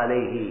ataqa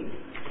alaihi.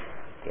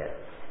 Ya.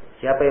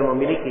 Siapa yang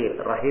memiliki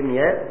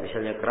rahimnya,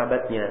 misalnya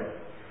kerabatnya,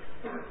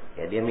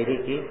 ya dia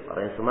miliki,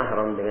 orang yang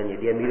semahram dengannya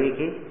dia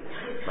miliki,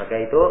 maka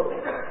itu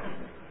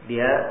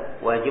dia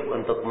wajib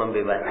untuk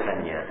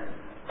membebaskannya.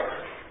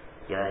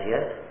 Jelas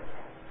ya?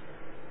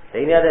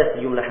 Dan ini ada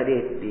sejumlah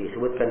hadis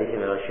disebutkan di sini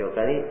oleh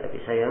Dzulqarnain, tapi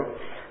sayang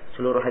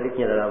seluruh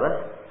hadisnya adalah apa?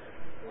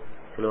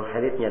 Seluruh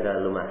hadisnya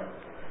adalah lemah.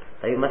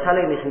 Tapi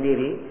masalah ini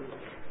sendiri,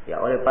 ya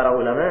oleh para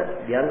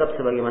ulama dianggap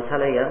sebagai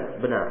masalah yang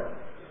benar.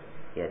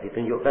 Ya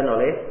ditunjukkan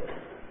oleh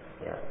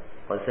ya,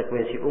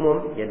 konsekuensi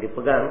umum yang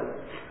dipegang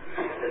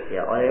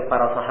ya oleh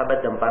para sahabat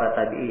dan para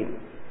tabi'in,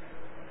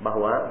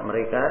 bahwa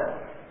mereka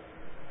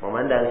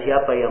memandang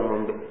siapa yang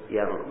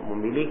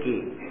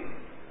memiliki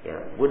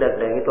ya budak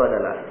dan itu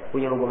adalah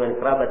punya hubungan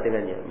kerabat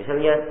dengannya.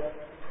 Misalnya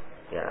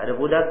ya ada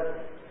budak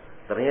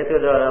ternyata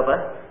itu adalah apa?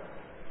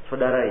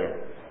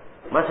 Saudaranya.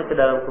 Masuk ke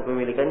dalam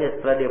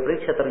kepemilikannya, setelah dia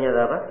periksa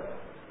ternyata apa?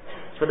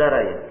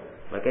 Saudaranya.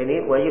 Maka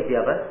ini wajib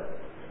dia apa?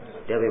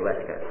 Dia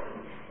bebaskan.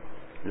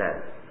 Nah,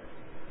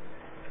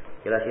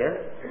 jelas ya?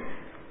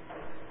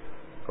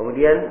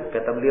 Kemudian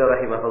kata beliau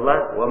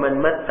rahimahullah, "Wa man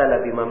mattala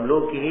bi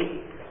mamlukihi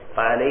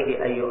fa alayhi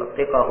ay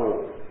yu'tiqahu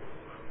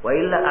wa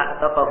illa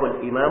a'taqahu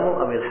al-imamu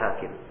aw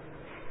al-hakim."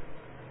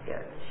 Ya,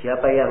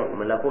 siapa yang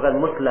melakukan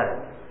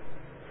muslah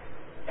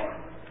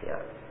ya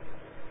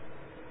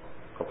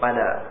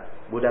kepada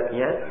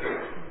budaknya,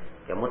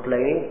 ya muslah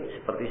ini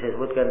seperti saya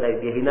sebutkan tadi,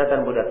 dia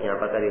hinakan budaknya,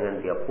 apakah dengan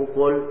dia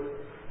pukul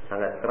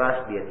sangat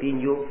keras, dia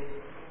tinju,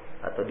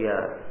 atau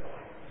dia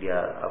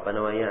apa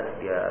namanya,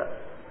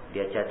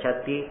 dia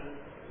cacati,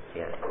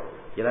 ya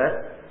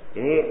jelas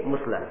ini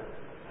muslah.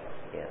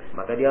 Ya,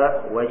 maka dia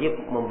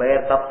wajib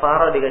membayar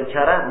kafarah dengan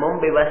cara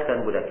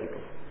membebaskan budak itu.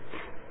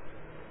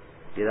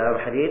 Di dalam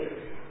hadis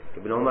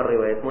Ibnu Umar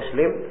riwayat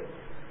Muslim,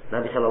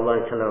 Nabi sallallahu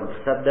alaihi wasallam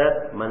bersabda,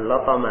 "Man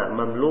latama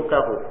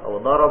mamlukahu aw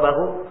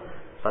darabahu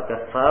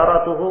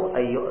fakaffaratuhu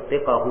ay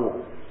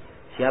yu'tiqahu."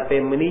 Siapa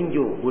yang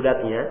meninju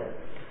budaknya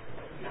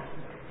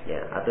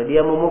ya atau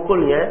dia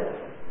memukulnya,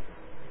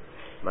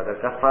 maka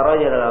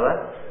kafarahnya adalah apa?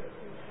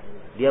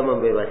 Dia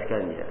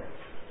membebaskannya.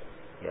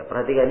 Ya,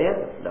 perhatikan ya,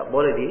 tidak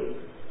boleh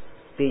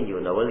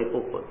ditinju, tidak boleh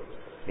dipukul.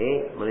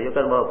 Ini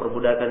menunjukkan bahwa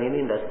perbudakan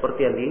ini tidak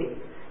seperti yang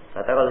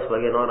dikatakan oleh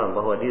sebagian orang,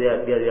 bahwa dia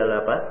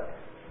adalah apa?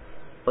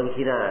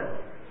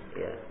 Penghinaan.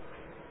 Ya.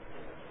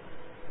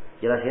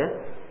 Jelas ya?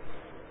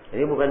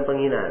 Ini bukan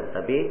penghinaan,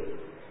 tapi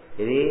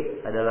ini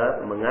adalah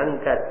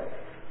mengangkat,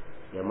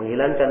 ya,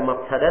 menghilangkan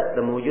mafsadat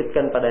dan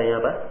mewujudkan padanya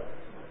apa?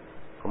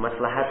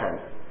 Kemaslahatan.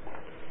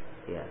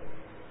 Ya.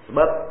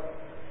 Sebab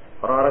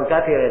orang-orang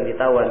kafir yang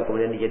ditawan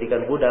kemudian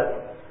dijadikan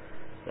budak,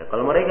 ya,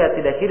 kalau mereka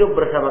tidak hidup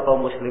bersama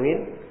kaum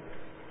muslimin,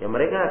 ya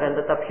mereka akan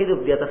tetap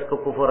hidup di atas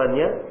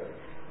kekufurannya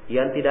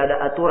yang tidak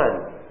ada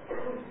aturan.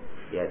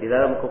 Ya, di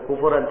dalam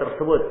kekufuran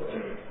tersebut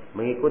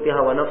mengikuti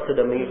hawa nafsu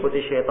dan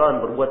mengikuti syaitan,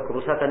 berbuat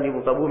kerusakan di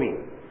muka bumi.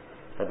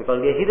 Tapi kalau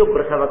dia hidup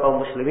bersama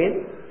kaum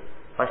muslimin,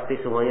 pasti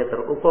semuanya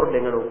terukur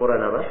dengan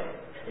ukuran apa?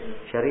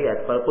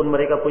 Syariat. Walaupun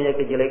mereka punya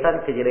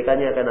kejelekan,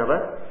 kejelekannya akan apa?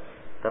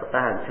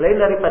 Tertahan. Selain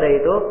daripada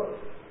itu,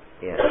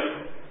 ya,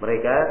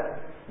 mereka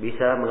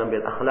bisa mengambil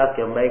akhlak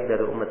yang baik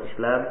dari umat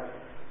Islam,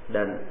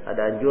 dan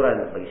ada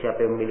anjuran bagi siapa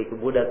yang memiliki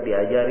budak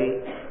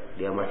diajari,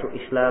 dia masuk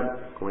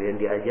Islam,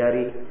 kemudian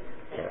diajari.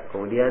 Ya,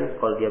 kemudian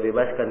kalau dia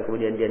bebaskan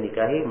kemudian dia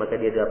nikahi, maka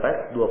dia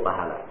dapat 2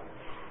 pahala.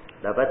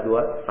 Dapat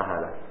 2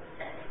 pahala.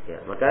 Ya,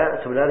 maka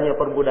sebenarnya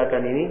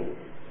perbudakan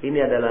ini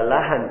adalah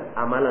lahan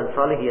amalan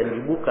saleh yang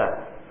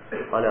dibuka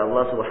oleh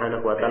Allah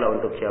Subhanahu wa taala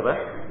untuk siapa?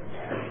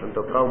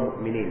 Untuk kaum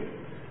mukminin.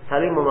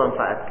 Saling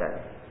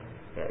memanfaatkan.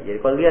 Ya, jadi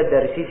kalau lihat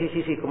dari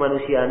sisi-sisi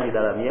kemanusiaan di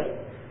dalamnya,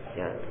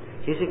 ya,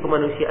 sisi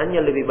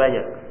kemanusiaannya lebih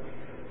banyak.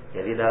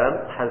 Jadi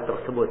dalam hal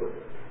tersebut,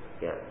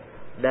 ya,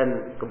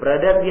 dan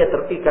keberadaan dia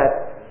terpikat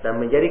dan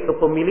menjadi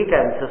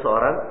kepemilikan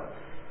seseorang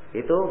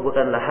itu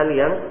bukanlah hal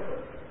yang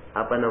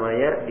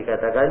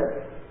dikatakan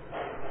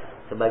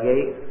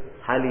sebagai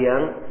hal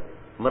yang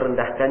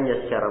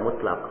merendahkannya secara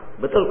mutlak.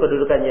 Betul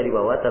kedudukannya di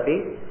bawah,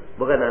 tapi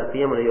bukan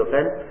artinya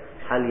menunjukkan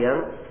hal yang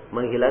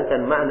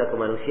menghilangkan makna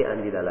kemanusiaan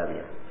di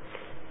dalamnya.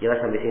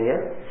 Jelas sampai sini ya?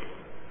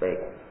 Baik.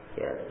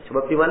 Ya,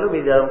 sebab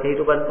dimaklumi dalam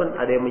kehidupan pun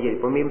ada yang menjadi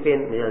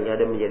pemimpin, misalnya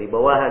ada yang menjadi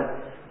bawahan.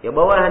 Ya,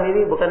 bawahan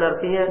ini bukan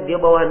artinya dia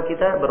bawahan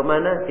kita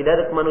bermana tidak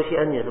ada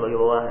kemanusiaannya sebagai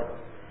bawahan.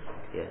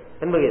 Ya,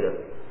 kan begitu.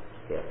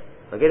 Ya.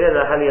 Maka ini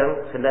adalah hal yang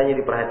hendaknya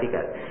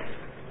diperhatikan.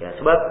 Ya,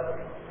 sebab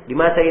di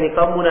masa ini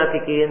kaum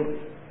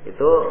munafikin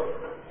itu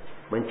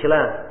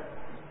mencela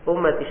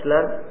umat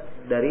Islam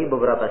dari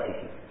beberapa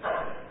sisi.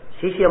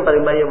 Sisi yang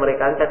paling banyak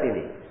mereka angkat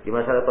ini di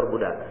masalah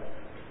perbudakan.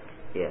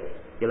 Ya,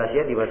 jelas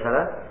ya, di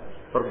masalah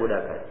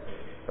perbudakan.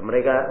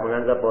 Mereka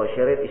menganggap bahwa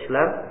syariat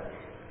Islam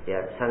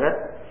ya sangat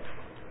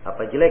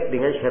jelek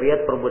dengan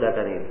syariat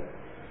perbudakan ini.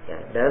 Ya,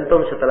 dan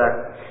antum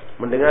setelah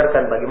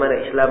mendengarkan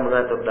bagaimana Islam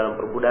mengatur dalam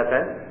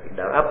perbudakan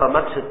dan apa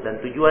maksud dan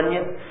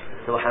tujuannya,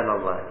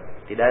 subhanallah,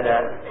 tidak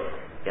ada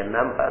yang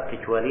nampak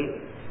kecuali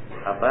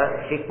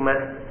hikmah,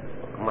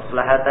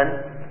 kemaslahatan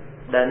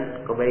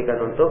dan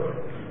kebaikan untuk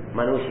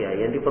manusia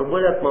yang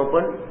diperbudak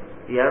maupun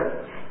yang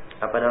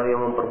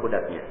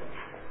memperbudaknya.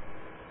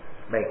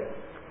 Baik.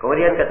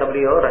 Kemudian kata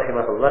beliau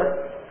rahimahullah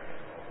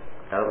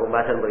dalam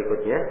pembahasan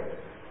berikutnya,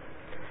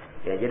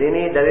 ya, jadi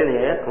ini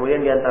dalilnya ya.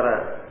 Kemudian diantara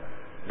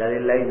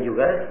dalil lain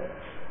juga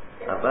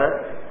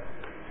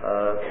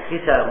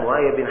kisah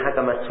Muayyib bin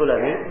Hakam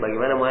as-Sulami,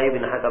 bagaimana Muayyib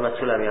bin Hakam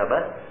as-Sulami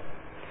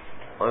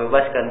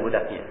membebaskan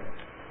budaknya.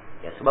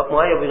 Ya, sebab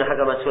Muayyib bin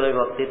Hakam as-Sulami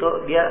waktu itu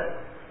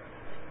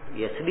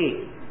dia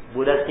sedih,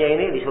 budaknya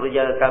ini disuruh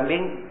jaga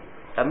kambing,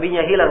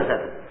 kambingnya hilang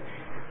satu.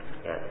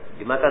 Ya,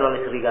 dimakan oleh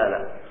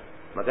serigala.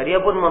 Maka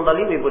dia pun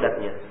menzalimi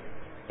budaknya.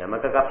 Ya,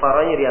 maka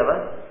kafaranya dia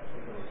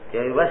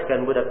Dia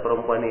bebaskan budak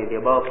perempuan ini,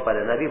 dia bawa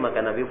kepada Nabi, maka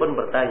Nabi pun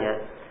bertanya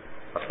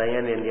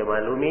pertanyaan yang dia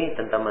maklumi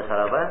tentang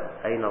masalah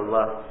Aina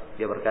Allah?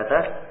 Dia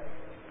berkata,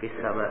 fis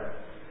sama.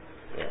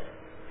 Ya,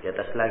 di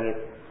atas langit.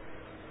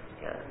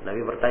 Ya,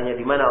 Nabi bertanya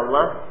di mana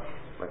Allah?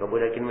 Maka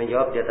budak ini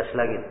menjawab di atas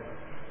langit.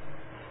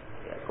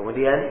 Ya,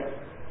 kemudian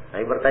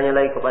Nabi bertanya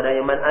lagi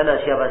kepadanya, man ana,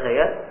 siapa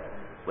saya?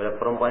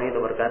 Budak perempuan itu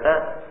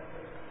berkata,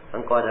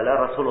 engkau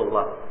adalah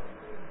Rasulullah.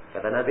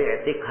 Kata Nabi,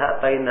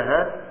 i'tiqha fainnaha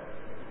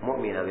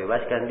mu'minah,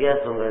 bebaskan dia,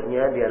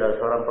 sungguhnya dia adalah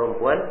seorang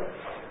perempuan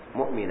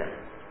mukminah.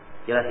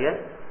 Jelas ya?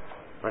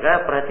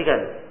 Maka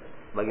perhatikan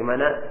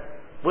bagaimana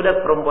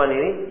budak perempuan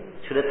ini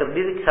sudah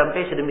terdidik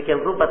sampai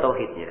sedemikian rupa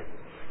tauhidnya.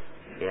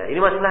 Ya,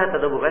 ini maslahat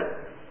atau bukan?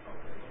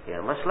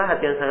 Ya, maslahat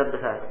yang sangat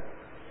besar.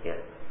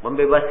 Ya,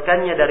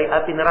 membebaskannya dari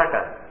api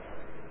neraka.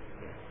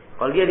 Ya.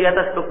 Kalau dia di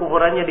atas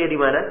kekufurannya, dia di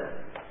mana?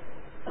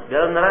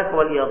 Dalam neraka,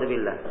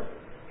 waliyadzubillah.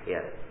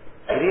 Ya.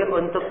 Jadi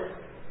untuk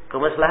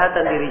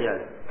kemaslahatan dirinya,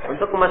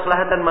 untuk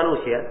kemaslahatan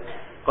manusia,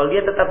 kalau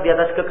dia tetap di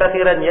atas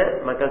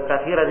kekafirannya, maka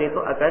kekafiran itu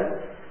akan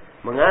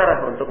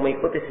mengarah untuk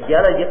mengikuti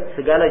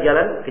segala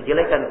jalan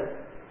kejelekan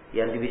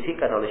yang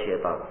dibisikkan oleh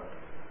syaitan.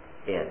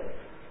 Ya,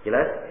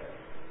 jelas?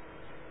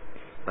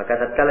 Maka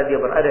tatkala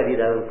dia berada di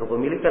dalam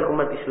kepemilikan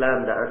umat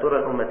Islam dan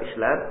aturan umat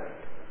Islam,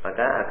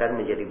 maka akan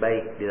menjadi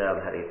baik di dalam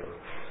hal itu.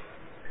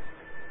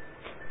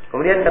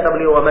 Kemudian kata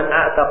beliau, "Wa man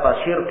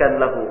a'taqa syirkan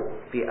lahu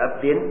fi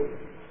 'abdin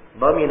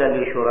ضمن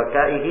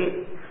لشركائه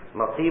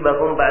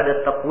نصيبهم بعد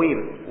التقويم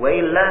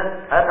وإلا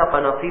أتق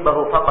نصيبه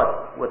فقط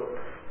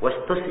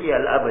واستسئ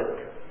الأبد."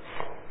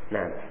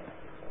 Nah,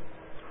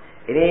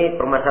 ini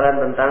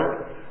permasalahan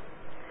tentang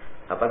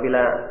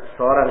apabila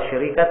seorang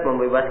syarikat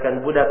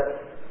membebaskan budak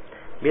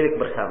milik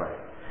bersama.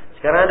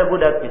 Sekarang ada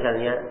budak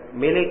misalnya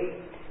milik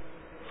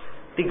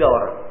 3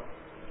 orang.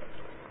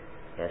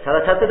 Ya,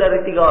 salah satu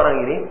dari 3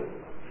 orang ini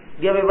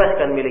dia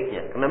bebaskan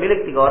miliknya. Karena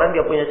milik 3 orang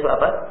dia punya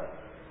apa?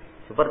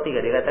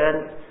 Sepertiga, dikatakan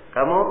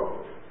kamu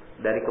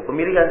dari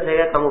kepemilikan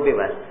saya kamu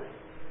bebas.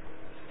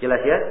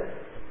 Jelas ya?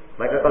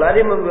 Maka kalau ada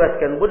yang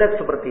membebaskan budak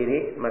seperti ini,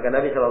 maka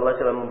Nabi SAW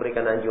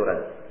memberikan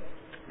anjuran.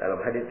 Dalam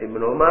hadits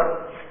Ibnu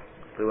Umar,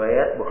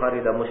 riwayat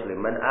Bukhari dan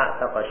Muslim, man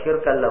a'taqa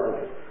syirkan lahu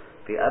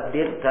fi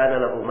 'abdin kana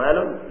lahu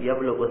malun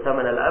yablughu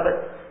thaman al-'abd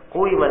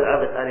qima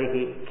al-'abd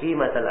alayhi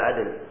qimat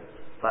al-'adl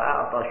fa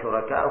a'ta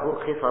syuraka'ahu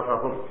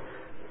khisasahum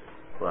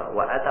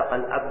wa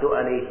ataqa al-'abdu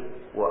alayhi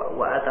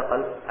wa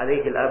ataqa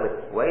alayhi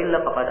al-'abd wa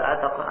illa faqad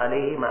ataqa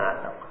alayhi ma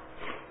ataqa.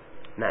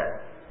 Nah,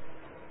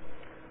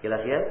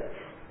 jelas ya?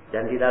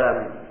 Dan di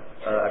dalam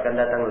akan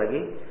datang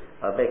lagi,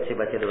 baik saya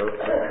baca dulu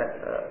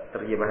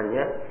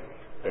terjemahannya.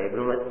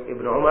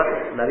 Ibnu Umar,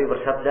 Nabi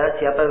bersabda,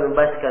 siapa yang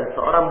membebaskan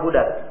seorang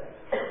budak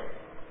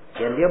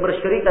yang dia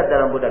bersyirikat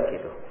dalam budak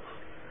itu,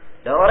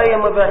 dan orang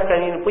yang membebaskan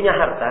ini punya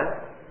harta,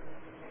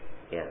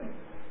 ya,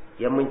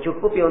 yang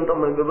mencukupi untuk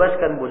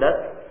membebaskan budak,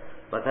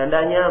 maka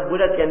hendaknya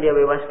budak yang dia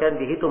bebaskan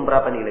dihitung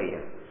berapa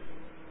nilainya.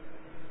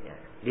 Ya,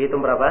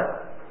 dihitung berapa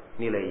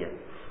nilainya.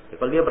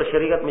 Kalau dia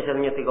bersyarikat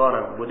misalnya 3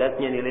 orang,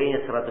 budaknya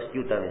nilainya 100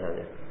 juta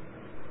misalnya.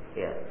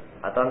 Ya,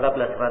 atau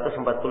anggaplah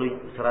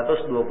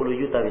 120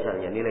 juta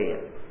misalnya nilainya.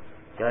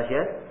 Jelas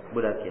ya?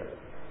 Budaknya.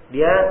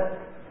 Dia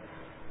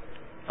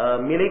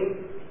milik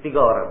 3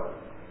 orang.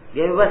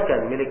 Dia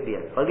bebaskan milik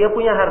dia. Kalau dia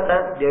punya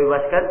harta, dia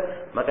bebaskan,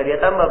 maka dia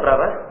tambah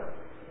berapa?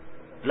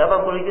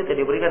 80 juta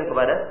diberikan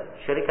kepada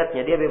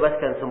syarikatnya, dia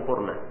bebaskan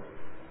sempurna.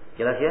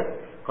 Jelas ya?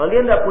 Kalau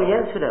dia tidak punya,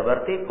 sudah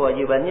berarti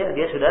kewajibannya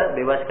dia sudah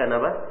bebaskan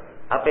apa?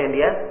 Apa yang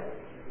dia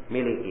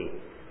miliki.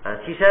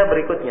 Nah, sisa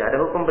berikutnya, ada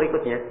hukum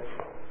berikutnya.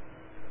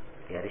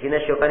 Ya, di sini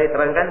Syukani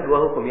terangkan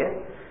 2 hukum ya.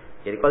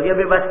 Jadi kalau dia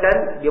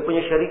bebaskan, dia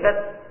punya syarikat,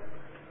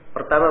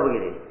 pertama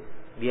begini,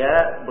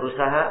 dia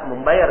berusaha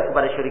membayar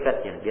kepada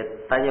syarikatnya. Dia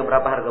tanya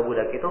berapa harga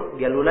budak itu,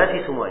 dia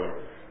lunasi semuanya.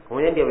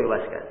 Kemudian dia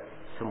bebaskan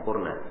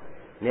sempurna.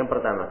 Ini yang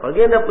pertama. Kalau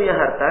dia tidak punya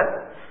harta,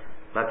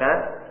 maka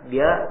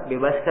dia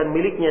bebaskan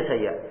miliknya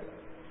saja.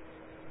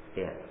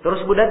 Ya.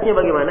 Terus budaknya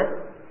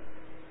bagaimana?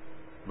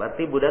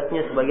 Berarti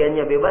budaknya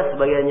sebagiannya bebas,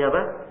 sebagiannya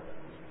apa?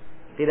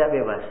 Tidak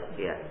bebas.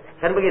 Ya.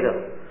 Kan begitu.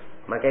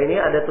 Maka ini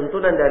ada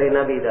tuntunan dari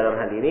Nabi dalam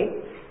hal ini.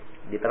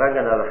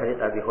 Diterangkan dalam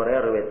hadits Abi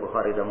Hurairah riwayat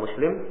Bukhari dan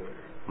Muslim,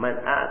 "Man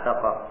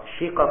a'taqa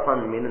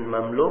shiqafan min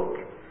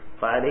mamluk,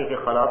 fa alayhi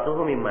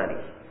khalasuhu min mali."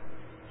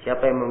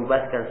 Siapa yang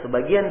membebaskan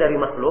sebagian dari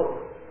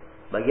makhluk,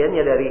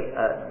 bagiannya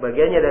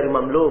dari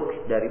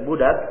mamluk, dari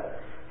budak,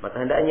 maka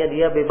hendaknya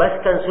dia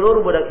bebaskan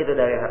seluruh budak itu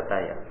dari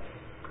hartanya.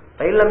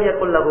 Fa illam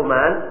yakul lahu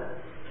mal,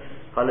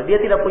 kalau dia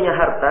tidak punya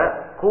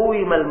harta,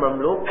 kuwimal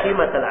mamluk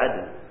qimatal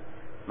adl.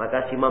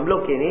 Maka si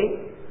mamluk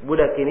ini,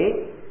 budak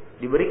ini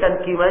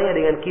diberikan kimanya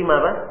dengan kima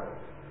apa?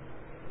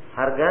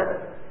 Harga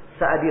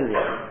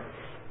seadilnya.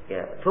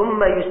 Ya,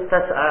 thumma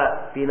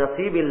yustas'a fi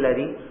nasibil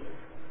ladzi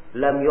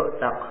lam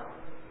yu'taq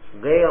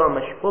ghairu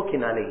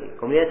mashkukin alaihi.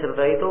 Kemudian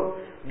setelah itu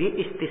di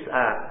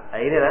istis'a. Nah,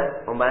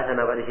 inilah pembahasan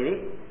apa di sini?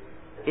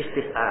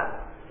 Istis'a.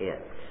 Ya.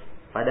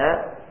 Pada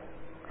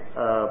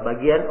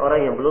bagian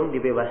orang yang belum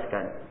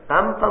dibebaskan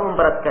tanpa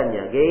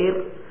memberatkannya, ghair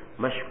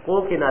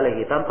mashkukin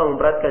alaihi, tanpa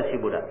memberatkan si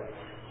budak.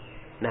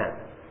 Nah,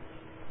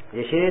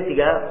 di sini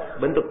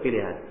 3 bentuk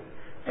pilihan.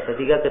 Ada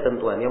 3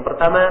 ketentuan. Yang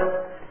pertama,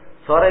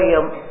 seorang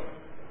yang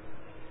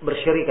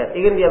bersyarikat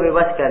ingin dia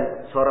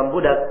bebaskan seorang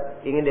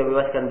budak, ingin dia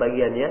bebaskan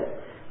bagiannya.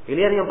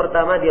 Pilihan yang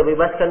pertama, dia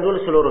bebaskan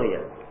dulu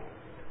seluruhnya.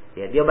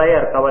 Ya, dia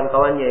bayar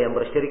kawan-kawannya yang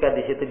bersyarikat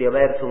di situ, dia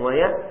bayar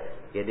semuanya.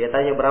 Ya, dia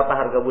tanya berapa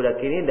harga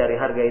budak ini, dari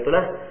harga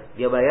itulah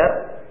dia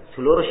bayar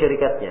seluruh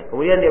syarikatnya.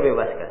 Kemudian dia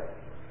bebaskan.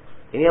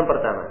 Ini yang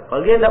pertama.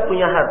 Kalau dia tidak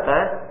punya harta,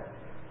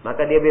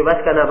 maka dia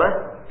bebaskan apa?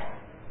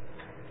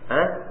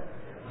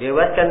 Dia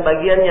bebaskan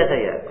bagiannya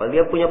saja. Kalau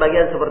dia punya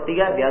bagian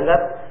sepertiga,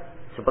 dianggap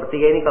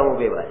sepertiga ini kamu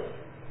bebas.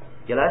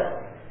 Jelas?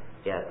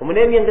 Ya.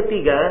 Kemudian yang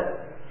ketiga,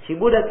 si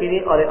budak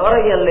ini oleh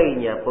orang yang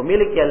lainnya,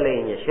 pemilik yang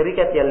lainnya,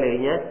 syarikat yang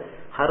lainnya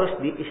harus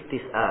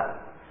diistis'a.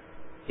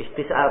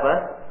 Istis'a apa?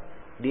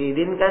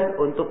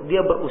 Diizinkan untuk dia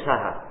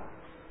berusaha.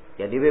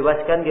 Ya,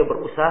 dibebaskan dia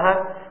berusaha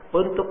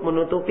untuk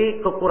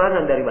menutupi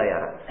kekurangan dari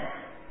bayaran.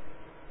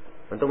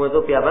 Untuk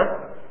menutupi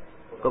apa?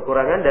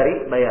 Kekurangan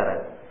dari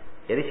bayaran.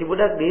 Jadi si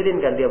budak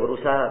diizinkan dia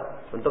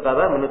berusaha untuk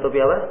apa? Menutupi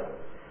apa?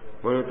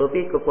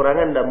 Menutupi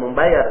kekurangan dan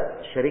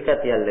membayar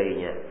syarikat yang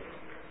lainnya.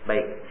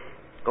 Baik.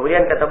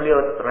 Kemudian kata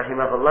beliau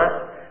rahimahullah,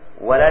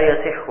 wala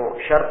yasihhu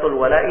syartul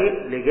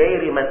wala'i li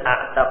ghairi man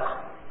a'taq.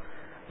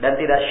 Dan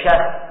tidak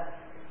syah.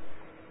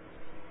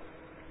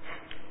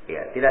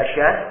 Ya, tidak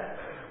syah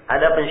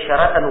ada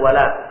pensyaratan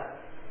wala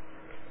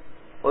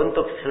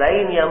untuk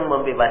selain yang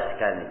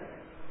membebaskan.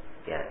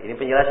 Ya, ini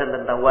penjelasan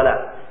tentang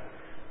wala.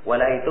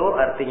 Wala itu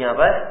artinya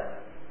apa?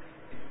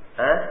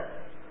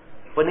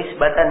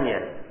 Penisbatannya.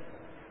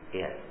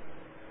 Ya.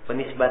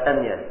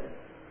 Penisbatannya.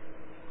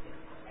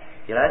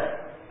 Jelas?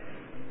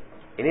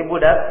 Ini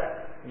budak,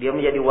 dia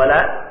menjadi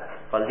wala.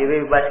 Kalau dia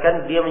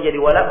bebaskan, dia menjadi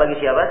wala bagi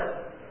siapa?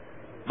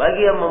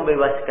 Bagi yang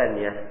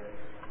membebaskannya.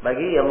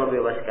 Bagi yang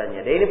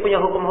membebaskannya. Dan ini punya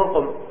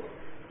hukum-hukum.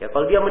 Ya,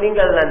 kalau dia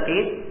meninggal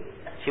nanti,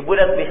 si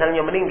budak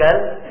misalnya meninggal,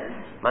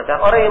 maka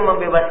orang yang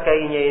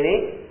membebaskannya ini,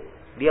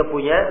 dia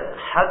punya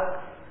hak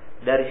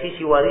dari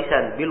sisi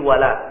warisan bil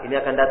wala. Ini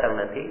akan datang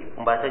nanti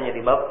pembahasannya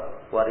di bab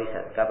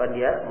warisan. Kapan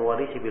dia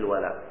mewarisi bil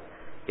wala.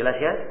 Jelas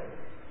ya?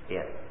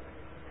 Ya.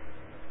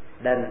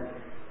 Dan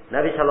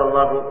Nabi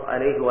sallallahu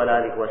alaihi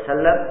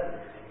wasallam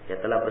ya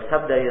telah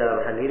bersabda di dalam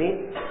hal ini,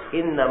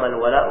 innamal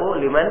wala'u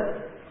liman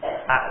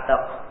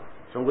a'taq.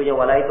 Sungguhnya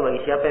wala itu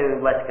bagi siapa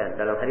yang membebaskan.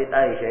 Dalam hadits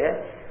Aisyah ya,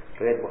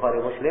 riwayat Bukhari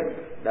Muslim,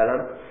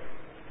 dalam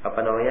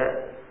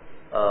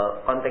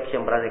konteks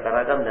yang beraneka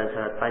ragam dan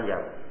sangat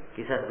panjang.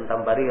 Kisah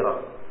tentang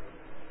Barirah.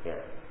 Ya,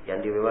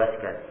 yang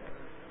dibebaskan,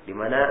 di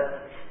mana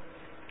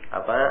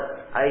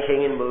Aisyah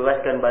ingin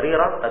membebaskan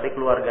Barirah, tapi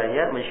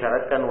keluarganya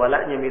mensyaratkan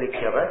walaknya milik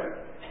siapa?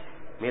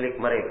 Milik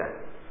mereka.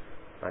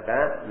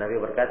 Maka Nabi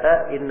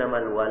berkata,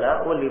 innamal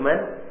wala'u liman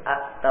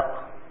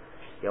a'taq.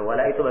 Ya,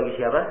 wala itu bagi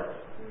siapa?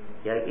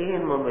 Yang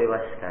ingin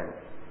membebaskan.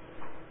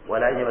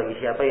 Walaknya bagi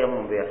siapa yang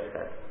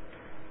membebaskan.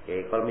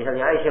 Jadi kalau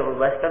misalnya Aisyah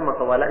membebaskan,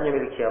 maka walaknya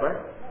milik siapa?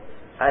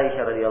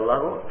 Aisyah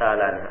radhiyallahu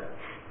ta'ala anha.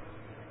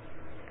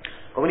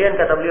 Kemudian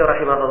kata beliau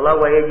rahimahullah,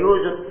 wa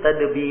yajuzut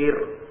tadbir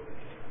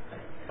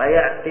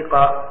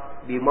fayatiqa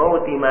bi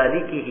mauti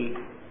malikihi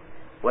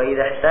wa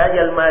idza ihtaja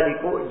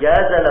al-maliku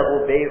jaza lahu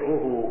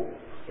bai'uhu.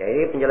 Ya,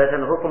 ini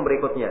penjelasan hukum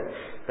berikutnya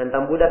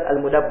tentang budak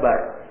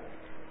al-mudabbar.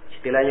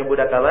 Istilahnya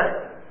budak apa?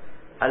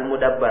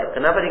 Al-mudabbar.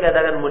 Kenapa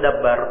dikatakan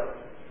mudabbar?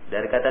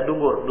 Dari kata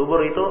dubur.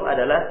 Dubur itu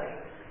adalah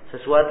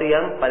sesuatu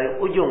yang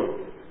paling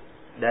ujung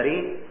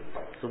dari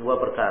sebuah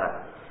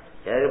perkara.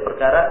 Jadi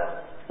perkara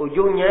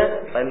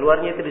ujungnya, paling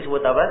luarnya itu disebut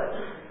apa?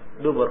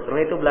 Dubur.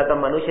 Karena itu belakang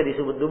manusia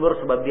disebut dubur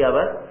sebab dia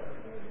apa?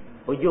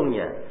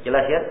 Ujungnya.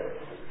 Jelas ya?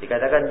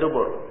 Dikatakan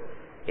dubur.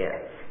 Ya.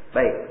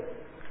 Baik.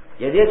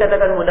 Jadi dia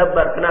katakan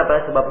mudabbar.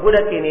 Kenapa? Sebab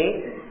budak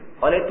ini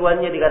oleh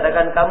tuannya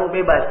dikatakan kamu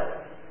bebas.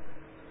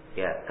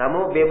 Ya,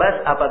 kamu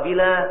bebas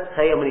apabila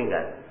saya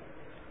meninggal.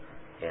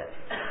 Ya.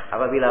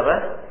 Apabila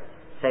apa?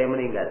 Saya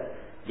meninggal.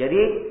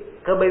 Jadi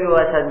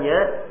kebebasannya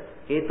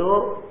itu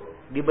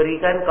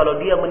diberikan kalau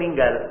dia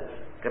meninggal.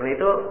 Karena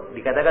itu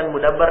dikatakan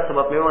mudabbar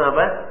sebab memang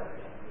apa?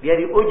 Dia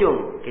di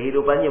ujung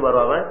kehidupannya baru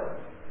apa?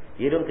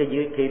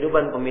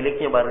 Kehidupan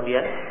pemiliknya baru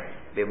dia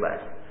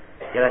bebas.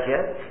 Jelas ya?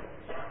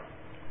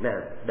 Nah,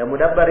 dan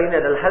mudabbar ini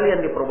adalah hal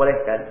yang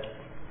diperbolehkan.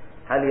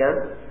 Hal yang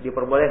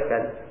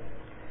diperbolehkan.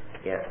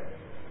 Ya.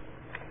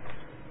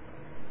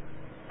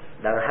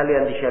 Dan hal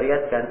yang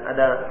disyariatkan,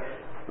 ada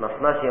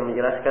nas-nas yang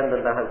menjelaskan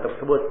tentang hal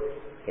tersebut.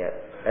 Ya.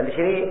 Dan di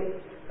sini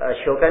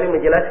Syukani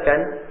menjelaskan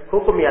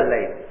hukum yang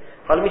lain.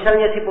 Kalau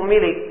misalnya si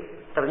pemilik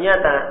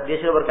ternyata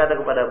dia sudah berkata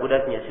kepada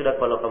budaknya, sudah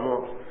kalau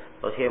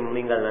saya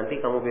meninggal nanti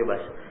kamu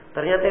bebas.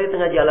 Ternyata di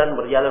tengah jalan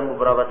berjalan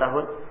beberapa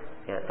tahun,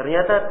 ya,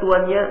 ternyata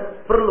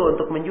tuannya perlu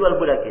untuk menjual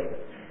budak ini.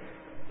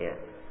 Ya.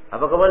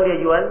 Apakah boleh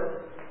dia jual?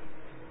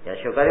 Ya,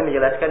 Syukani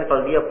menjelaskan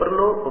kalau dia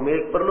perlu,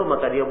 pemilik perlu,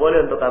 maka dia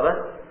boleh untuk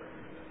apa?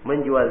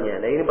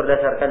 Menjualnya. Nah, ini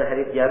berdasarkan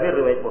hadits Jabir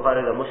riwayat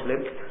Bukhari dan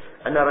Muslim,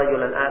 anna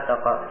rajulan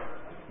ataqa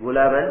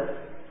gulaman.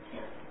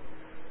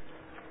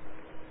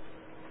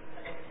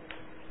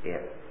 Ya.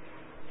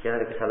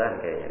 Jangan ada kesalahan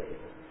kayaknya.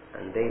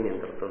 Andai ini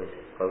yang tertulis.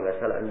 Kalau nggak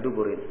salah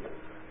anduburin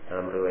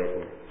dalam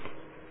riwayatnya.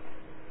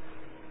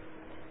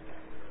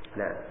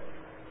 Nah.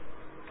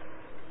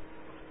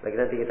 Lagi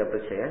nanti kita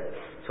periksa ya.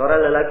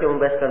 Seorang lelaki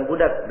membebaskan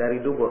budak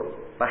dari dubur.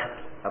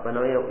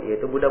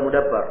 Yaitu budak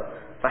mudabbar.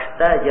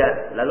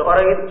 Fahtaja, lalu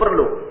orang itu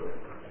perlu.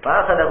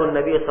 Fa'akhadahu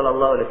Nabi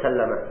sallallahu alaihi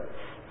wasallam.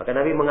 Maka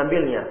Nabi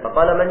mengambilnya.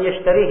 Faqala man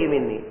yashtarihi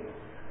minni.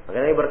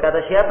 Maka Nabi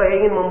berkata, siapa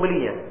yang ingin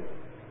membelinya?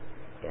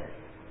 Ya.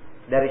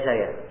 Dari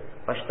saya.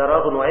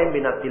 Fashtarahu Nu'aim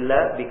bin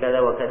Abdullah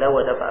bikada wa kada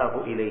wa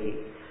dafa'ahu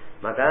ilaihi.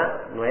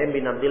 Maka Nu'aim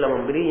bin Abdullah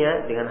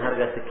membelinya dengan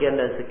harga sekian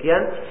dan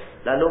sekian,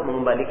 lalu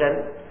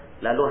mengembalikan,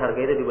 lalu harga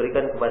itu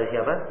diberikan kepada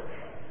siapa?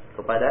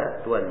 Kepada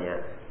tuannya.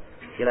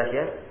 Jelas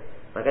ya?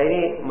 Maka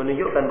ini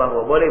menunjukkan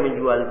bahwa boleh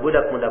menjual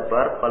budak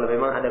mudabbar kalau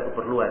memang ada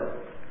keperluan.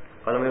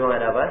 Kalau memang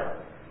ada apa?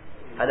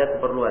 Ada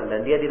keperluan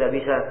dan dia tidak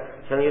bisa,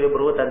 misalnya dia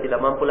berhutang tidak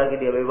mampu lagi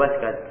dia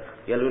bebaskan,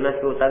 dia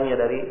lunasi hutangnya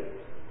dari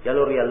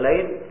jalur yang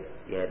lain,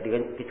 ya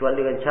kecuali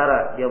dengan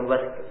cara dia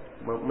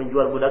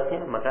menjual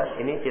budaknya, maka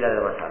ini tidak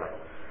ada masalah.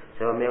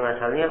 Sebab yang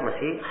asalnya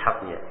masih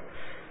haknya.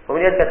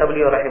 Kemudian kata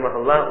beliau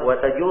rahimahullah, wa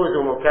tajuzu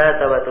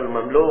mukatabatul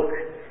mamluk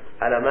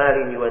ala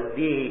malin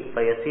yuwaddihi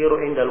fayasiru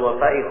indal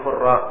wafa'i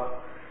khurra.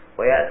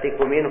 ويأتك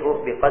منه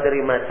بقدر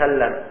ما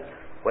سلم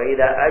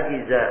وإذا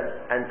أجز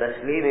عن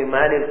تسليم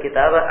مال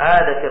الكتابة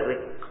عاد في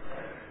الرق.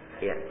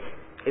 Ya.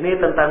 Ini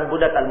tentang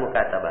budak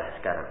al-mukatabah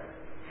sekarang.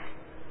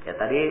 Ya,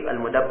 tadi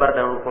al-mudabbar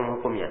dan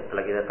hukum-hukumnya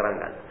telah kita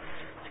terangkan.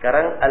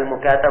 Sekarang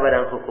al-mukatabah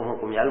dan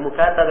hukum-hukumnya.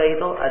 Al-mukatabah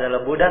itu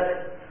adalah budak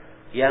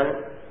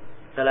yang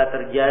telah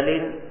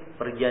terjalin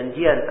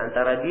perjanjian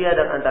antara dia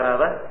dan antara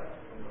apa?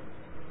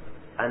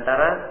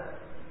 Antara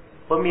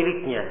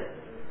pemiliknya.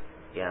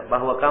 Ya,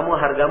 bahwa kamu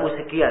hargamu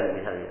sekian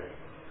misalnya.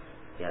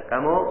 Ya,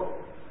 kamu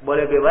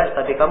boleh bebas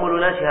tapi kamu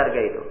lunasi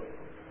harga itu.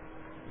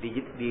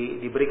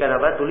 Diberikan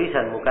apa?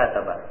 Tulisan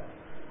mukatabah.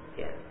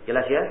 Ya,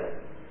 jelas ya?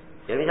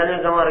 Jadi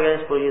misalnya kamu harganya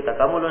 10 juta,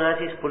 kamu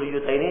lunasi 10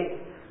 juta ini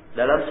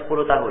dalam 10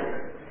 tahun.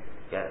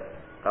 Ya.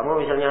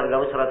 Kamu misalnya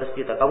hargamu 100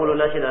 juta, kamu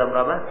lunasi dalam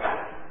berapa?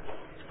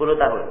 10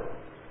 tahun.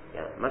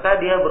 Ya, maka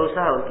dia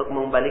berusaha untuk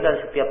mengembalikan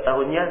setiap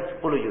tahunnya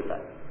 10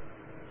 juta.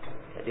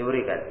 Ya,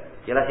 diberikan.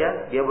 Jelas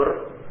ya? Dia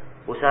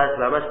usaha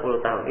selama 10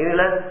 tahun.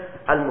 Inilah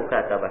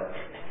al-mukatabah.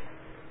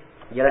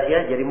 Jelas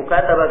ya? Jadi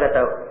mukatabah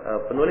kata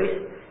penulis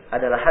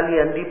adalah hal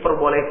yang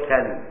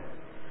diperbolehkan.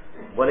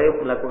 Boleh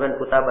melakukan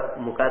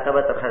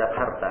mukatabah terhadap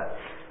harta.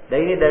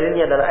 Dan ini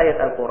dalilnya adalah ayat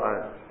Al-Quran.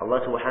 Allah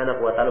Subhanahu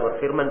wa taala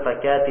berfirman,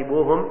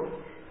 "Fakatibuhum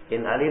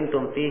in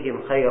alimtum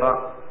fihim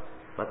khaira."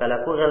 Maka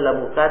lakukanlah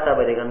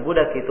mukatabah dengan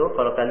budak itu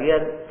kalau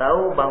kalian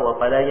tahu bahwa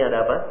padanya ada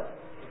apa?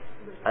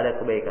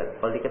 Ada kebaikan.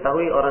 Kalau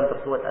diketahui orang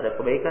tersebut ada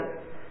kebaikan,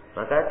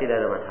 maka tidak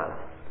ada masalah.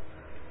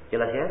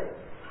 Jelas ya?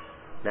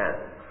 Nah,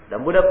 dan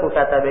budak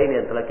mukatabah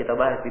ini yang telah kita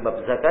bahas di bab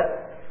zakat,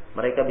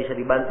 mereka bisa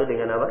dibantu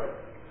dengan apa?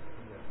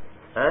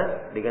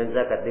 Dengan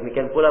zakat.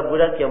 Demikian pula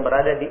budak yang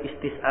berada di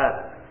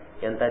istis'ar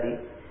yang tadi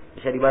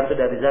bisa dibantu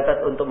dari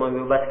zakat untuk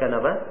membebaskan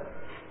apa?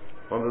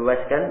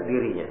 Membebaskan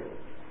dirinya.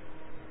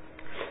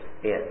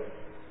 Iya.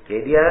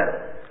 Jadi dia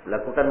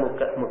melakukan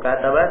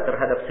mukatabah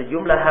terhadap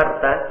sejumlah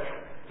harta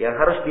yang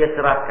harus dia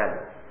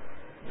serahkan.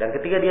 Dan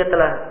ketika dia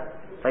telah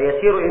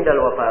fayasiru indal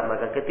wafa,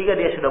 maka ketika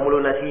dia sudah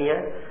melunasinya,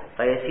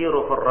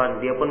 fayasiru hurran,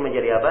 dia pun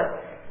menjadi apa?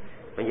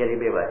 Menjadi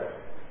bebas.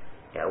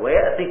 Ya, wa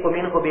ya'tiku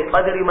minhu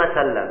biqadri ma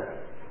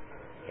sallam.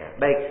 Ya,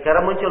 baik,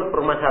 sekarang muncul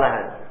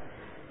permasalahan.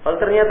 Kalau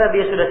ternyata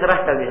dia sudah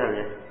serahkan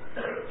misalnya,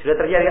 sudah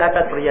terjadi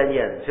akad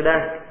perjanjian, sudah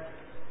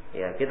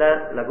ya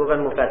kita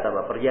lakukan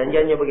mukatabah,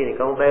 perjanjiannya begini,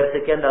 kamu bayar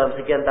sekian dalam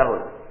sekian tahun.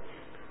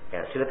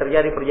 Ya, sudah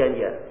terjadi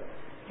perjanjian.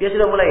 Dia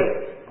sudah mulai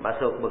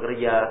masuk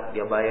bekerja,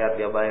 dia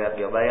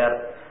bayar.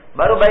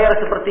 Baru bayar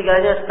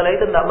sepertiganya, setelah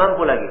itu tidak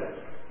mampu lagi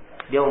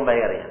dia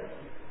membayarnya.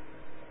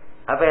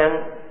 Apa yang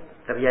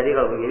terjadi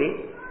kalau begini?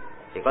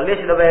 Ya, kalau dia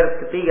sudah bayar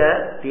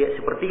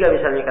sepertiga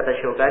misalnya kata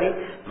Syukani,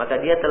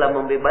 maka dia telah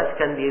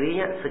membebaskan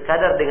dirinya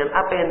sekadar dengan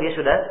apa yang dia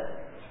sudah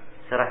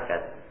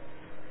serahkan.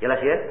 Jelas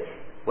ya?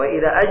 Wa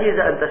idza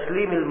ajiza an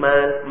taslimil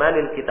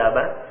malil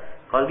kitabah,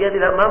 kalau dia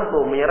tidak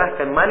mampu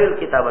menyerahkan malil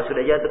kitabah,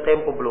 sudah jatuh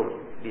tempo belum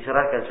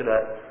diserahkan, sudah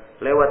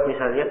lewat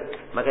misalnya,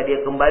 maka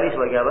dia kembali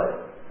sebagai apa?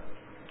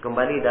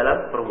 Kembali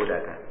dalam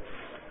perbudakan.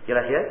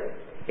 Jelas ya?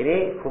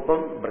 Ini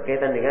hukum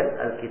berkaitan dengan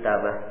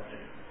al-kitabah.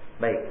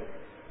 Baik.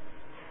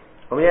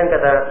 Kemudian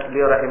kata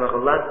beliau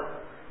rahimahullah,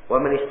 wa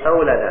man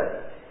istaulada.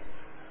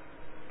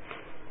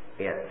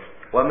 Ya.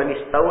 Wa man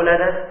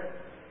istaulada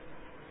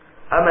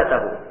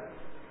amatahu.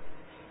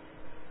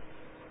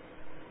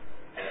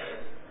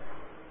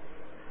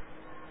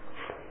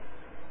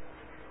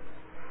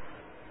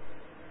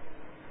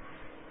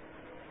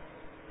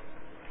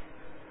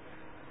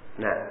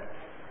 Nah,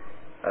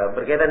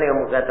 berkaitan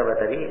dengan mukatabah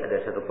tadi ada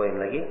satu poin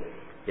lagi.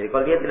 Jadi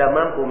kalau dia tidak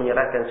mampu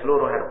menyerahkan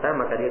seluruh harta,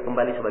 maka dia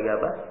kembali sebagai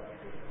apa?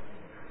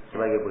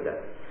 Sebagai budak.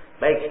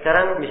 Baik,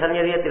 sekarang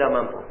misalnya dia tidak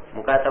mampu,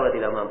 mukatabah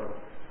tidak mampu.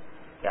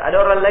 Ya, ada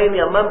orang lain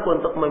yang mampu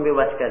untuk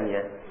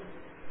membebaskannya.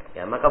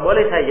 Ya, maka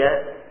boleh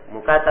saja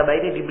mukatabah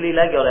ini dibeli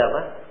lagi oleh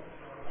apa?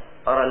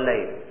 Orang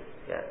lain.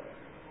 Ya,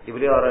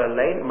 dibeli orang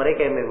lain,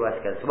 mereka yang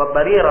membebaskan. Sebab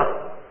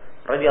Barirah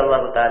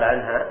radhiyallahu taala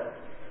anha,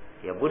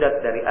 ya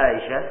budak dari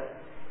Aisyah,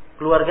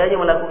 keluarganya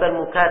melakukan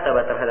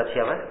mukatabah terhadap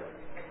siapa?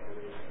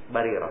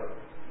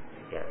 Barirah.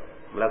 Ya,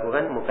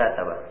 melakukan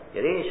mukatabah.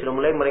 Jadi sudah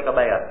mulai mereka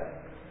bayar.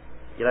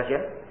 Jelas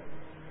ya?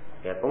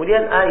 Ya,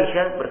 kemudian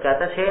Aisyah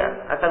berkata,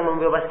 saya akan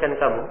membebaskan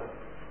kamu,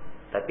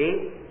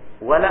 tapi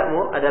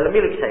walakmu adalah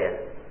milik saya.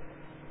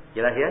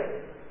 Jelas ya?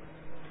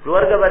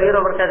 Keluarga Barirah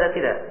berkata,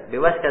 tidak,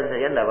 bebaskan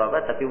saya, tidak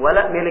apa-apa, tapi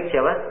walak milik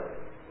siapa?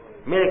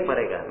 Milik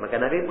mereka. Maka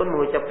Nabi pun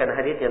mengucapkan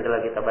hadis yang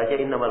telah kita baca,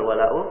 innamal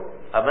wala'u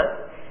apa?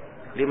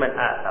 Liman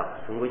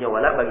a'taq. Sungguhnya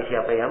wala bagi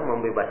siapa yang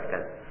membebaskan.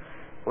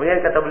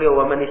 Kemudian kata beliau,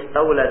 wa man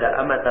istaulada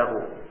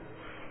amatahu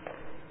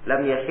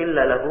lam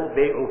yahilla lahu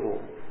bai'uhu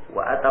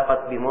wa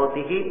ataqat bi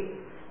mautihi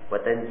wa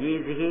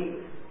tanjizihi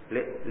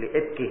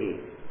li'itkihi.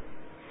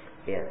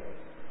 Ya.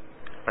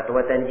 Atau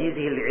wa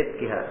tanjizihi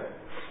li'itkiha.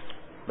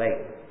 Baik.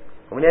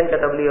 Kemudian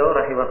kata beliau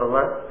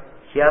rahimahullah,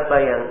 siapa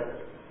yang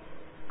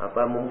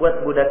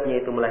membuat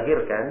budaknya itu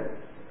melahirkan,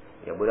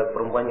 ya budak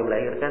perempuannya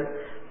melahirkan,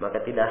 maka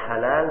tidak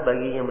halal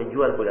baginya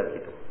menjual budak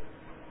itu.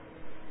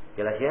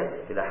 Jelas ya?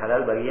 Tidak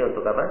halal baginya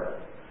untuk apa?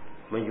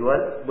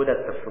 Menjual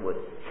budak tersebut.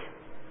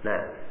 Nah,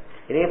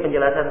 ini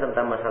penjelasan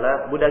tentang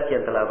masalah budak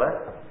yang telah apa?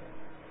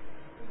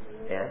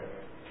 Ya.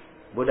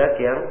 Budak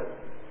yang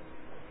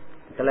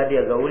telah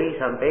dia gauli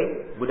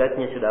sampai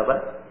budaknya sudah apa?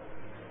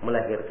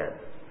 Melahirkan.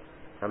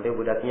 Sampai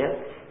budaknya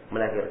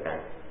melahirkan.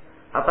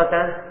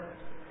 Apakah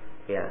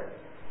ya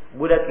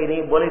budak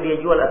ini boleh dia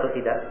jual atau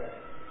tidak?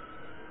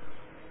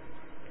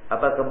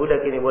 Apakah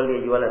budak ini boleh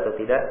dia jual atau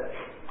tidak?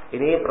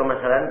 Ini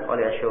permasalahan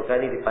oleh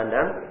Asy-Syaukani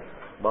dipandang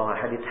bahwa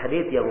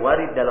hadis-hadis yang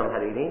warid dalam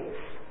hal ini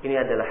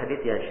adalah hadis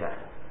yang syah.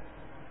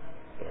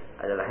 Ya,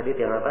 adalah hadis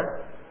yang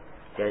apa?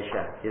 Yang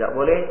syah. Tidak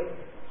boleh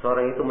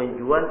seorang itu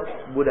menjual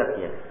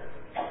budaknya.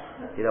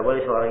 Tidak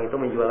boleh seorang itu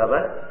menjual apa?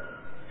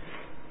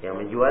 Yang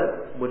menjual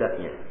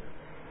budaknya.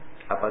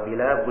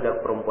 Apabila budak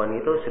perempuan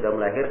itu sudah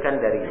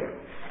melahirkan darinya.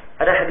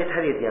 Ada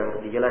hadis-hadis yang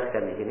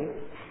dijelaskan di sini.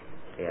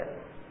 Ya.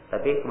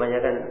 Tapi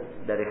kebanyakan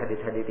dari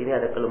hadis-hadis ini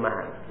ada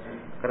kelemahan.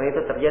 Karena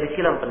itu terjadi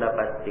silang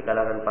pendapat di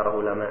kalangan para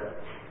ulama.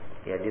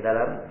 Ya, di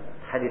dalam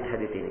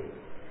hadis-hadis ini.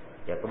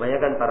 Ya,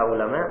 kebanyakan para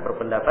ulama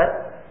berpendapat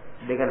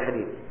dengan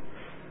hadis.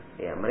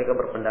 Ya, mereka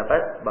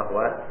berpendapat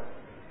bahwa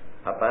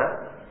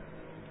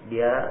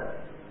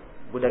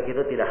budak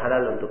itu tidak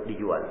halal untuk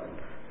dijual.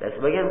 Dan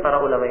sebagian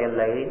para ulama yang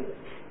lain,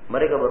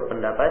 mereka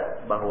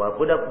berpendapat bahwa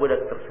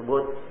budak-budak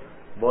tersebut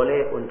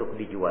boleh untuk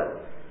dijual.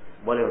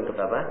 Boleh untuk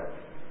apa?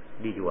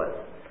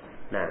 Dijual.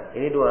 Nah,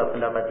 ini dua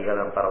pendapat di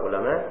kalangan para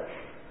ulama,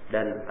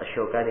 dan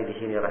Asy-Syaukani di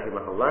sini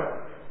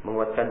rahimahullah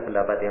menguatkan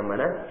pendapat yang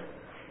mana?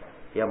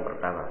 Yang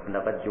pertama,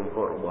 pendapat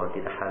jumhur bahwa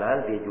tidak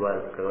halal dia jual,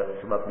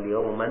 sebab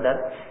beliau memandang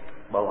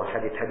bahwa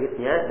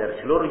hadis-hadisnya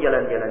dari seluruh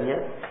jalan-jalannya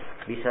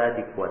bisa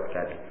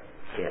dikuatkan.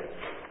 Ya.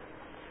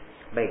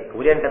 Baik,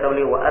 kemudian kata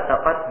beliau wa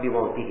ataqat bi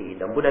mautihi,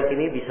 dan budak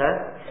ini bisa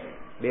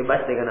bebas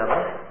dengan apa?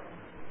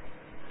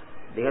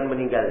 Dengan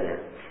meninggalnya.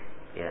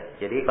 Ya,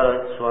 jadi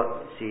kalau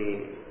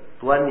si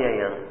tuannya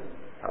yang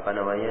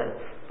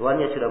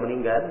tuannya sudah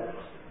meninggal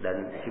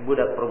dan si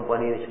budak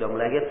perempuan ini sudah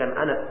melahirkan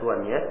anak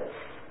tuannya,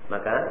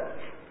 maka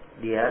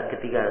dia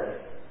ketika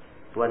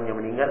tuannya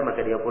meninggal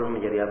maka dia pun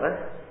menjadi apa?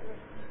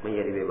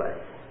 Menjadi bebas.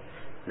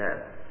 Nah,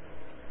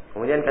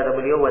 kemudian kata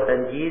beliau wa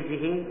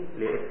tanjizihi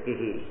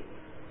li'ifkihi.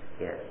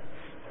 Ya.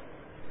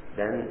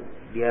 Dan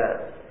dia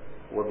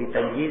wa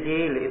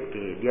bitanjizihi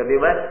li'ifkihi. Dia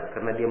bebas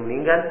karena dia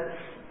meninggal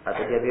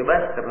atau dia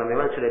bebas karena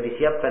memang sudah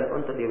disiapkan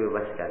untuk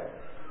dibebaskan.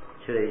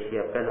 Sudah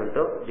disiapkan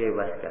untuk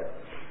dibebaskan.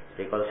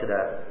 Jadi kalau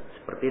sudah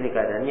seperti ini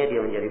keadaannya, dia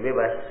menjadi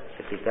bebas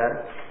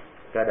ketika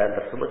keadaan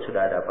tersebut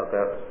sudah ada,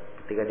 apakah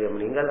ketika dia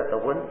meninggal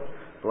ataupun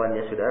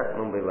tuannya sudah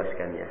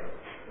membebaskannya.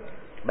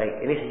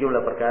 Baik, ini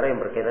sejumlah perkara yang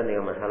berkaitan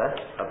dengan masalah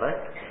apa?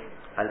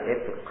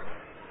 Al-itq.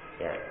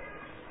 Ya.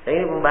 Dan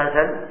ini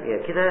pembahasan, ya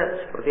kita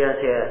seperti yang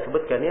saya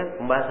sebutkan ya,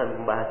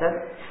 pembahasan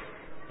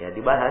ya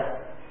dibahas.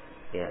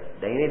 Ya,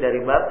 dan ini dari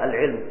bab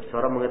al-ilm,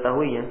 seorang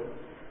mengetahuinya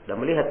dan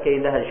melihat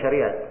keindahan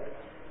syariat.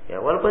 Ya,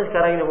 walaupun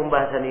sekarang ini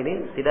pembahasan ini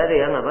tidak ada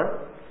yang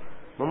apa?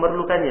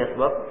 Memerlukannya,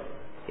 sebab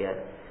ya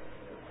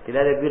tidak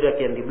ada budak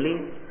yang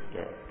dibeli,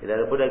 ya, tidak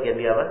ada budak yang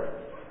dia apa?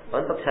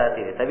 Untuk saat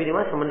ini. Tapi di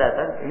masa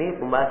mendatang ini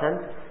pembahasan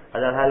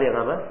adalah hal yang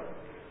apa?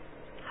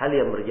 Hal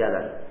yang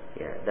berjalan,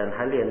 ya, dan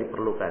hal yang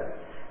diperlukan.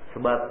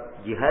 Sebab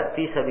jihad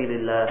fi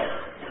sabilillah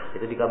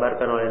itu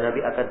dikabarkan oleh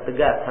Nabi akan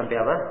tegak sampai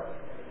apa?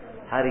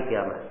 Hari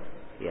kiamat.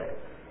 Ya.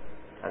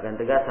 Akan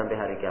tegak sampai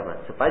hari kiamat.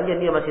 Sepanjang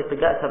dia masih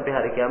tegak sampai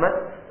hari kiamat,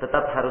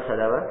 tetap harus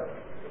ada apa?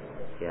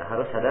 Ya,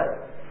 harus ada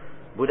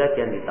budak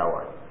yang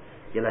ditawan.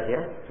 Jelas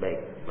ya? Baik.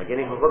 Maka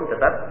ini hukum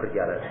tetap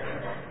berjalan.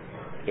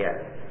 Ya.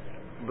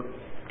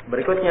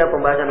 Berikutnya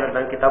pembahasan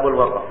tentang kitabul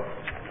waqaf.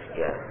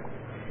 Ya.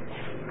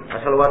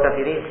 Asal wakaf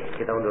ini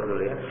kita undur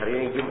dulu ya. Hari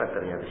ini Jumat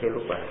ternyata. Saya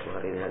lupa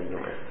hari ini hari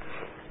Jumat.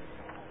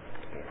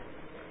 Ya.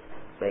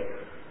 Baik.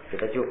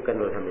 Kita cukupkan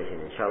dulu sampai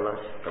sini. Insyaallah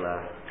setelah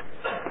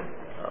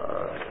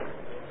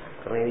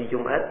karena ini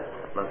Jumat,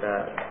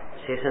 maka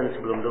season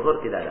sebelum duhur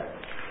tidak ada.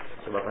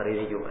 Sebab hari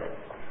ini Jumat.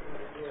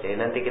 Jadi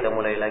nanti kita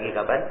mulai lagi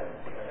kapan?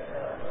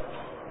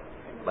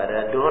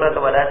 Pada duhur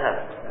atau pada asar?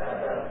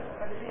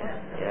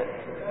 Ya.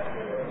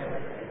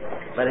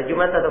 Pada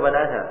Jumat atau pada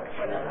asar?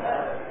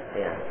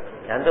 Ya.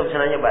 Antum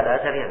senangnya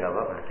pada asar ya, nggak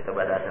apa-apa. Kita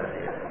pada asar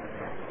saja.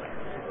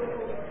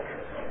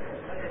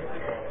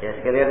 Ya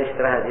sekalian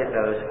istirahat ya.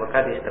 Kalau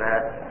sepekan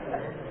istirahat,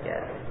 ya.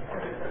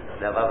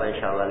 Tidak apa-apa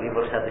insyaallah.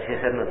 Libur satu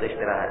season untuk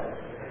istirahat.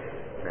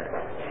 Nah.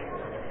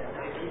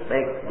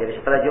 Baik. Jadi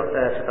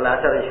setelah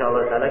asar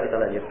insyaallah taala kita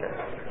lanjutkan.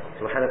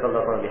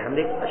 Subhanakallahumma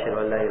bihamdik asyhadu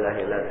an la ilaha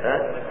illa anta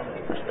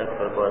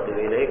astaghfiruka wa atubu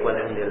ilaik.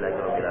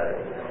 Walhamdulillahirabbil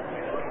alamin.